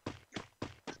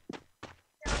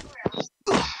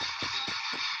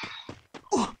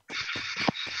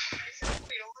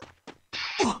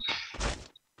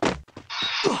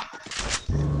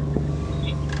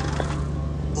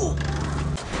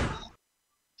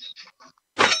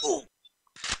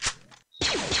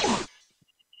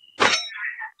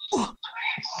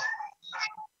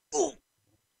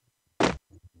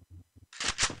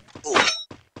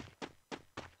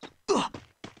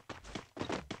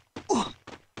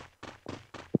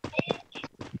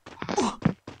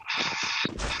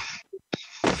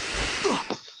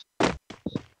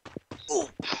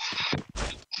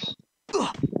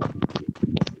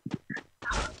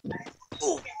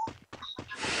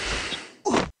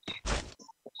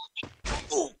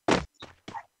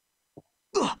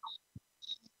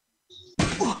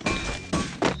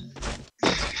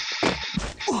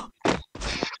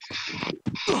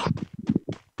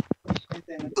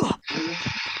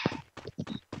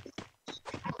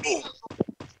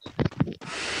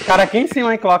 Cara, aqui em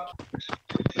cima, hein, Clock.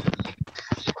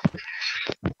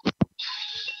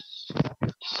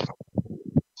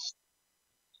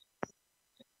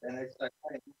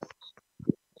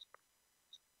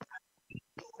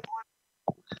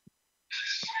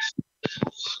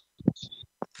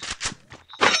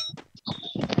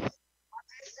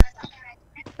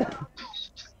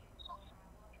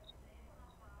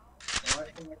 Eu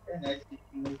acho que na internet,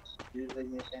 muitos dias aí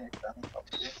na internet tá ruim pra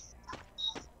porra.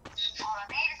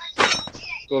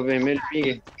 Ficou vermelho,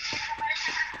 pinga.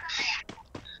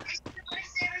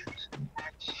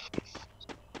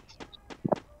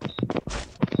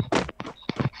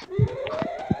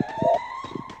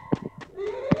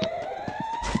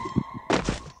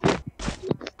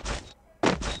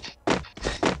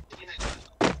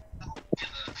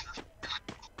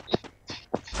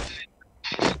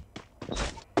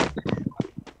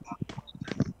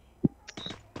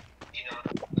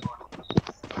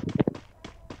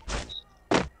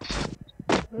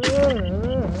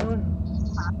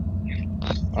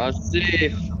 Assim.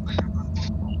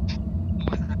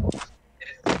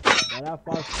 Bora,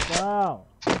 Faustão.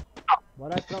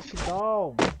 Bora,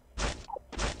 Crocodile.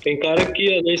 Tem cara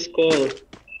aqui, ó, na escola.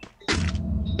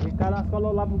 Tem cara na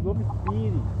escola lá pro Golf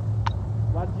City.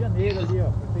 Lá de Janeiro ali, ó.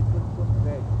 Prefeitura de Porto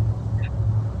Velho.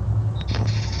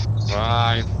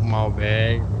 Vai fumar o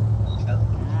bag.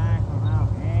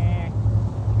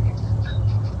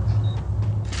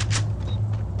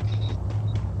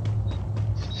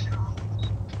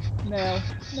 Nel,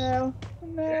 Nel,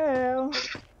 Nel.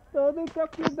 Todo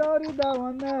Crocodile dá um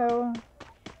anel.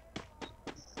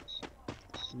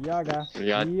 Yoga,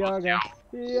 yoga,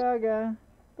 yoga.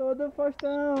 Todo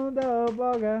Faustão dá o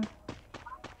boga.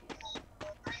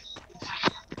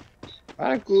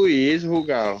 Para com isso,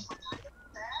 Rugal.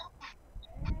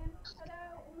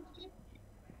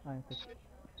 Ai,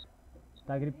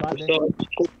 tá gripado, é? Pessoal,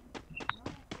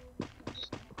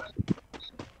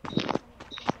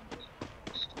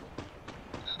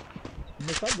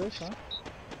 Comeu só 2, tá?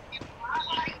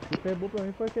 O que foi bom pra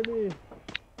mim foi aquele...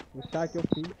 O chá que eu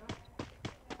fiz.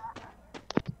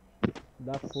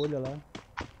 Da folha lá.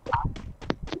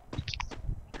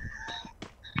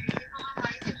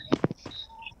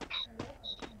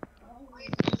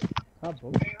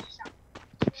 Acabou.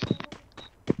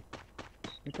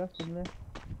 Fica assim, né?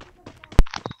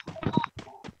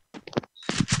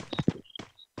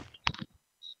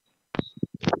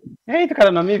 Eita,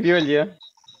 cara, não me viu ali, ó.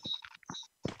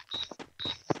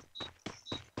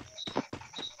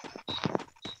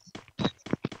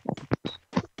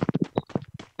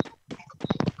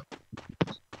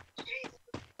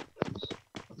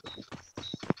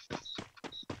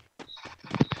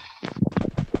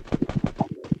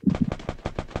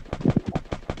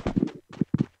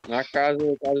 Na casa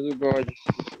do God.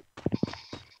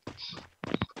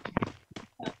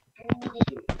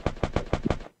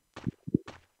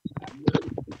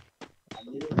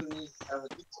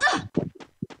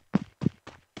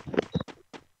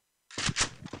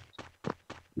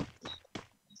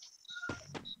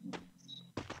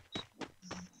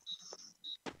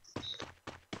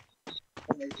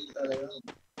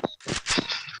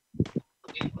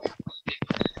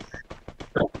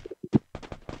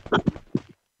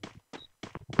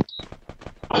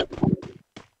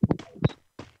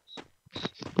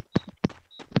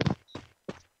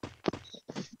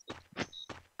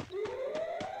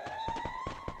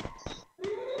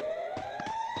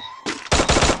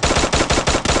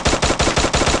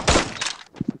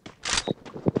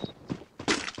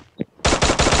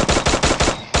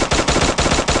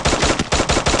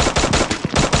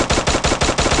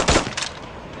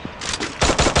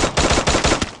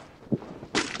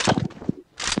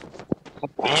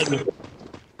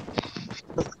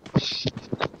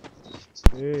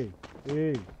 Ei,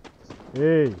 ei,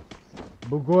 ei.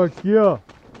 Bugou aqui, ó.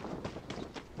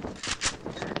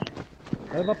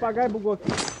 Vai papagaio, bugou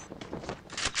aqui.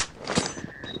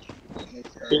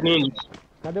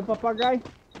 Cadê o papagaio?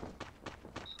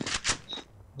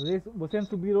 Você não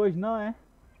subiu hoje não, é?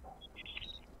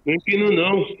 Não empino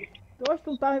não. Hoje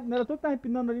tu não tá, não era tu que tá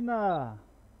empinando ali na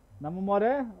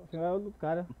Mamoré? É o do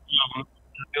cara.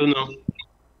 Eu não.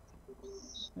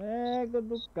 Égua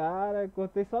do cara,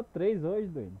 cortei só 3 hoje,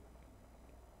 doido.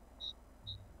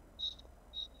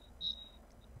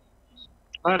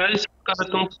 Caralho, esses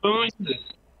caras tão tão ainda.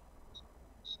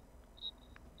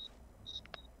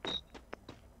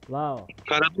 Lá, ó.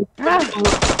 Cara do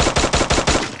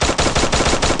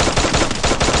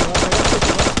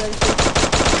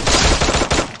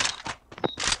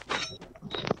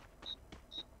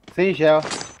Sem gel.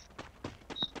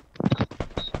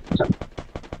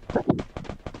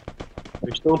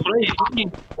 Eles estão pra aí,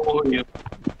 porra.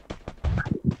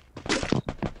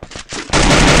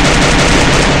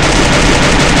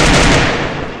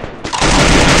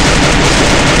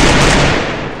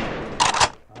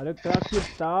 Olha o crack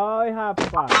toy,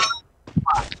 rapaz.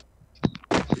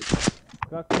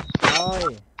 Crack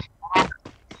toy.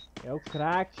 É o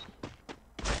crack.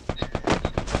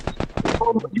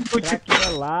 Crack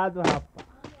pelado, rapaz.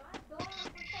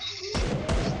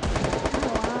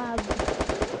 Pelado.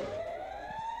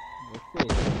 Você.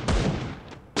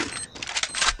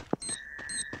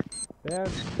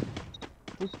 Pega.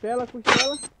 Costela,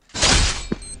 costela.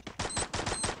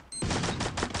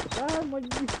 Ah, um monte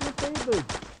de fruta aí, doido.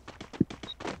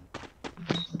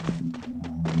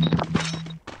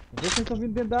 Vê se vocês estão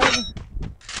vindo dentro d'água.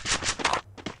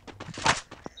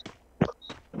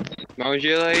 Dá um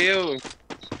gelo aí, eu.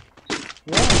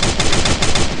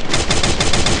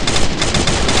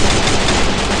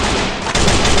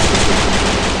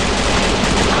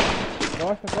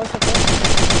 Costa, costa, costa.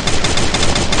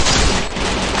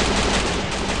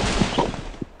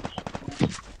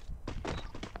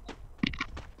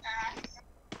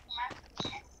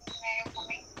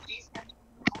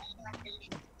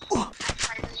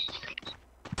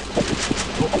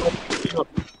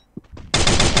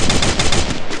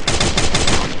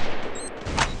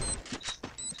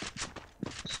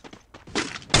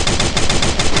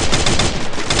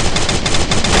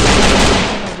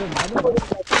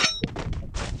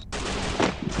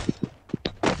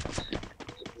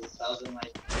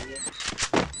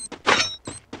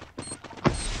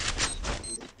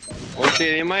 Não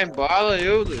tem nem mais bala,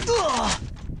 eu, doido.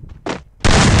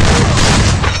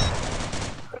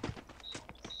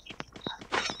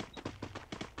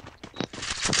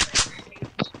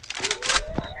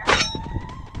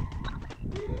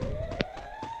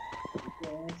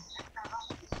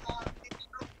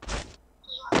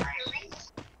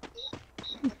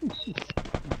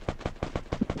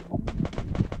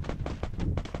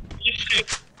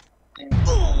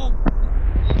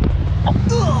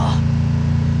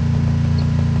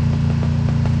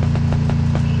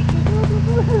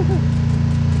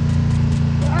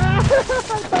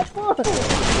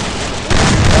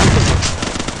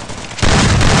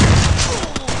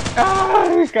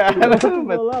 Ai,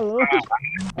 caramba. Vou lá longe.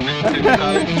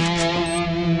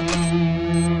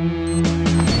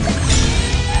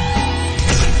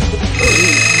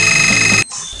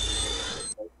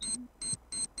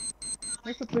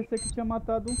 Nossa, eu pensei que tinha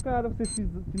matado um cara. Vocês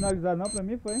finalizaram não pra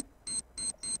mim, foi?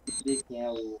 Quem é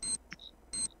o...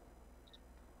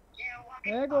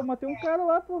 É, eu matei um cara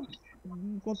lá, pô.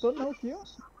 Não contou não aqui,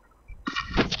 ó.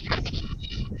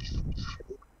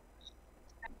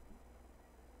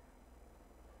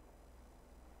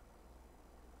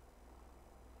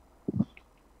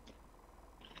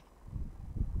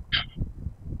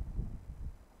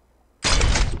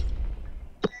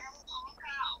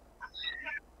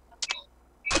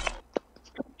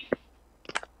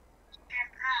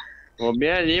 Vou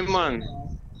bem ali, mano.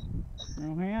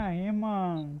 Não vem aí,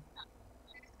 mano.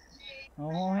 Não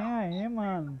vem aí,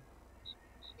 mano.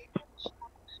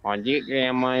 Pode crer,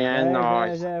 amanhã é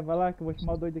nóis. Já é. Vai lá que eu vou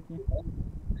chamar o doido aqui.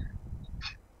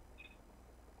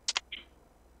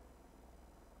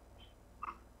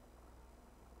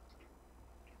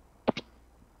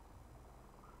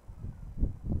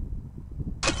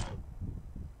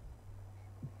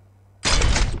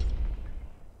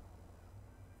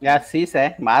 E assim,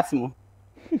 é máximo.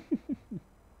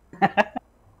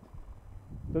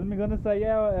 Se eu não me engano, isso aí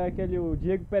é aquele o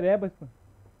Diego Perebas, pô.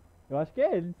 Eu acho que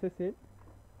é ele, não sei se é ele.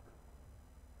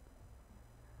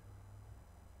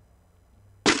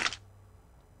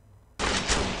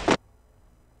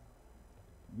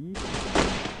 Ih.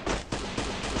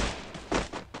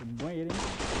 Tô no banheiro, hein?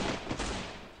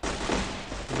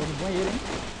 Tô no banheiro, hein?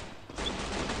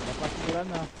 Não dá pra segurar,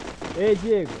 não. Ei,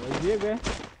 Diego. É o Diego, é?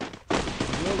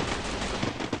 Diego.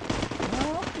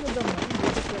 Não, filho da mãe, não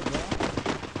deixa eu pegar.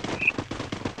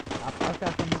 Rapaz, o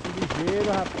cara tá muito ligeiro,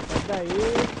 rapaz. Sai daí,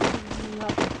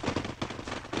 rapaz.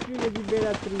 Filha de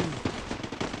Beatriz.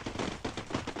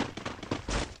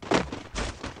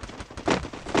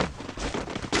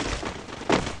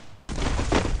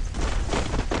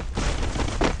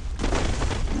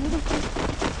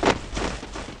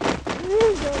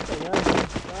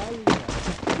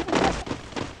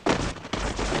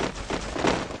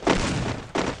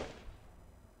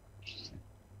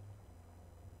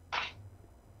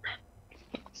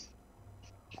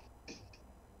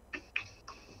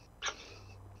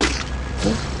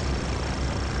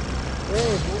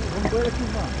 Ei, vamos banheiro aqui,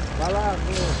 mano. Vai lá,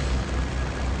 vou.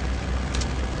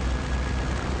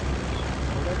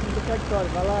 Vou dar aqui no refeitório.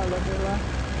 Vai lá, leva ele lá.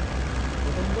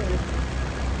 Eu tô no banheiro.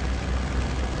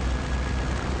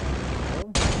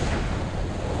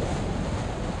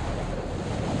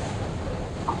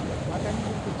 Uma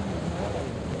carninha de putinho, não é,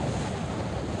 velho?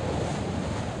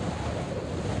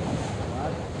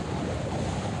 Claro.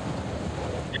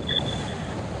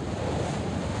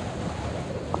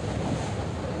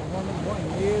 Eu vou no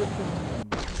banheiro, seu menino.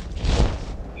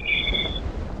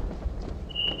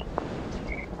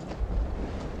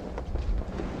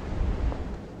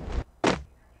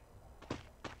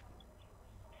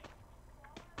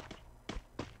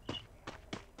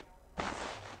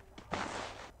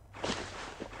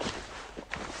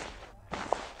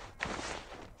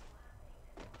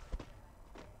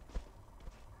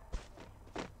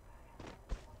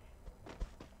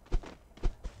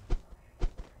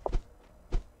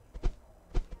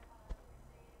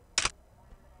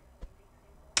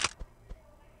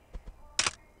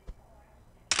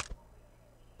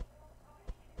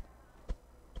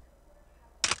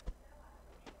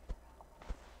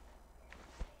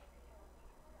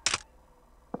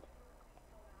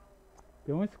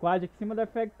 Tem um squad aqui em cima da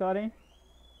Factory, hein?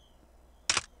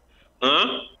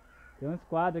 Hã? Tem um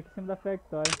squad aqui em cima da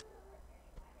Factory.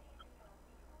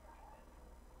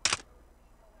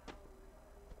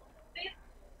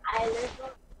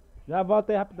 Já volto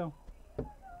aí rapidão.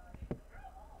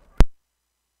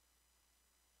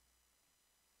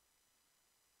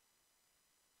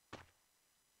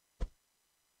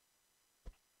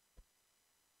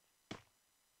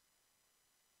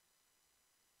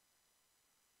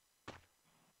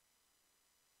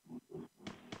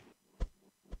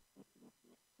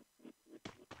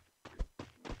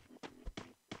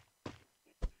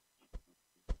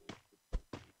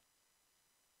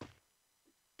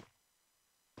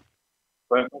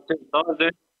 Vai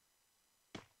fazer,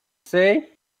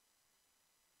 Sei.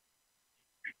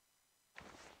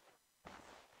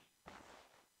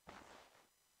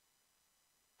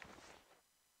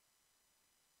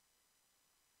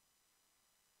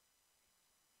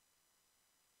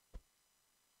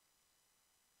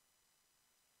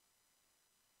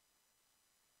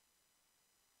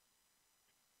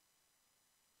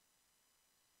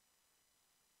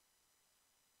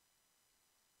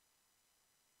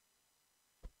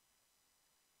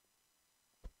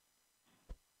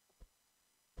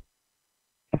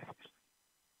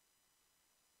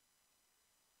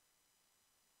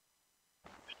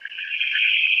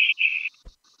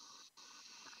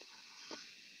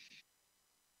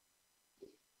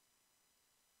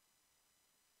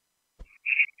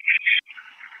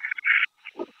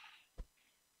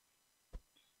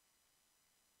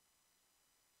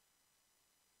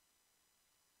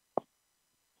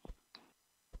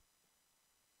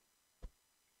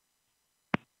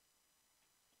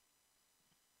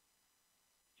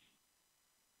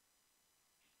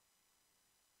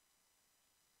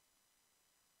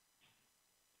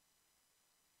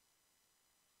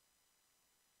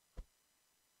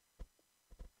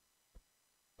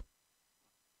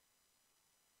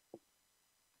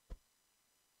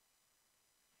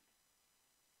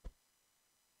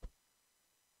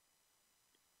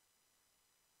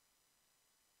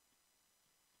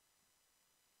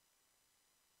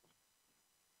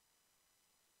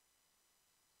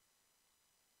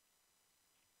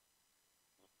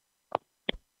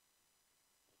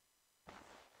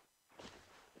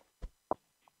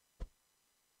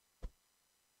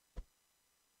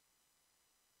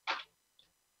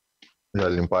 Já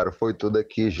limparam, foi tudo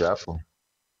aqui já, pô.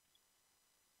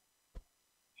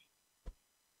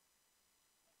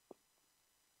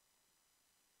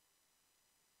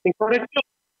 Tem 40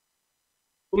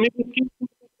 comigo aqui.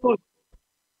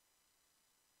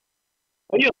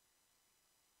 Aí, ó.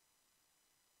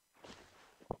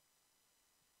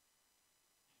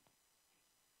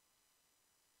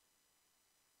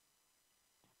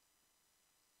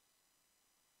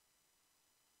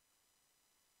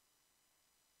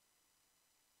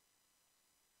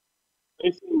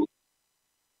 Aí sim.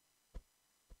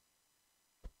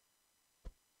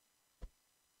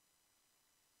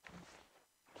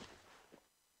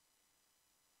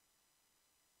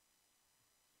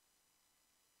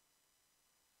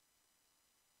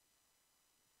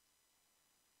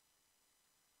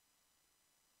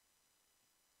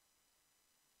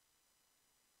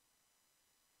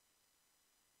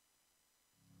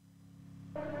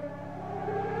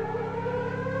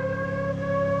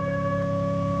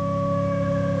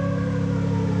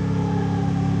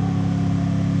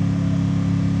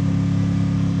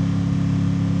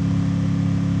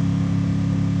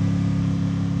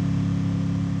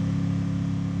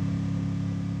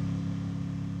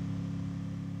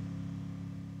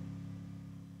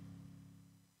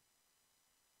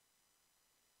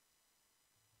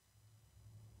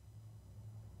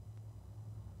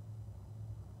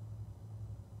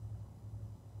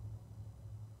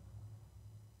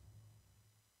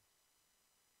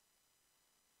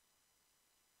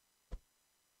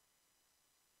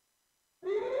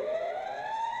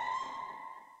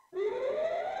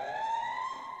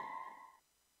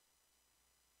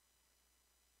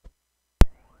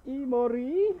 Ih,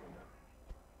 morri.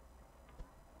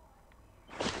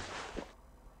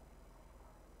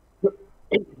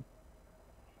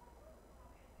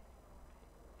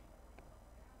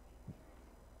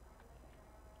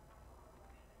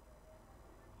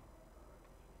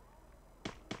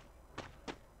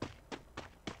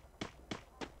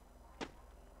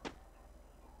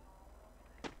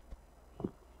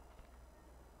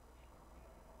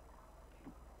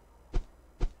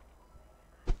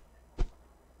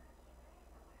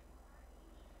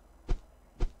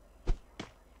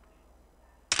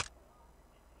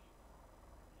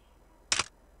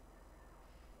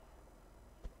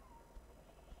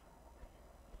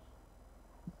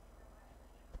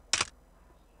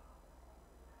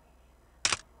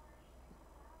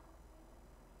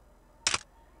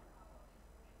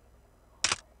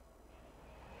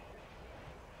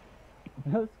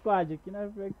 É o squad aqui na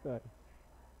refeitória.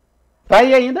 Tá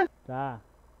aí ainda? Tá.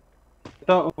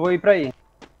 Então, eu vou ir pra aí.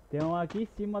 Tem um aqui em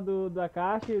cima da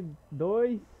caixa e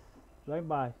dois lá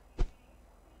embaixo.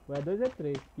 Ou é dois ou é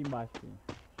três aqui embaixo. Filho.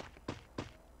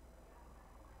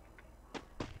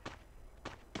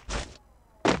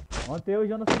 Ontem eu e o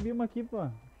Jonas subimos aqui, pô.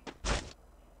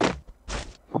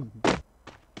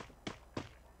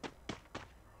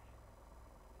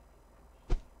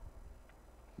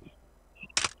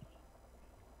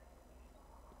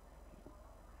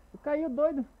 Tu caiu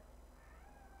doido.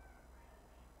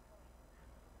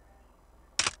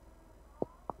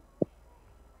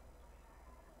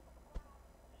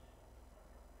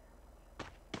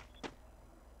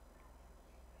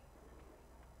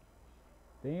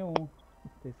 Tem um.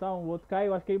 Tem só um. O outro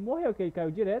caiu. Acho que ele morreu, que ele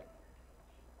caiu direto.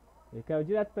 Ele caiu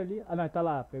direto pra ali. Ah não, ele tá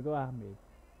lá. Pegou a arma dele.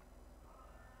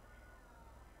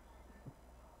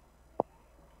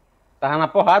 Tava na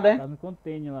porrada, é? Tá no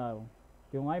container lá, ó.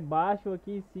 Tem um lá embaixo,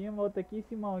 aqui em cima, outro aqui em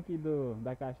cima aqui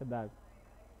da caixa d'água.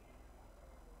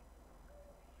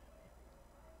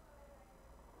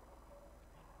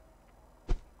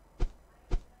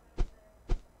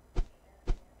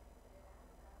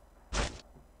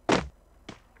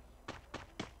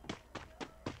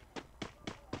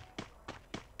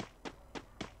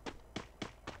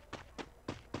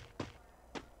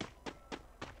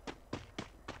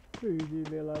 Filho de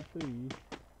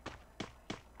Bellatrix.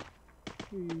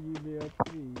 Filho de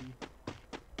Bellatrix.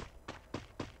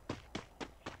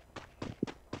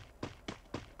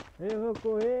 Eu vou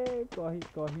correr, corre,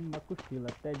 corre, uma cochila.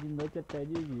 Até de noite, até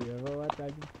de dia. Vou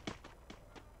atrás de...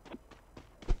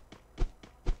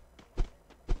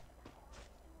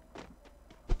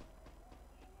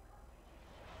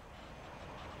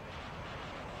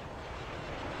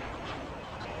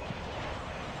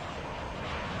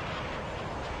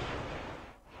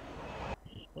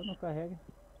 Pô, não carrega.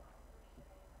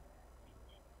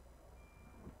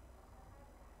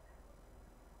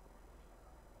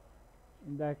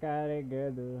 Ainda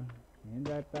carregando.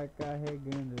 Ainda tá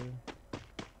carregando.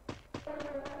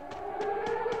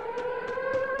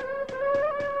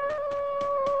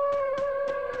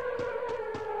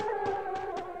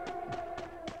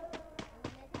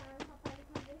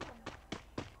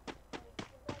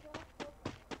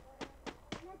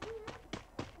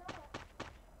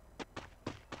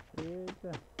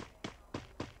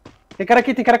 Tem cara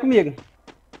aqui, tem cara comigo.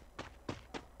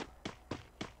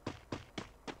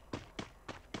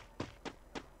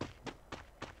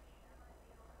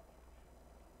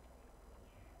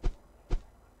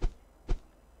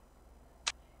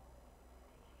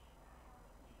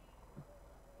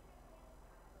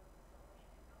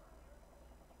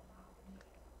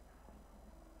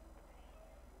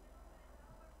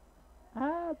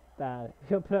 Ah, tá.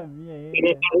 Deu pra mim ainda.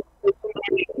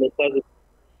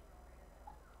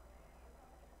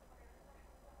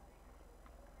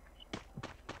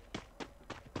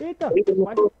 Eita,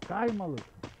 quase cai, maluco.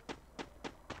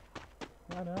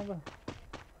 Caramba.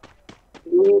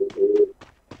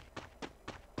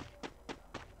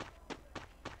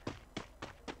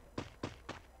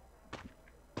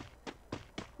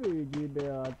 Filho de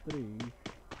Beatriz.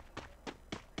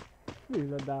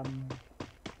 Filha da...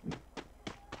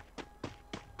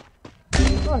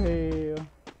 Correio.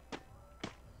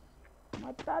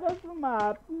 Mataram os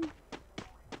mapas.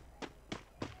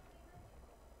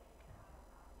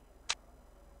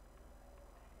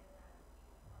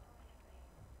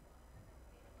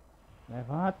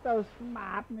 Levanta os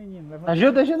mapas, menino. Levanta.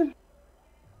 Ajuda, ajuda.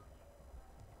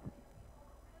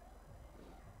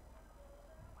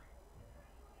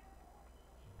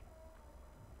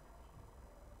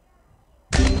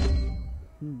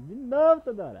 De novo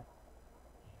toda hora.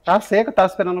 Tá seco, tava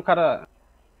esperando o cara.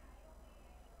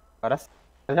 Agora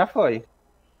já foi.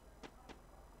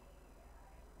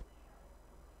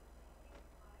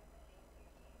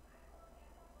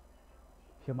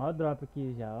 Chamar o drop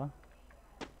aqui já, ó.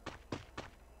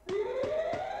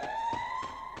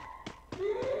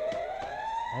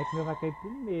 É que meu vai cair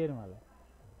primeiro, mano.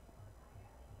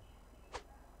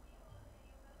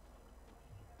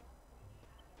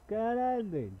 Caralho,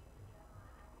 doido.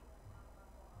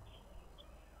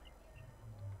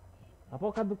 A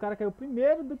boca do cara caiu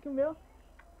primeiro do que o meu.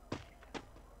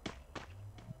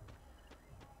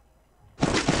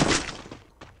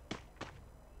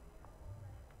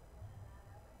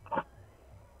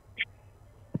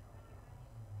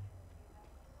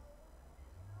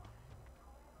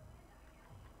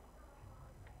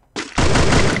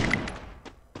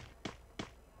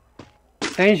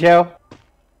 Tem gel.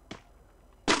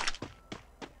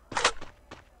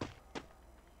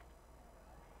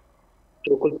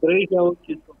 Tô com 3 gel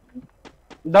aqui.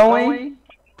 Dá um aí.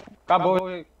 Acabou.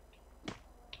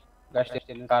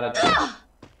 Gastei no cara.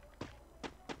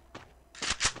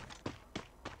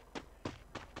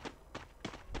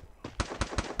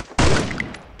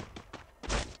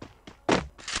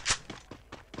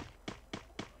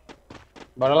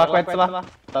 Bora lá com o Edson lá.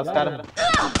 Tá os caras.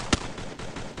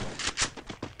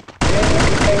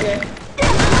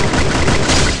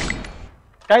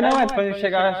 Cai não, Edson, pra gente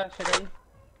chegar aí.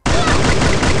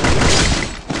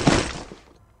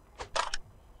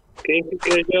 Quem que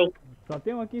quer gel? Só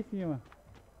tem um aqui em cima.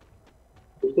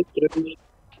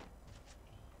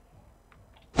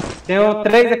 Tenho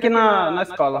 3 aqui na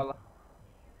escola.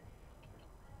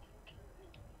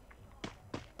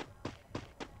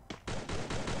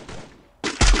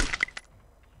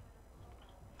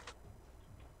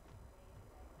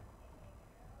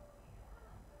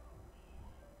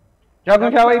 Joga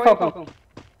um gel aí, Falcão.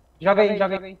 Joga aí,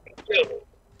 joga aí.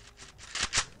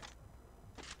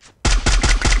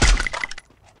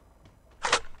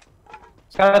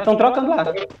 Os caras estão trocando lá.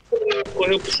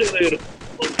 Correu pro celeiro.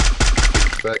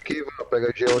 Vai aqui, vou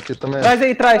pegar gel aqui também. Traz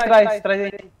aí, traz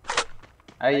aí.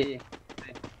 Aí.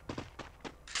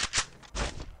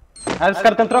 Aí os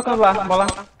caras estão trocando lá, bola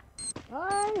lá.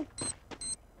 Ai!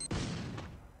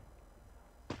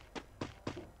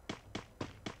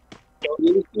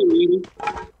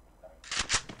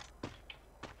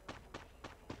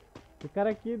 Esse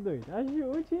cara aqui, doido.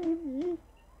 Ajude em mim.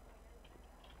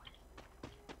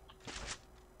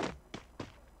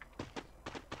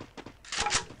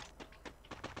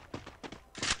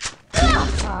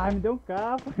 Ai, me deu um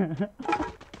capa.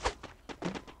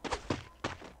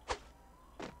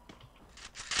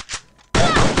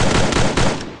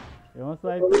 Eu vou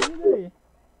sair tudo aí.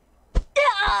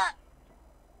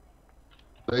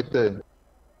 Eita.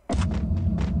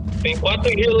 Tem 4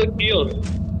 gelos aqui, ó.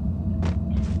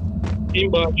 Aqui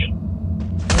embaixo.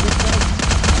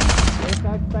 Esse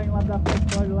cara que tá indo lá da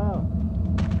frente, pode lá, ó.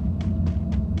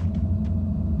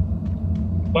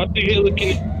 4 gelos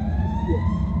aqui.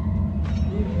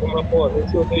 Vamos lá, pô,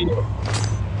 esse outro aí, ó.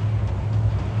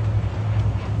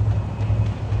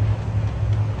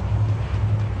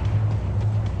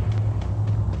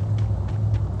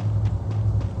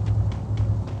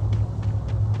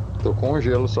 Tô com um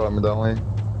gelo só, me dá um aí.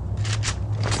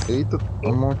 Eita,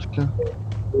 um monte aqui.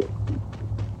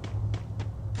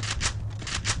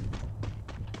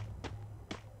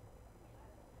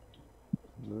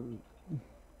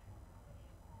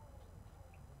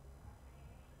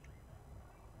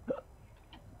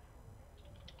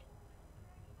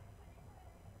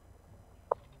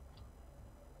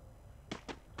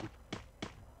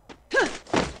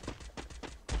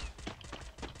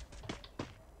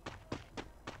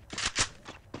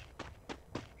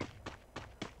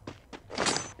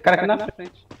 Cara aqui na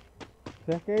frente.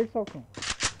 Cerca aí, Falcão.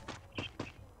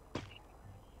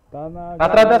 Tá na...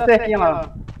 Atrás da cerquinha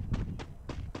lá.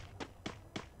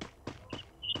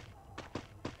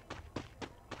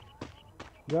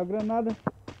 Joga granada.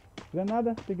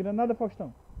 Granada. Tem granada,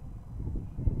 Faustão?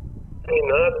 Tem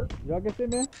nada. Joga esse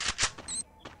mesmo.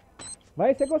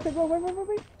 Vai, cegou.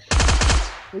 Vai.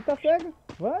 Ele tá cego.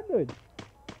 Vai, doido.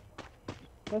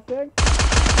 Tá cego.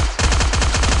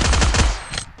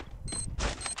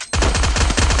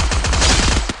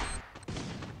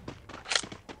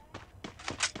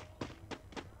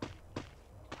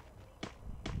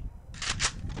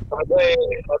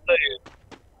 Roda aí.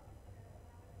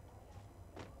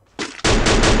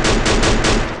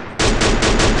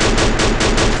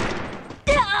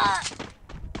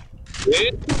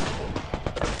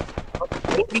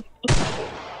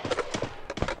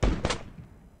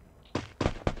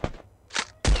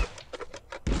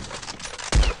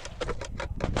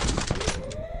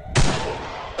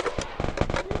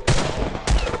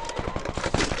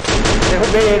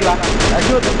 Derrubei ele lá.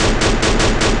 Ajuda.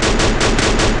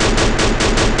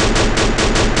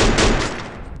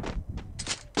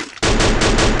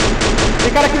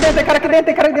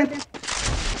 Tem cara aqui dentro.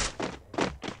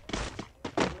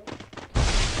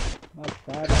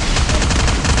 Mataram.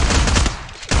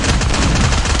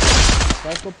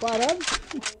 Vai, ficou parado.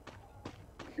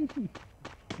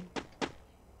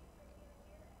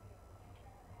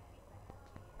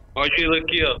 Olha ele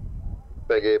aqui, ó.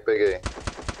 Peguei.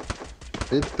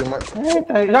 Eita, tem mais.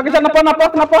 Eita, joga já na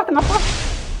porta.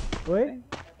 Oi?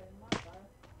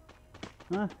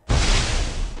 Ah.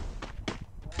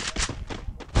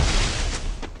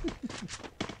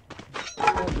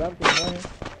 É brabo que morre, hein?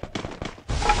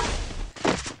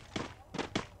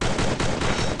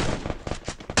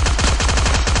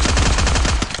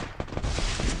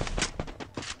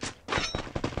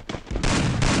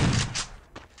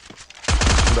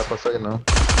 Não dá pra sair não.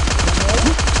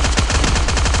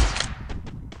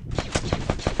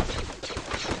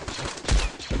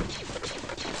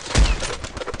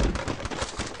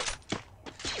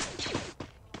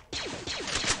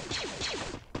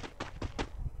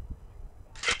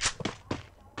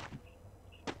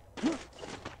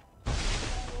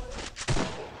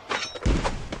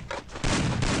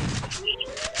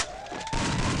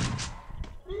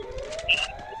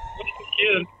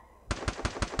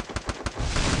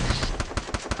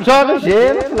 Joga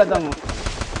gelo, filha da mãe.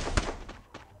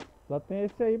 Só tem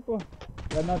esse aí, pô.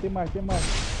 Não, tem mais.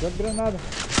 Joga granada.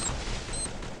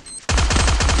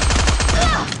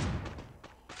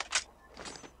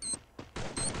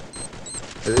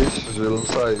 Ixi, o gelo não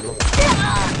saiu.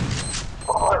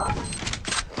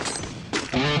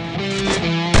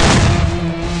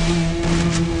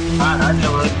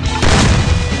 Caralho, mano.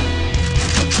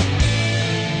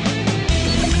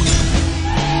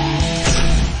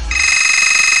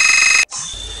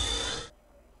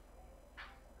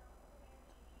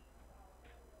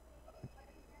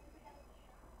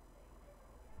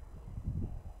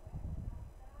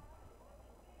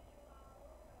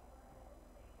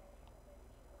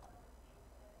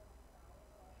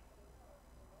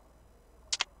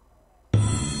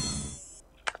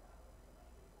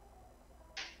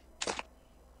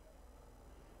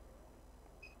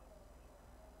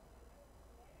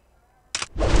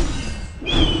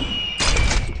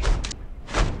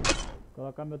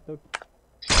 Colocar meu toque.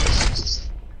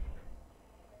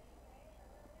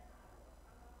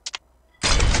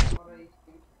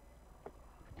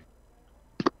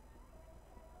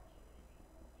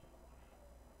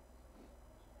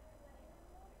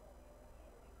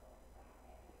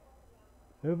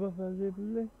 Eu vou fazer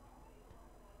play.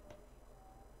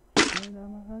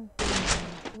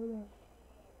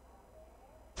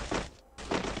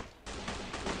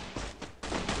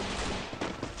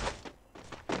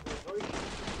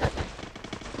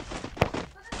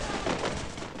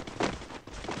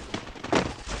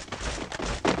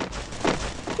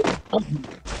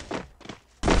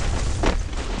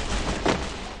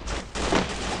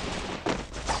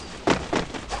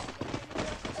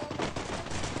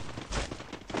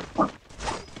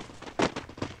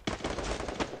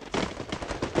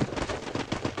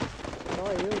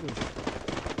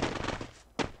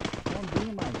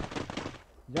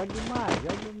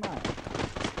 Jogue mais.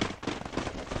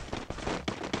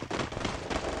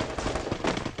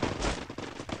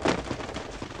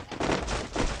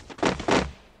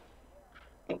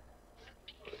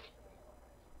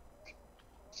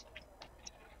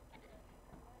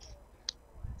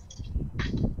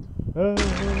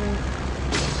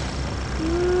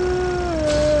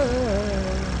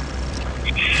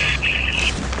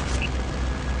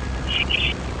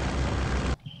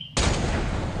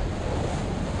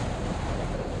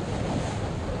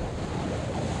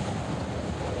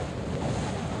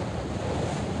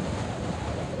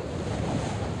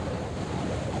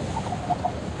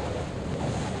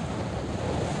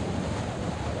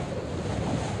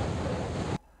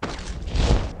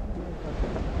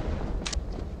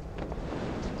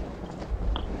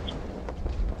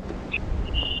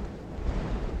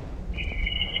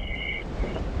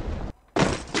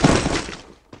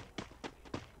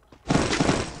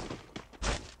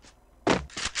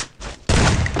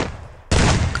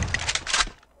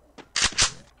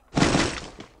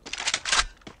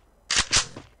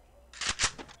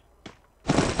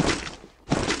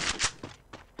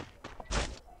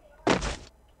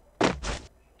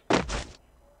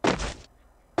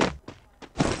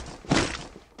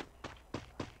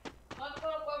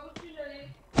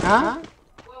 Hã?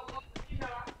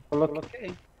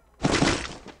 Coloquei.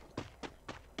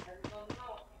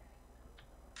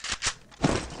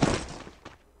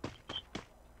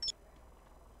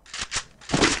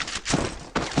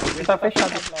 Ele tá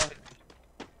fechado.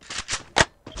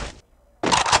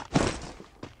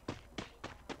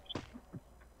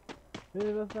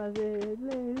 Eu vou fazer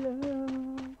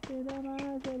leilão, tirar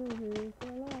mais ele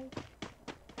falar.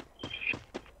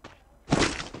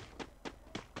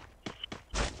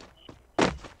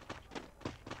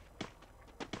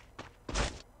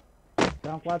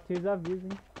 Tá um 4x avisa,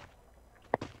 hein?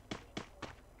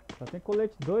 Só tem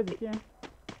colete 2 aqui, hein?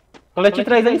 Colete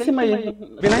 3 aí em cima aí.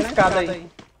 Vem na escada aí.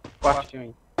 Quartinho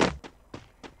aí.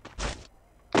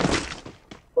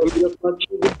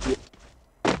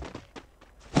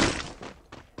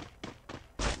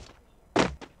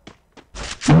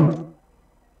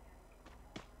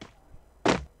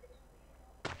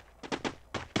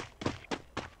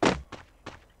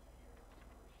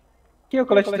 Aqui o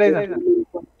colete 3 aí.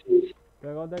 Vou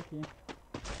pegar o daqui.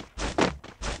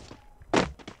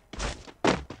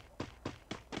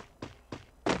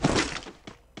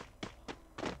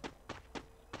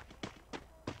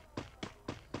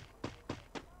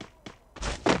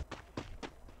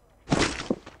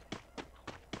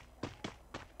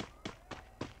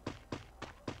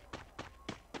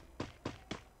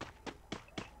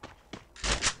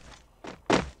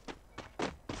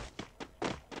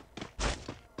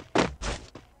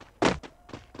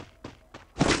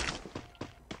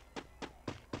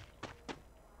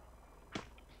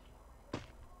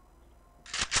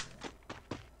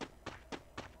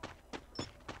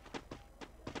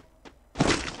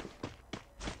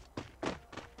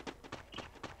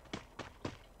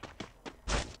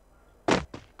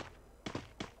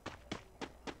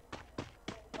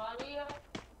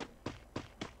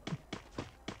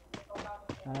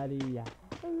 Aria.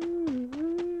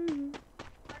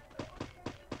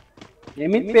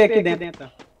 MP aqui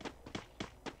dentro.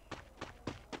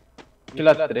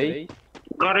 Tira 3.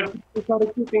 Cara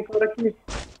aqui, tem cara aqui.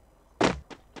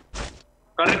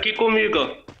 Cara aqui comigo,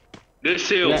 ó.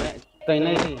 Desceu. Tá indo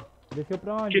aí. Desceu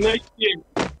pra onde? Aqui na esquerda.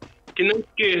 Aqui na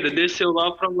esquerda, desceu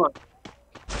lá pra baixo.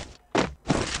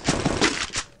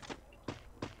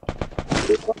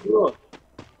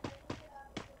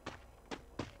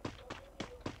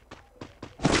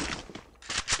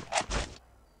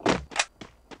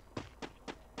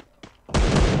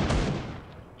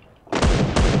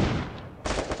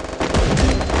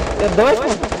 É 2, pô.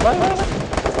 Vai.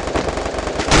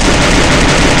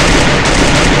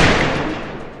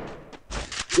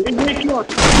 Vem aqui, ó.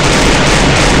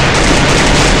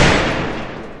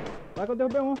 Vai que eu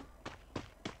derrubei um.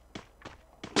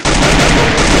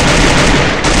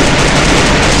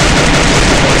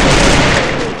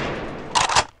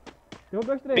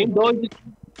 Derrubei os 3. Tem 2 aqui.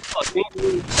 Ó, tem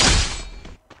 2.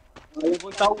 Aí eu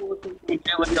vou botar o outro aqui.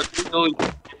 Tem 2.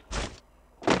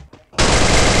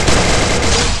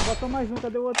 Botou mais um,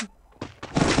 cadê o outro?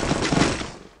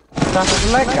 Tá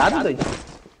tudo legado, daí.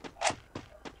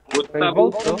 O outro Ele tá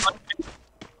voltou.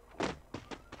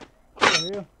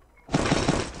 Correu.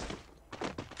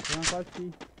 Tem um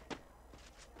 4x.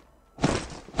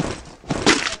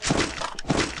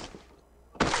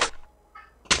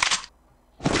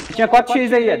 Tinha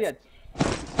 4x aí, Edson.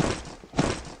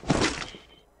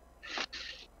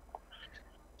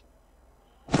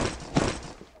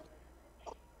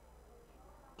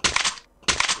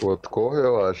 O outro correu,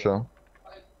 eu acho.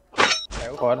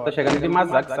 Agora tá chegando de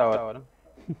Mazak essa hora.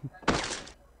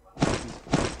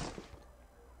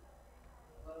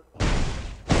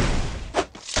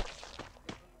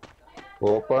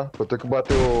 Opa, vou ter que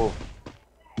bater o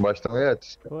bastão,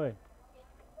 Edson. Foi.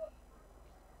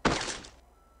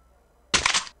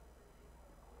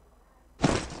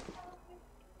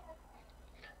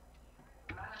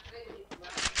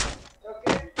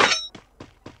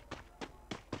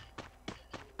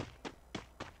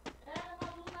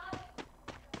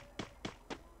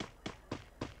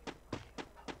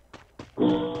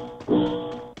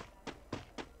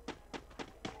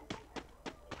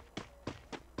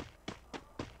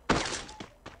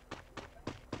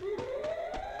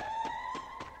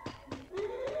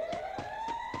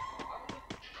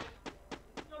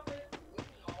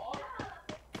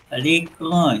 Ali,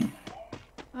 clone.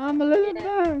 Ah, moleque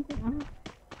branco.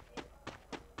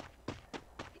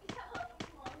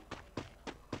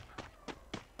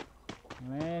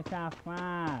 Vem,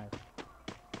 safado.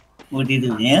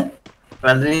 Murido dentro.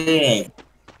 Fazer.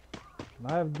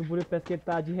 Vai do Murilo, parece que ele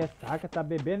tá de ressaca, tá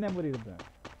bebendo, né, Murilo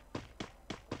branco?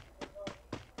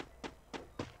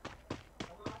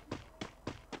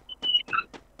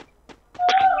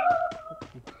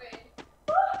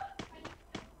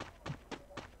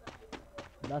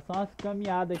 Dá só umas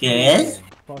caminhadas Que aqui, é?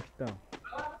 Faustão.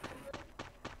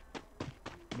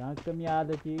 Dá uma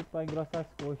caminhada aqui pra engrossar as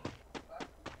coxas.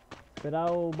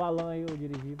 Esperar o balão aí, o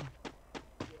dirigível.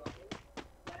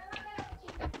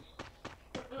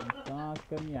 Só uma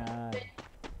caminhada.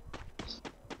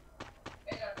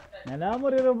 Não é não,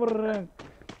 Murilo branco?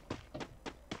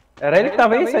 Era ele que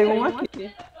tava aí, saiu um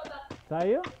aqui.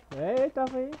 Saiu? É, ele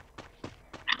tava aí.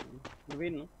 Não vi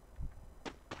não.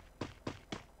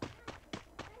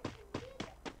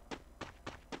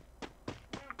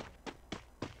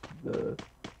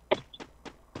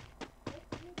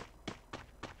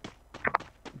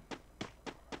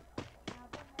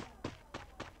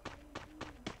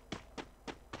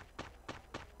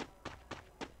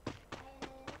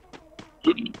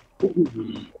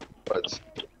 Pode.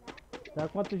 Tá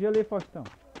quanto gelo aí, Faustão?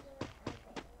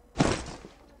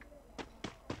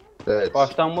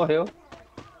 Faustão morreu.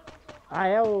 Ah,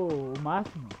 é o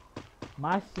Máximo?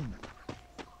 Máximo.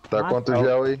 Tá quanto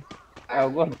gel aí? É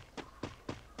o gordo.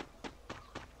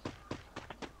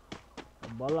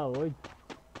 Bola 8.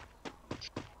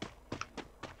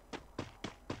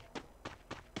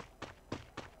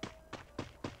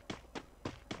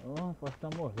 Oh, o Faustão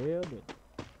morreu, doido.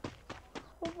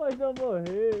 O Faustão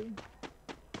morreu.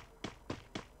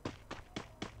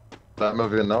 Tá me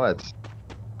ouvindo não, Edson?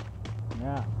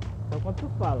 Só quando tu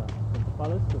fala. Quando tu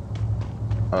fala, eu sou.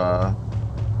 Ah.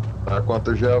 Tá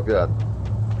quanto gel, viado?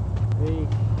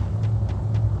 Vixe.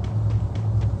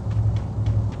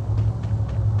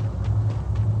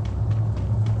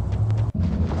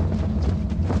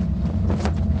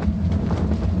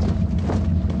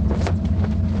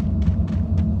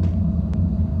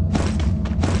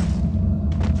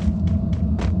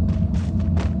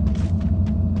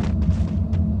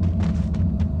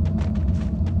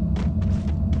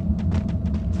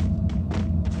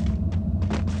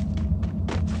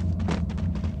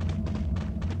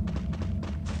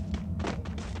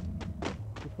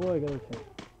 O que foi, garotinho?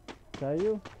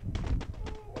 Saiu?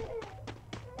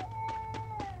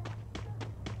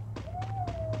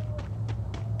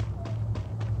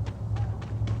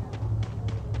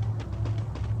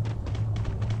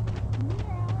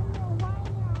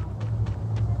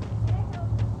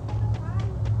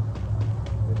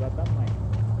 Pegou a tamanho.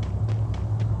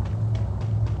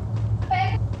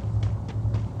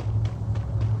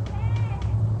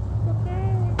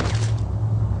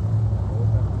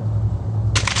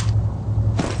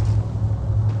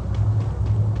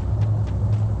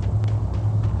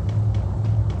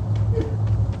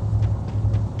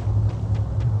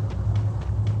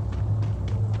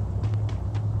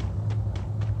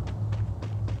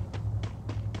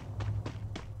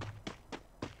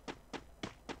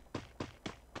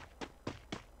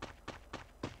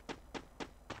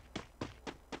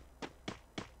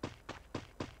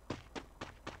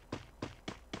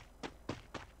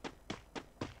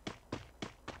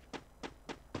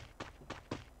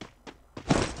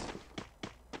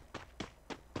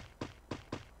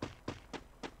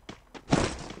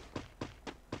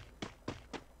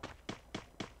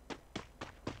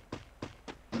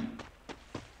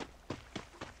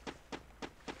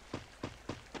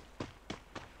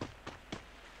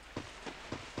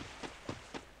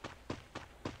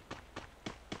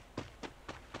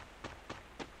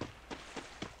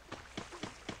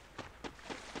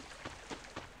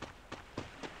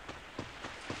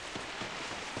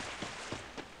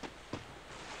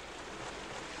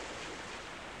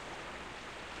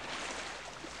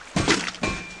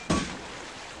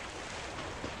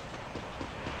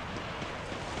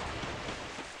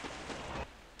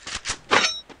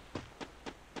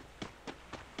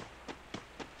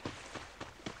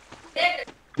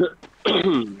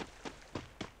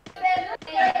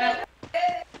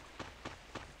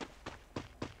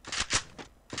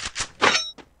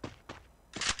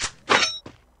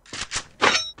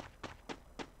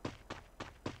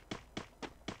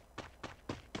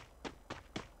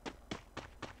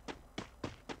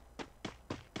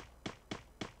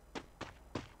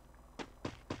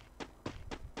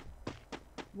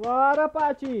 Bora,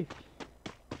 Patife!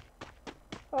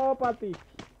 Ó, Patife!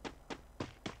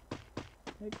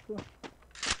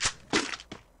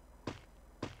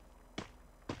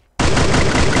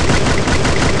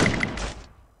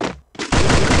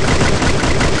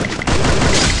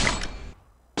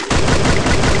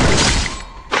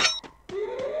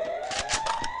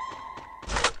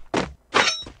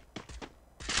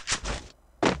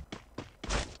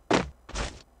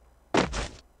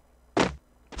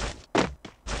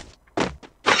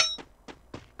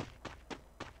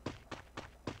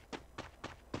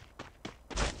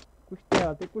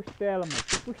 tem costela, mano.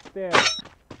 Tem costela.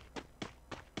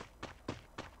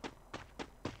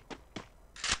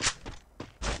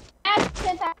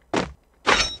 Senta.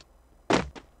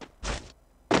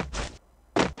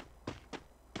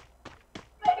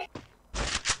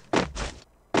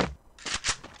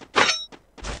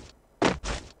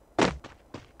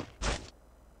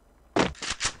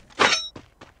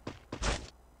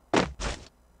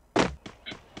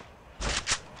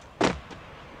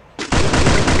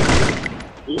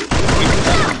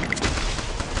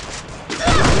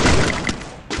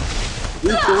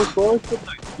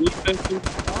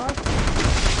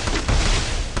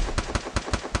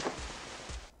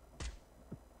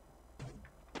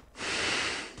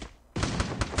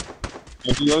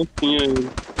 Aviãozinho aí.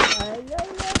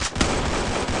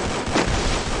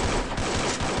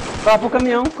 Vai pro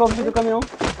caminhão, corre do caminhão.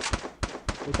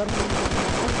 Ele tá no...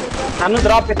 Tá no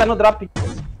drop, ele tá no drop.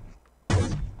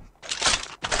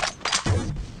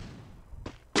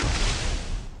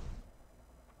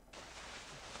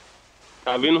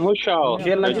 Tá vindo rushar, ó.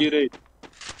 Gelo Da na direita.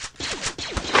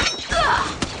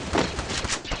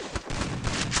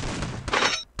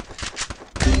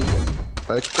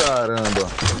 Ai, caramba.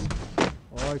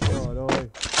 Ai,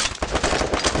 caralho.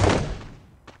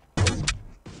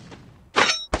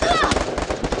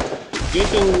 Quem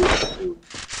tem um...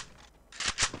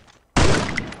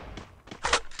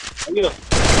 Ali, ó.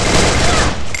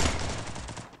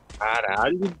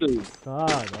 Caralho, doido.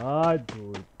 Caralho,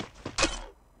 doido.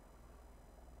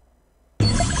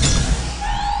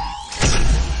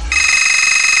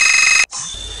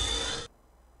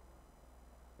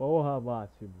 Porra,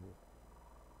 Máximo.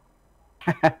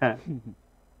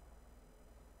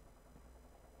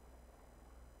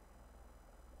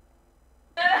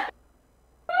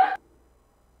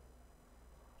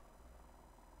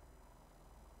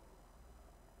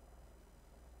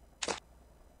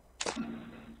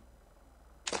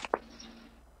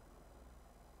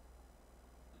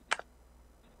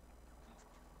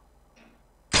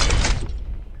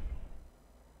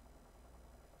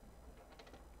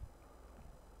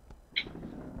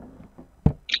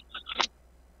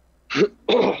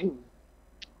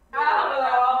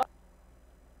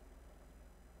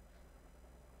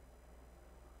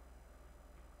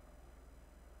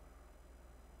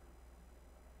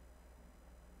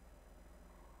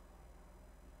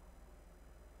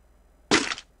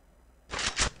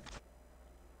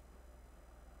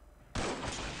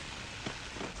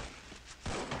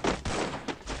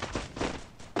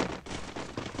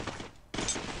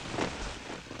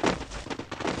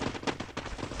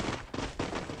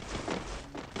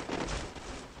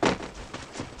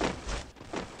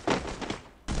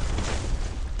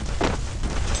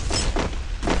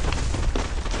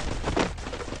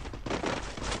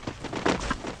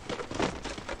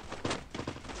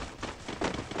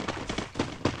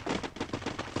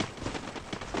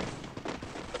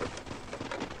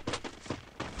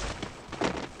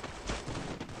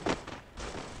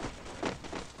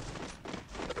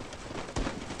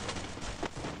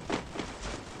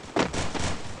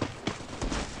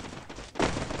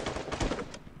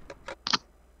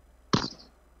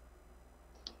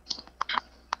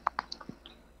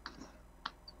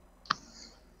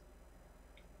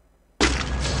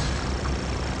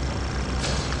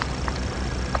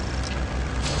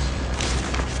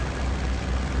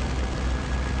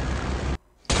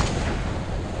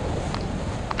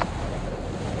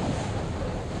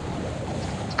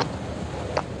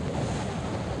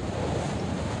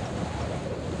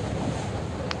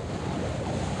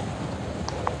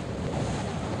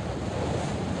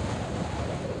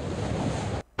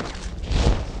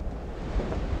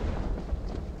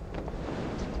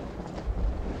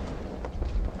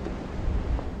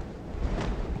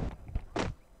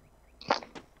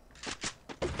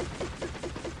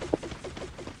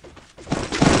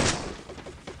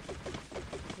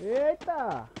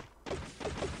 Eita!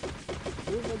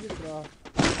 Chuva de troça.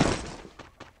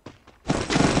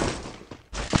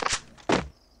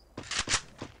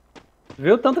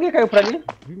 Viu o tanto que caiu pra ali?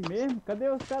 Vi mesmo? Cadê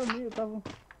os caras meio? Estavam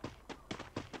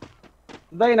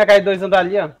Daí, na caiu dois andar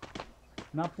ali, ó.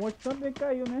 na ponte também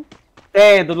caiu, né?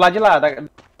 É, do lado de lá. Caramba.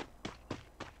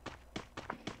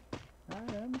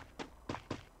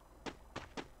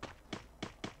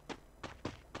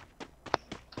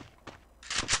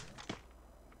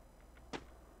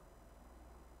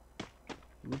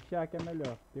 Lutear que é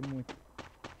melhor, tem muito.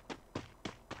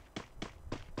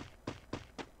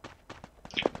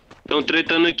 Estão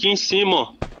tretando aqui em cima,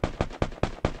 ó.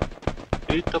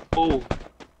 Eita porra.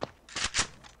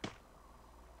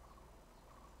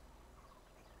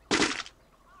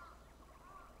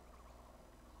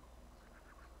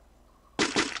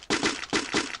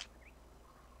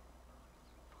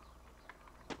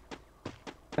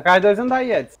 A casa 2 andar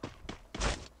aí, Edson.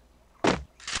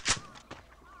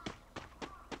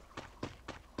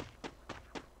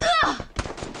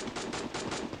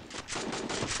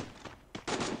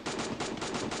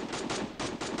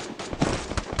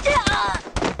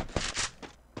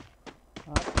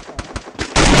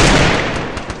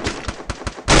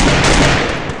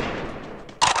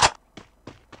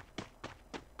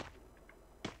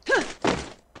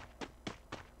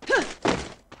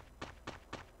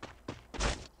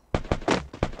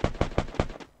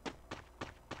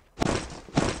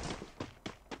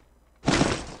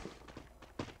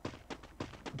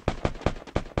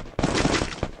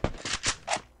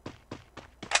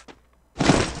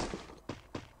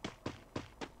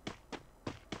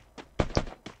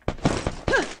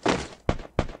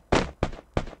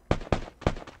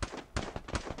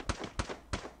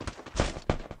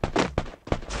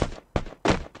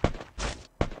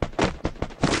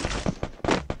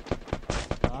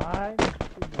 Ai,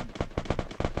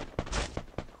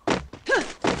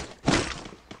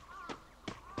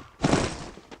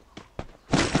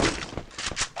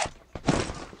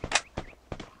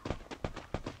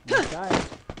 cai.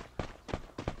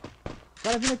 O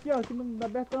cara vindo aqui, ó, aqui no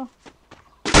aberto, ó.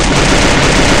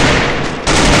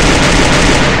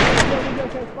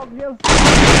 Fogo, gelo.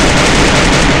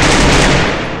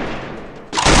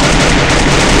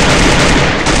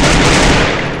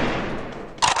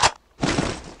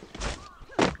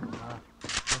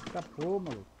 Escapou,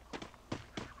 maluco.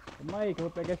 Calma aí que eu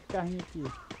vou pegar esse carrinho aqui.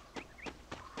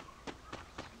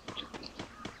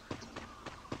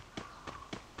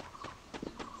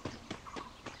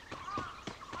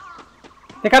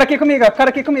 Tem cara aqui comigo, ó. Cara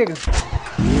aqui comigo.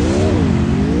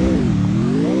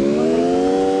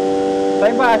 Tá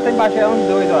embaixo, é uns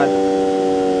 2, eu acho.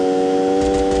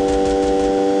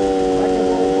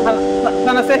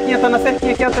 Tá na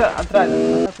cerquinha aqui atrás.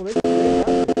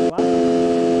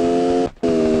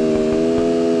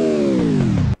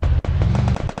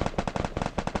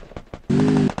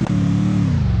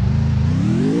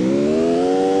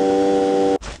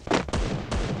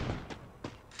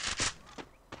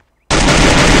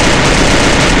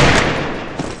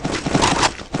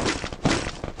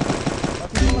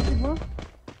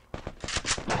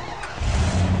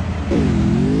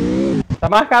 Tá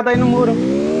marcado aí no muro.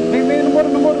 Vem no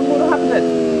muro, rápido,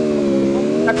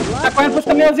 Edson. Tá correndo pros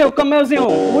caminhãozinho,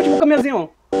 o último caminhãozinho.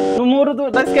 No muro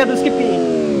da esquerda do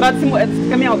skipinho. Lá desse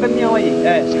caminhão aí.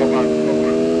 É.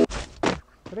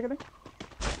 Cadê?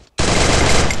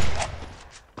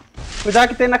 Cuidado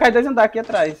que tem na casa 2 andar aqui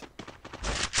atrás.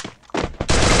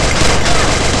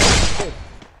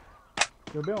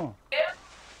 Deu um.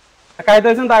 A casa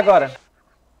 2 andar agora.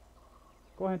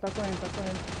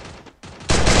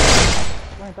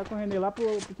 Tá correndo aí lá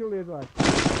pro tio Leso, eu acho.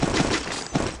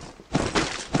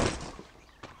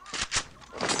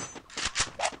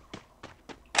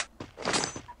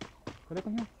 Cadê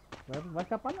correndo? Vai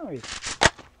escapar não aí.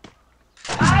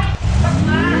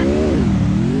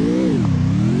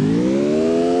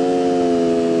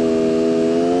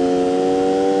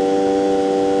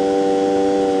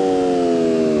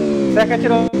 Cerca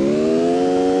atirou.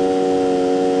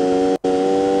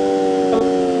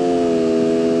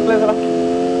 Beleza lá.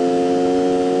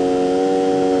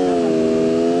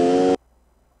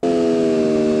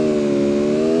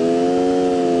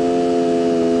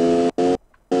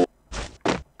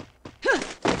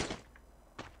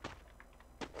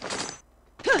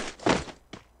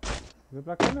 Veio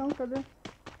pra cá não, cadê?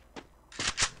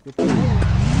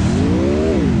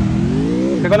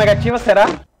 Pegou negativa, será?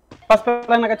 Passa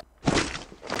pela negativa.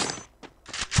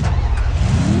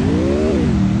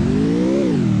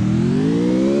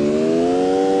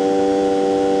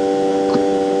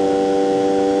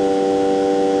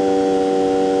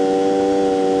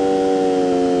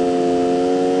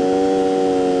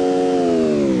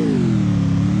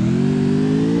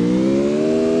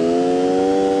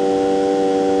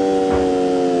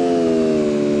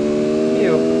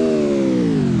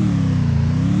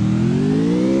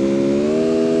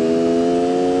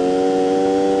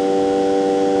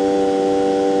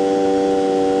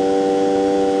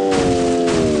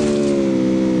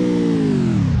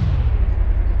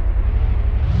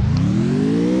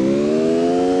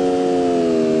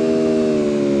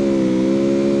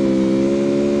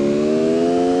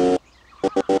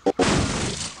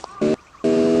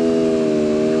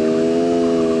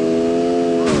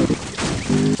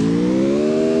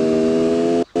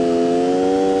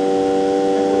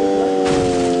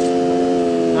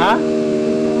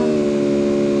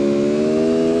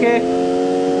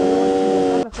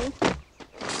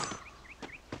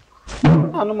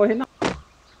 Ah, não morri não.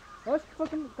 Oxe,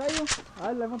 foi que caiu? Ah,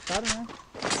 eles levantaram, né?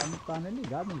 Eu não tava nem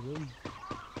ligado no jogo.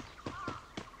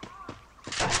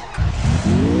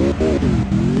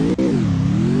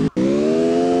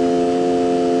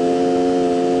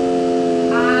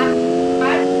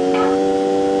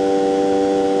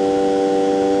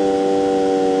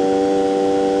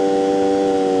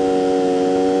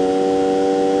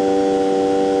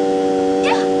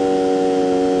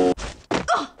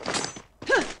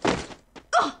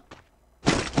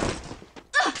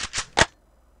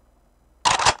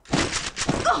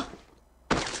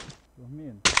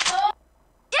 Dormindo.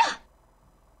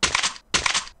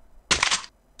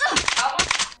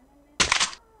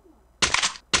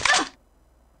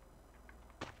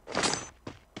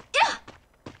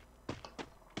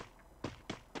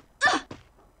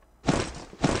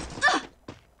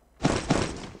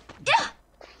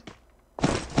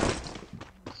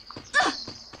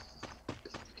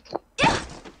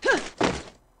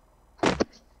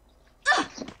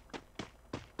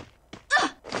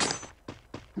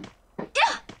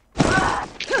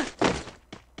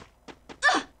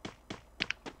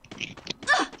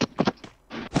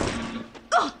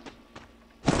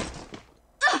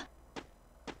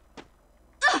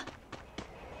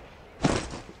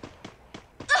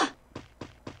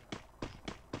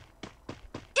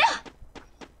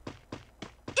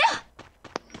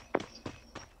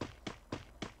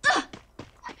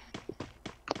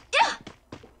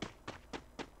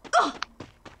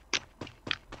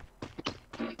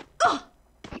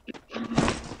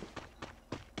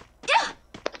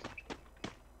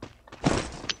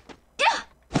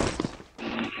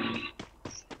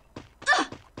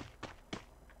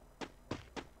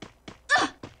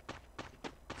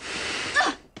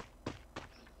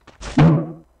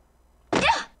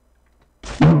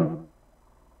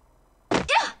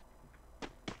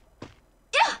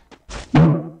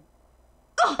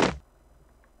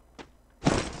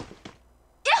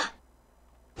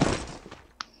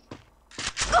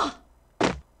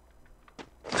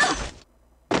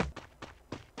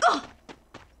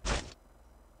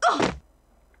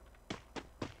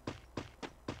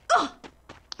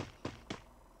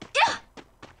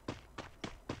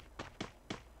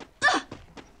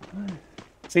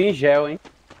 Sem gel, hein?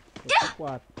 Eu tô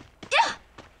 4.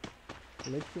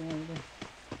 Colete 1 ainda.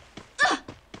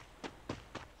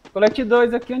 Colete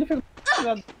 2 aqui, onde fica?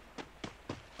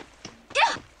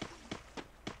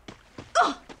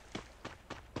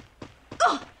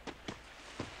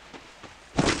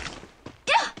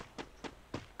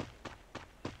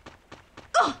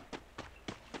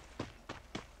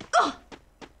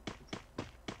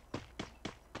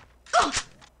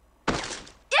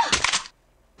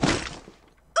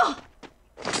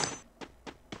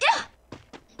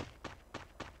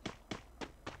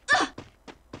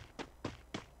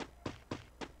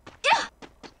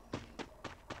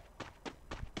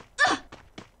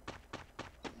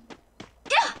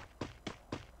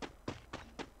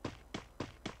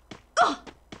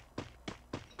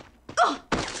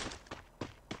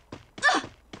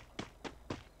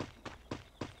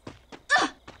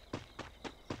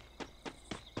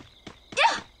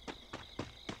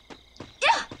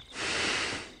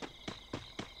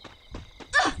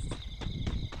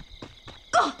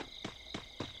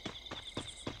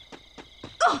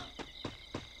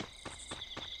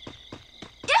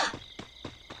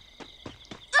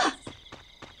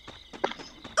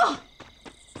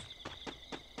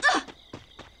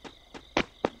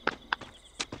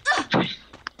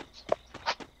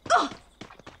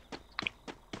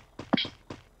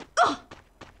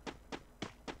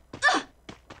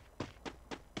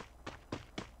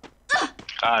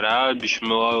 Caralho, bicho,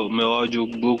 meu áudio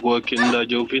bugou aqui, não dá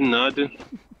de ouvir nada,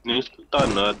 nem escutar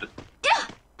nada.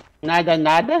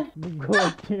 Nada? Bugou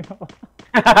aqui,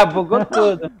 ó. Bugou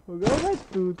tudo. Bugou vai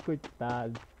tudo,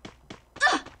 coitado.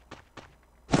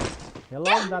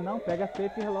 Reloga, dá não? Pega a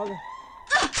safe e reloga.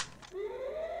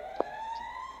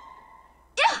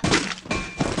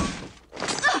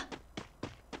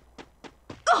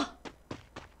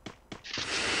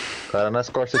 Cara nas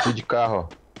costas aqui de carro,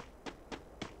 ó.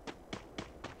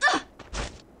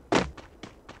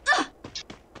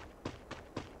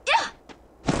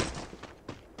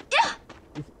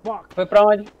 Foi pra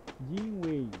onde?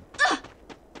 Dinway.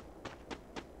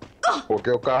 Porque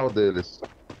é o carro deles.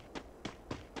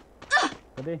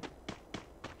 Cadê?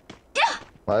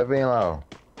 Vai, vem lá, ó.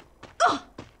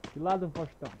 Que lado,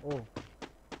 Faustão? Oh.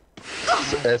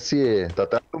 SE, tá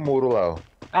atrás do muro lá, ó.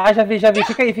 Ah, já vi,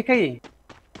 fica aí.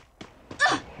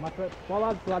 Mas qual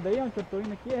lado? Esse lado aí onde eu tô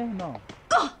indo aqui, irmão?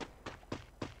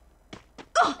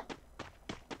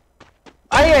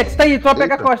 Aí, Edson, tá aí, tu vai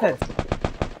pegar a costa, Edson.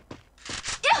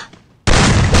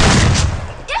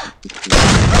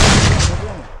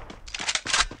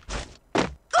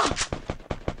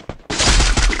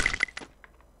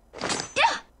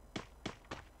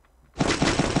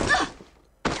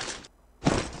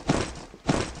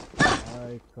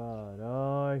 Ai,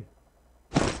 carai.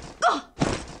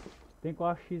 Tem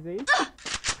qual X aí?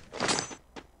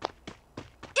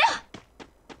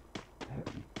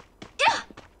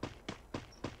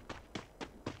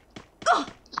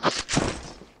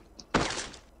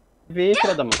 Vê,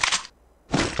 filha da mãe.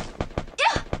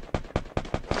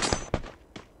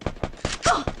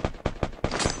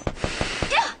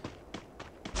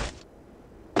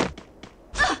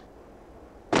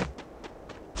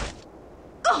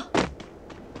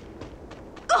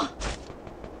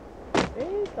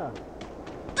 Eita!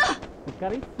 O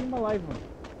cara em cima lá, Ivan.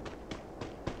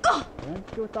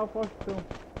 Antes que eu tava Faustão.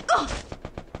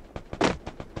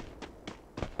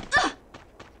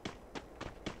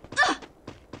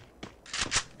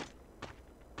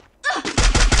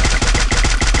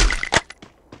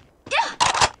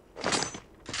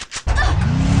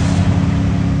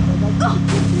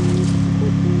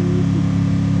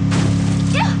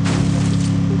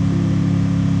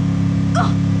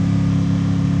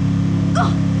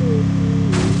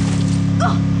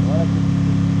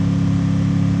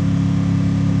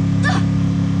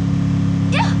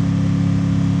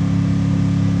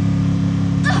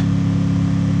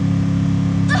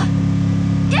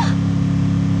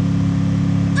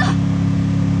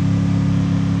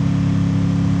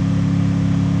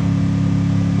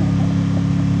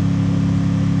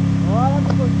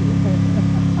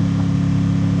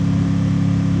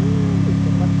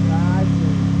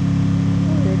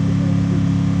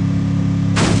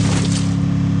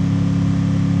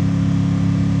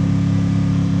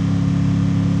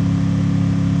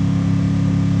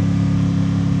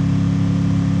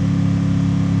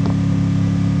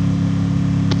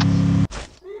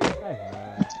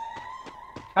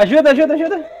 Ajuda, ajuda,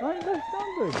 ajuda. Onde nós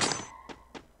estamos, doido?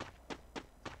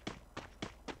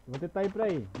 Vou tentar ir pra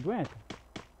aí. Aguenta.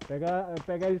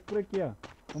 Pegar eles por aqui, ó.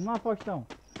 Vamos lá, Faustão.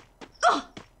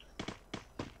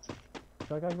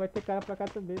 Só que a gente vai ter cara pra cá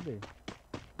também, doido.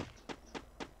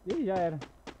 Ih, já era.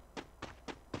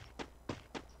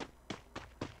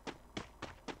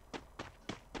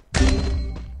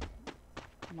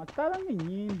 Mataram a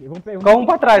menina. Ficou um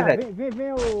pra trás, Ed.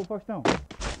 Vem, ô Faustão.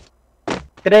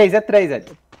 3, é 3,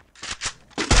 Ed.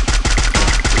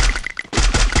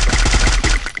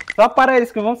 Só para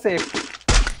eles que vão ser.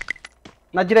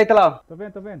 Na direita lá, ó. Tô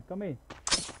vendo, calma aí.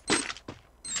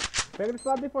 Pega desse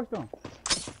lado aí, Faustão.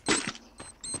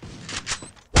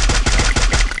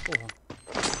 Porra.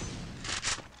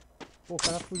 Pô, o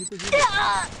cara fugiu tudo.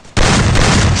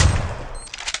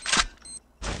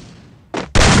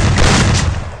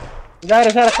 Já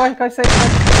era, corre, sai,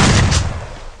 corre.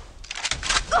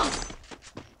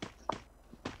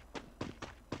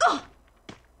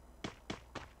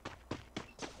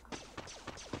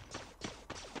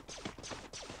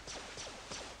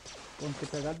 Vamos ter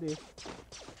que pegar desse.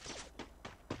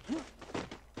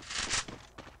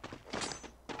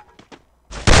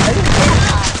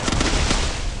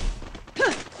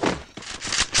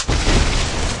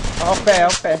 Ó o pé, ó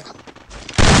o pé.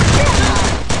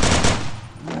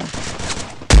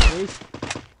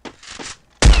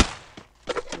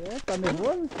 Tá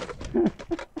nervoso?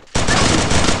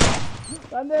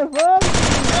 Tá nervoso?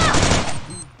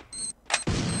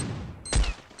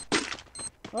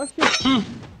 Oxi!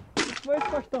 O que foi esse,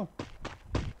 Faustão?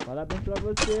 Parabéns pra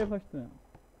você, Faustão.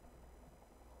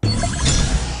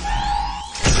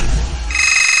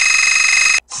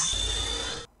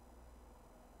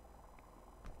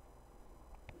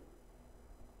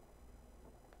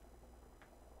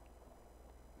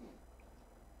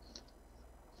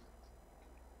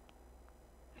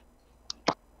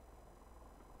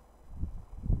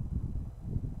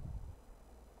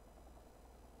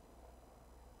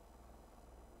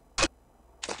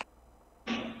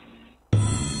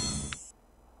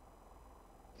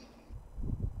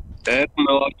 É, como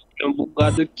eu acho que tinha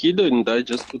bugado aqui, doido. Não dá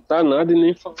de escutar nada e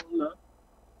nem falar nada.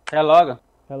 É logo.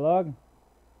 É logo.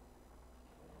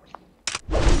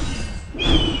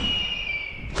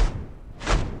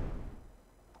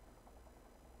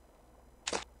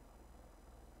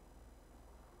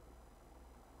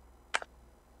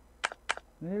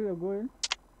 Nem logou ele.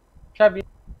 Já vi.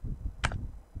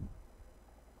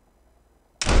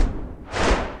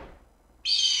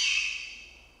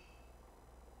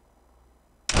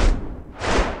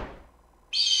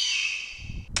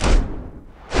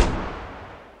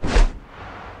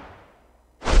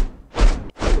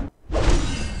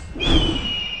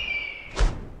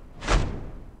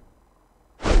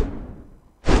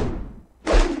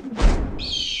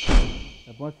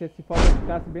 É bom se esse Falcão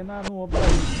ficasse bem no ombro da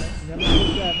gente, né? Já não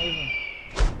lugar, né, Ivan?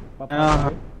 Pra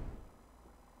passar.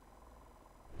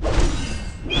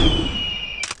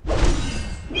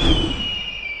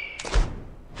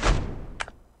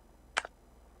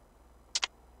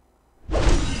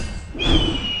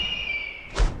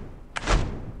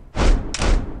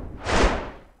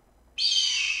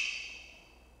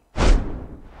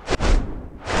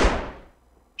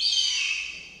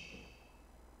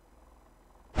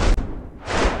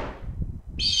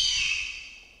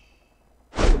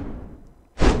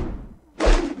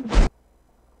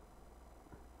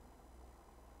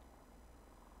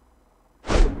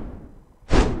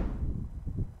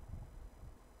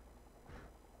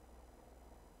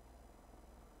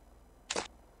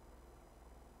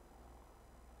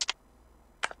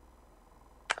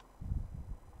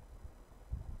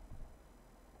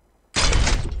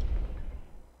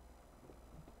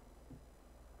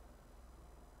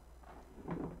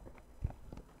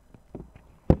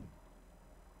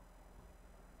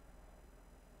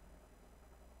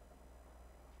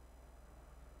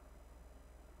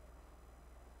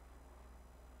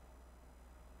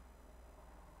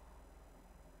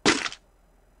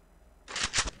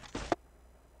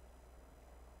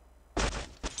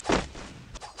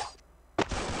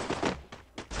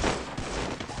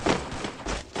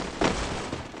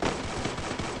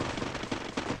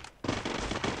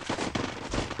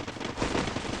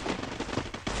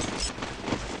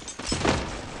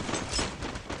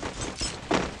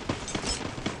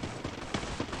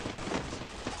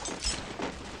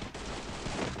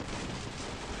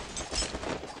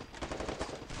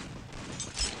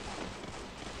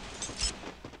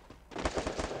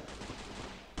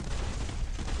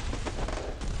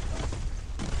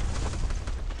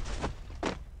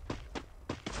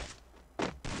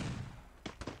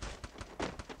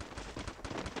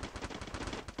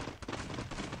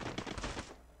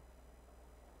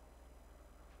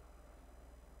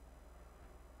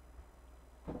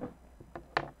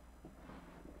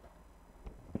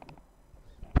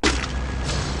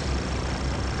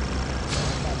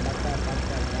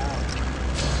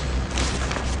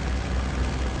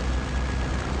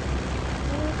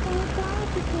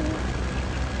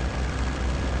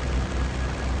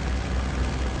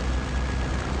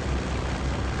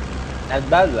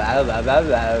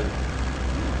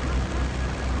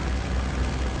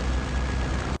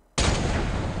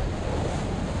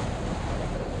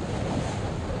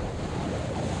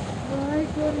 Vai,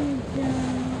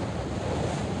 Corinthians.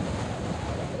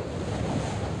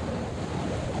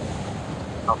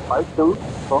 Rapaz, tem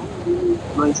só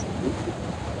nós.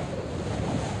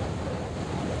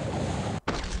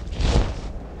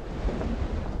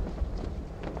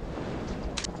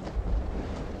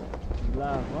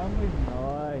 Lá vamos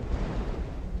nós.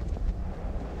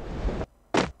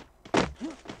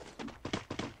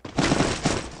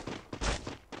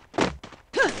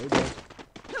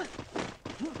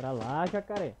 Pra lá,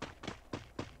 jacaré.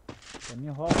 Quer me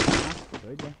roubar?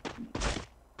 Doido, é?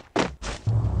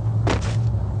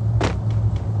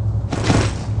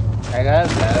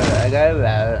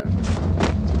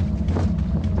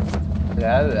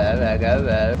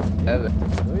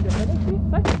 Doido, sai daqui,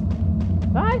 sai!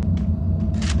 Sai!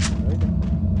 Doido,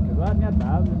 pegou a minha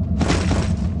W.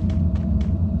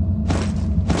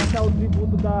 Vou achar o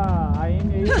tributo da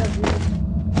AM aí, já viu?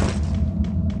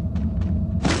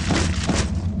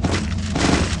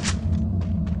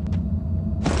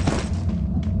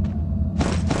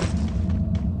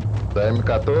 Da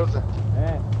M14?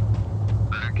 É.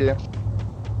 Aqui.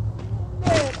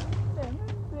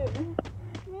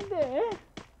 Me dê.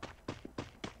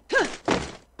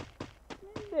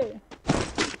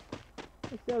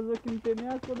 Esse azul aqui não tem nem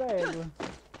a cor da égua.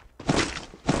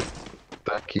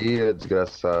 Tá aqui, é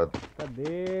desgraçado.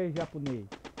 Cadê, japonês?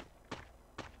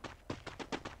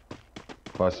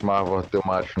 Nossa, mas vou ter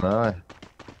macho não, é?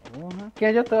 Porra. Quem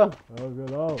adiantou? Ó,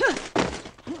 vilão.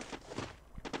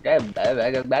 É,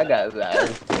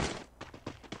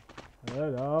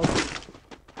 não.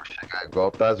 Chegar igual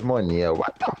Tasmania.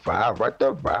 What the fuck, what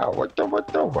the fuck, what the fuck.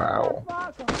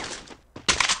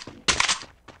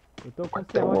 Eu tô com o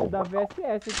serrote da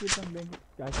VSS aqui também.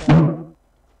 Acharam?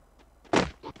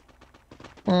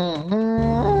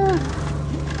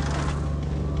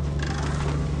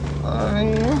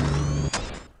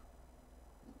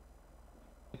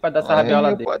 Pra dar essa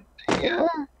rabiola dele.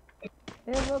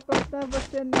 Eu vou cortar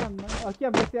você na mão. Aqui a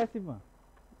VSS, mano.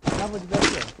 Nova de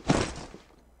VSS.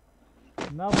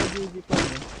 Nova de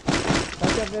coisa. Tá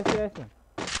aqui a VSS.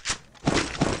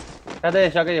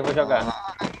 Cadê? Joga aí, vou jogar.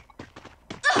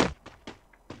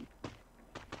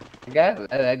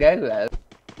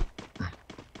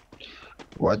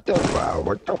 What the fuck,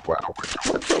 what the fuck, what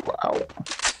the fuck.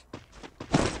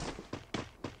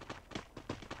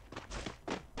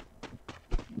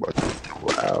 What the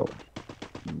fuck.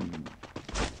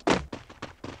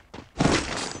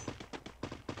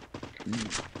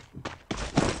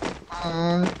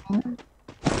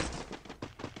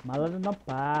 Malandro não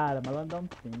para, malandro dá um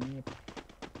tempo.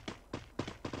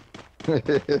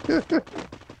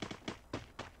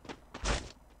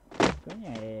 Quem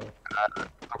é?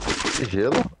 Que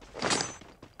gelo?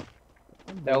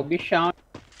 É o bichão.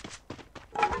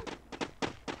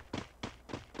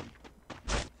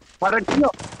 Para aqui,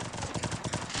 ó.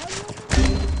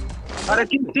 Para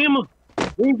aqui em cima.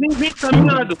 Vem,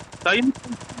 caminhado. Tá indo.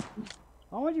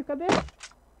 Aonde? Cadê?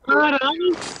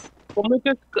 Caralho. Como é que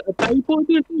é? Tá aí por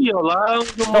dentro aí, ó. Lá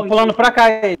onde eu Tô pulando pra cá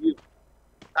aí.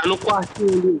 Tá no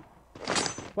quartinho ali.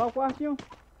 Qual quartinho?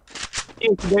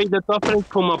 Esse daí da tua frente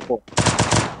foi uma porta.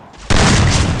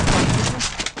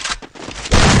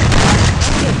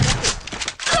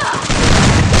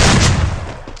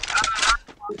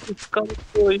 Esse cara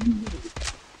foi.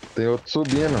 Tem outro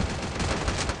subindo.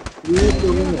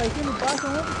 Aqui no baixo,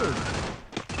 onde foi?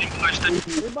 Embaixo.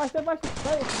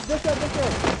 Vai, desceu.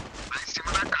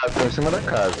 Tá em cima da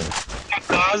casa. A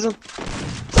casa.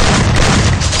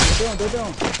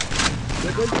 Doidão.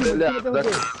 Telhado da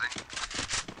casa.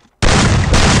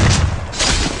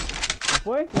 Já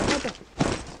foi? Levanta.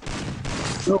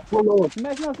 Não, pulou. Se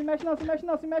mexe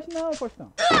não,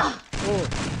 Costão.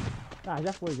 Ah,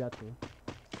 já foi, já tô.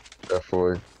 Já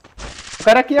foi. O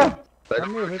cara aqui, ó. Pega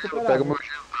meu, o gelo, pega o meu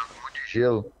gelo, tá com um monte de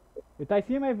gelo. Ele tá em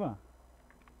cima, Ivan?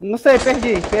 Não sei,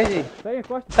 perdi. Tá aí,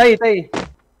 Costa. Tá aí.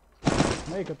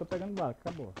 Calma aí que eu tô pegando bala,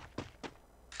 acabou.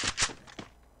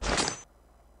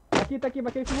 Tá aqui,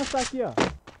 vai querer se mostrar aqui, ó.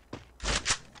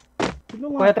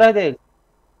 Corre atrás dele.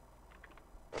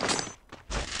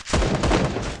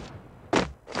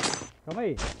 Calma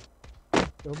aí.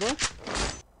 Derrubou?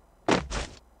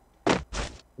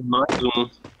 Mais um.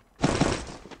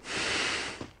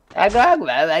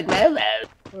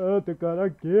 Tem cara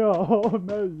aqui, ó.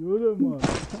 Me ajuda, mano.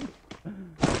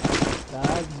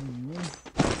 Tadinho.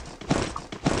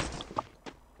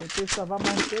 Tentei salvar,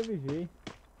 mas não teve jeito.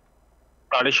 O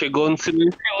cara chegou no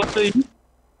silencioso aí.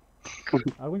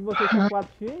 Algum de vocês tinha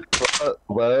 4x?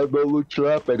 Vai meu loot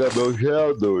lá, pega meu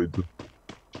gel, doido.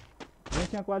 Não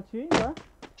tinha 4x, tá?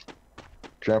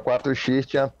 Tinha 4x,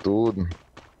 tinha tudo.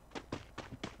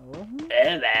 Porra.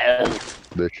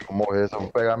 Deixa eu morrer, só vou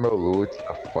pegar meu loot,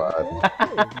 safado.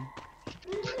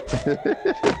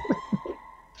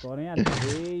 Porém a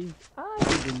 3. Ai,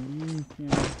 que delícia.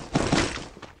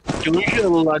 Tinha um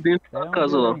gelo lá dentro da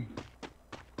casa lá.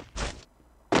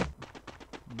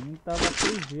 Não tava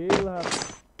com gelo,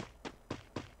 rapaz.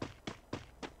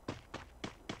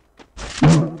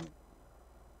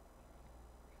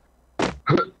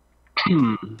 De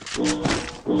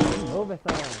novo essa.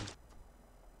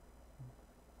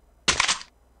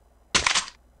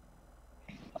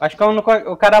 Acho que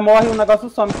o cara morre e o negócio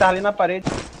some, tá ali na parede.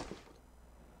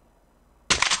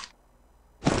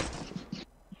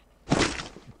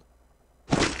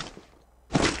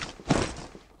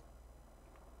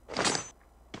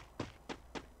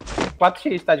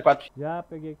 (4x, tá de 4x. Já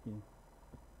peguei aqui.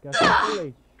 Quer só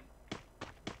colete.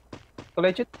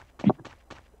 Colete.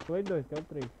 Foi 2, que é o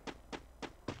 3.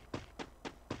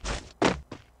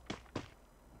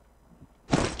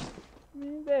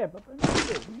 Me dê, papai, me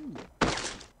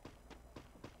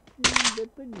dê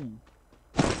tudinho.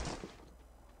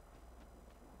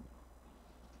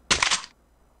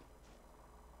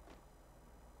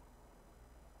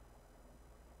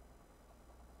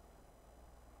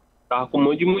 Tava com um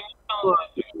monte de munição lá.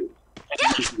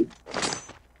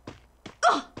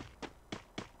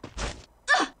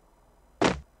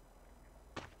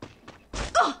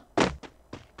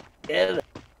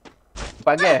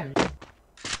 Pra guerra.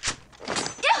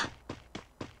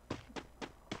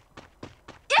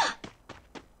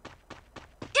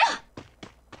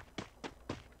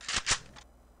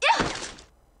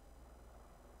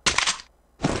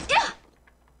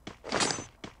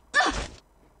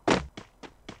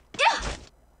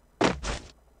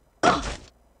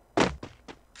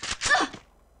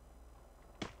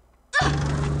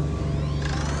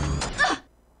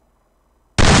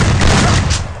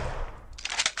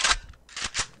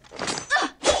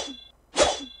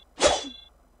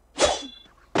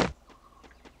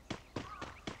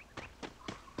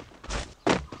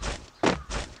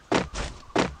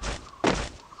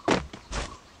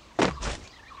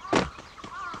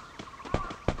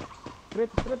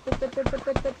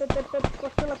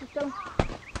 Costela.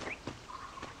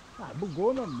 Ah,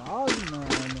 bugou normal,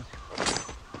 mano.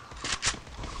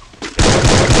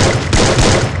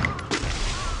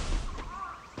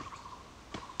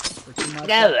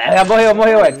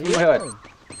 Morreu, Edson. Morreu, Edson.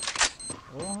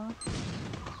 Porra.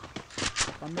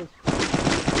 Tá meu...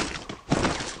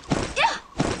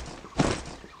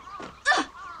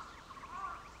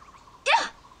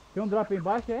 Tem um drop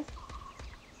embaixo, é?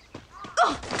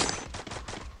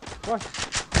 Corre.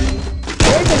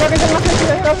 Eita, joga ele na frente,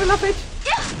 joga na frente.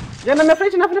 Já na minha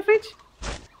frente.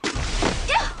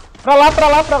 Pra lá.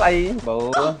 Aí,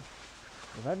 boa.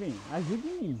 Vai vir, ajude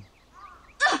em mim.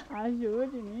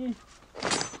 Ajude em mim.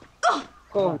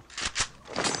 Corre.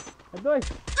 É 2.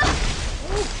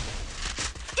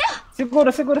 Segura,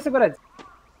 Edson.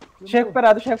 Deixa eu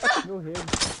recuperar. Meu rego.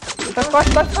 Tá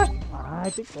corte.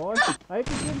 Ai, tem corte. Aí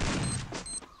que tiro.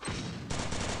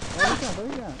 Vai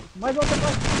brincando. Mais outra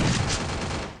corte.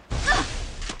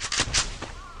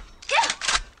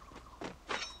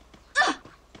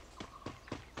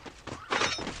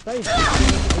 Tá aí.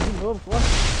 De novo, corte.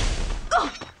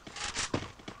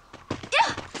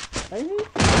 Aí.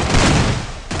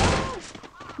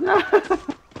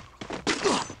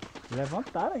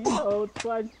 Levantaram ainda, outro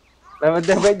squad.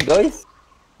 Derrubei 2.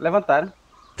 Levantaram.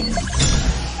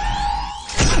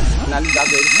 Finalizado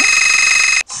ele.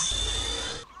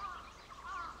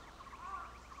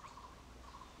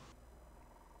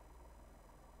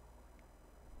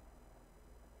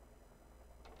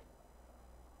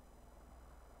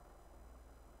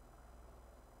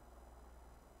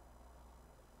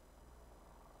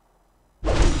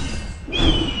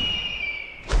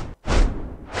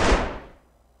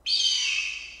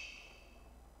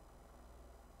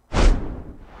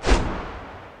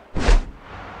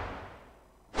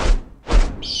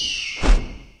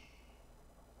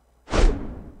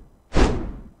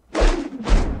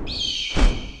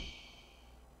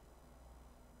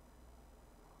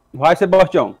 Vai,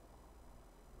 Sebastião.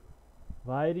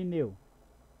 Vai, Irineu.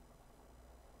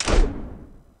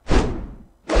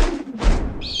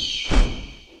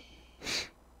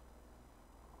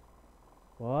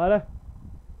 Bora.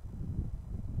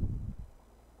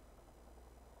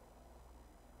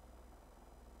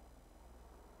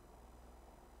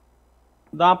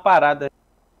 Dá uma parada.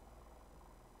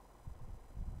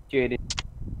 Tire.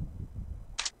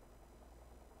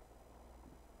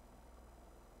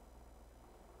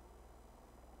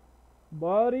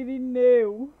 Bora,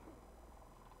 Irineu.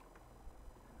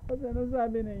 Você não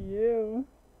sabe nem eu.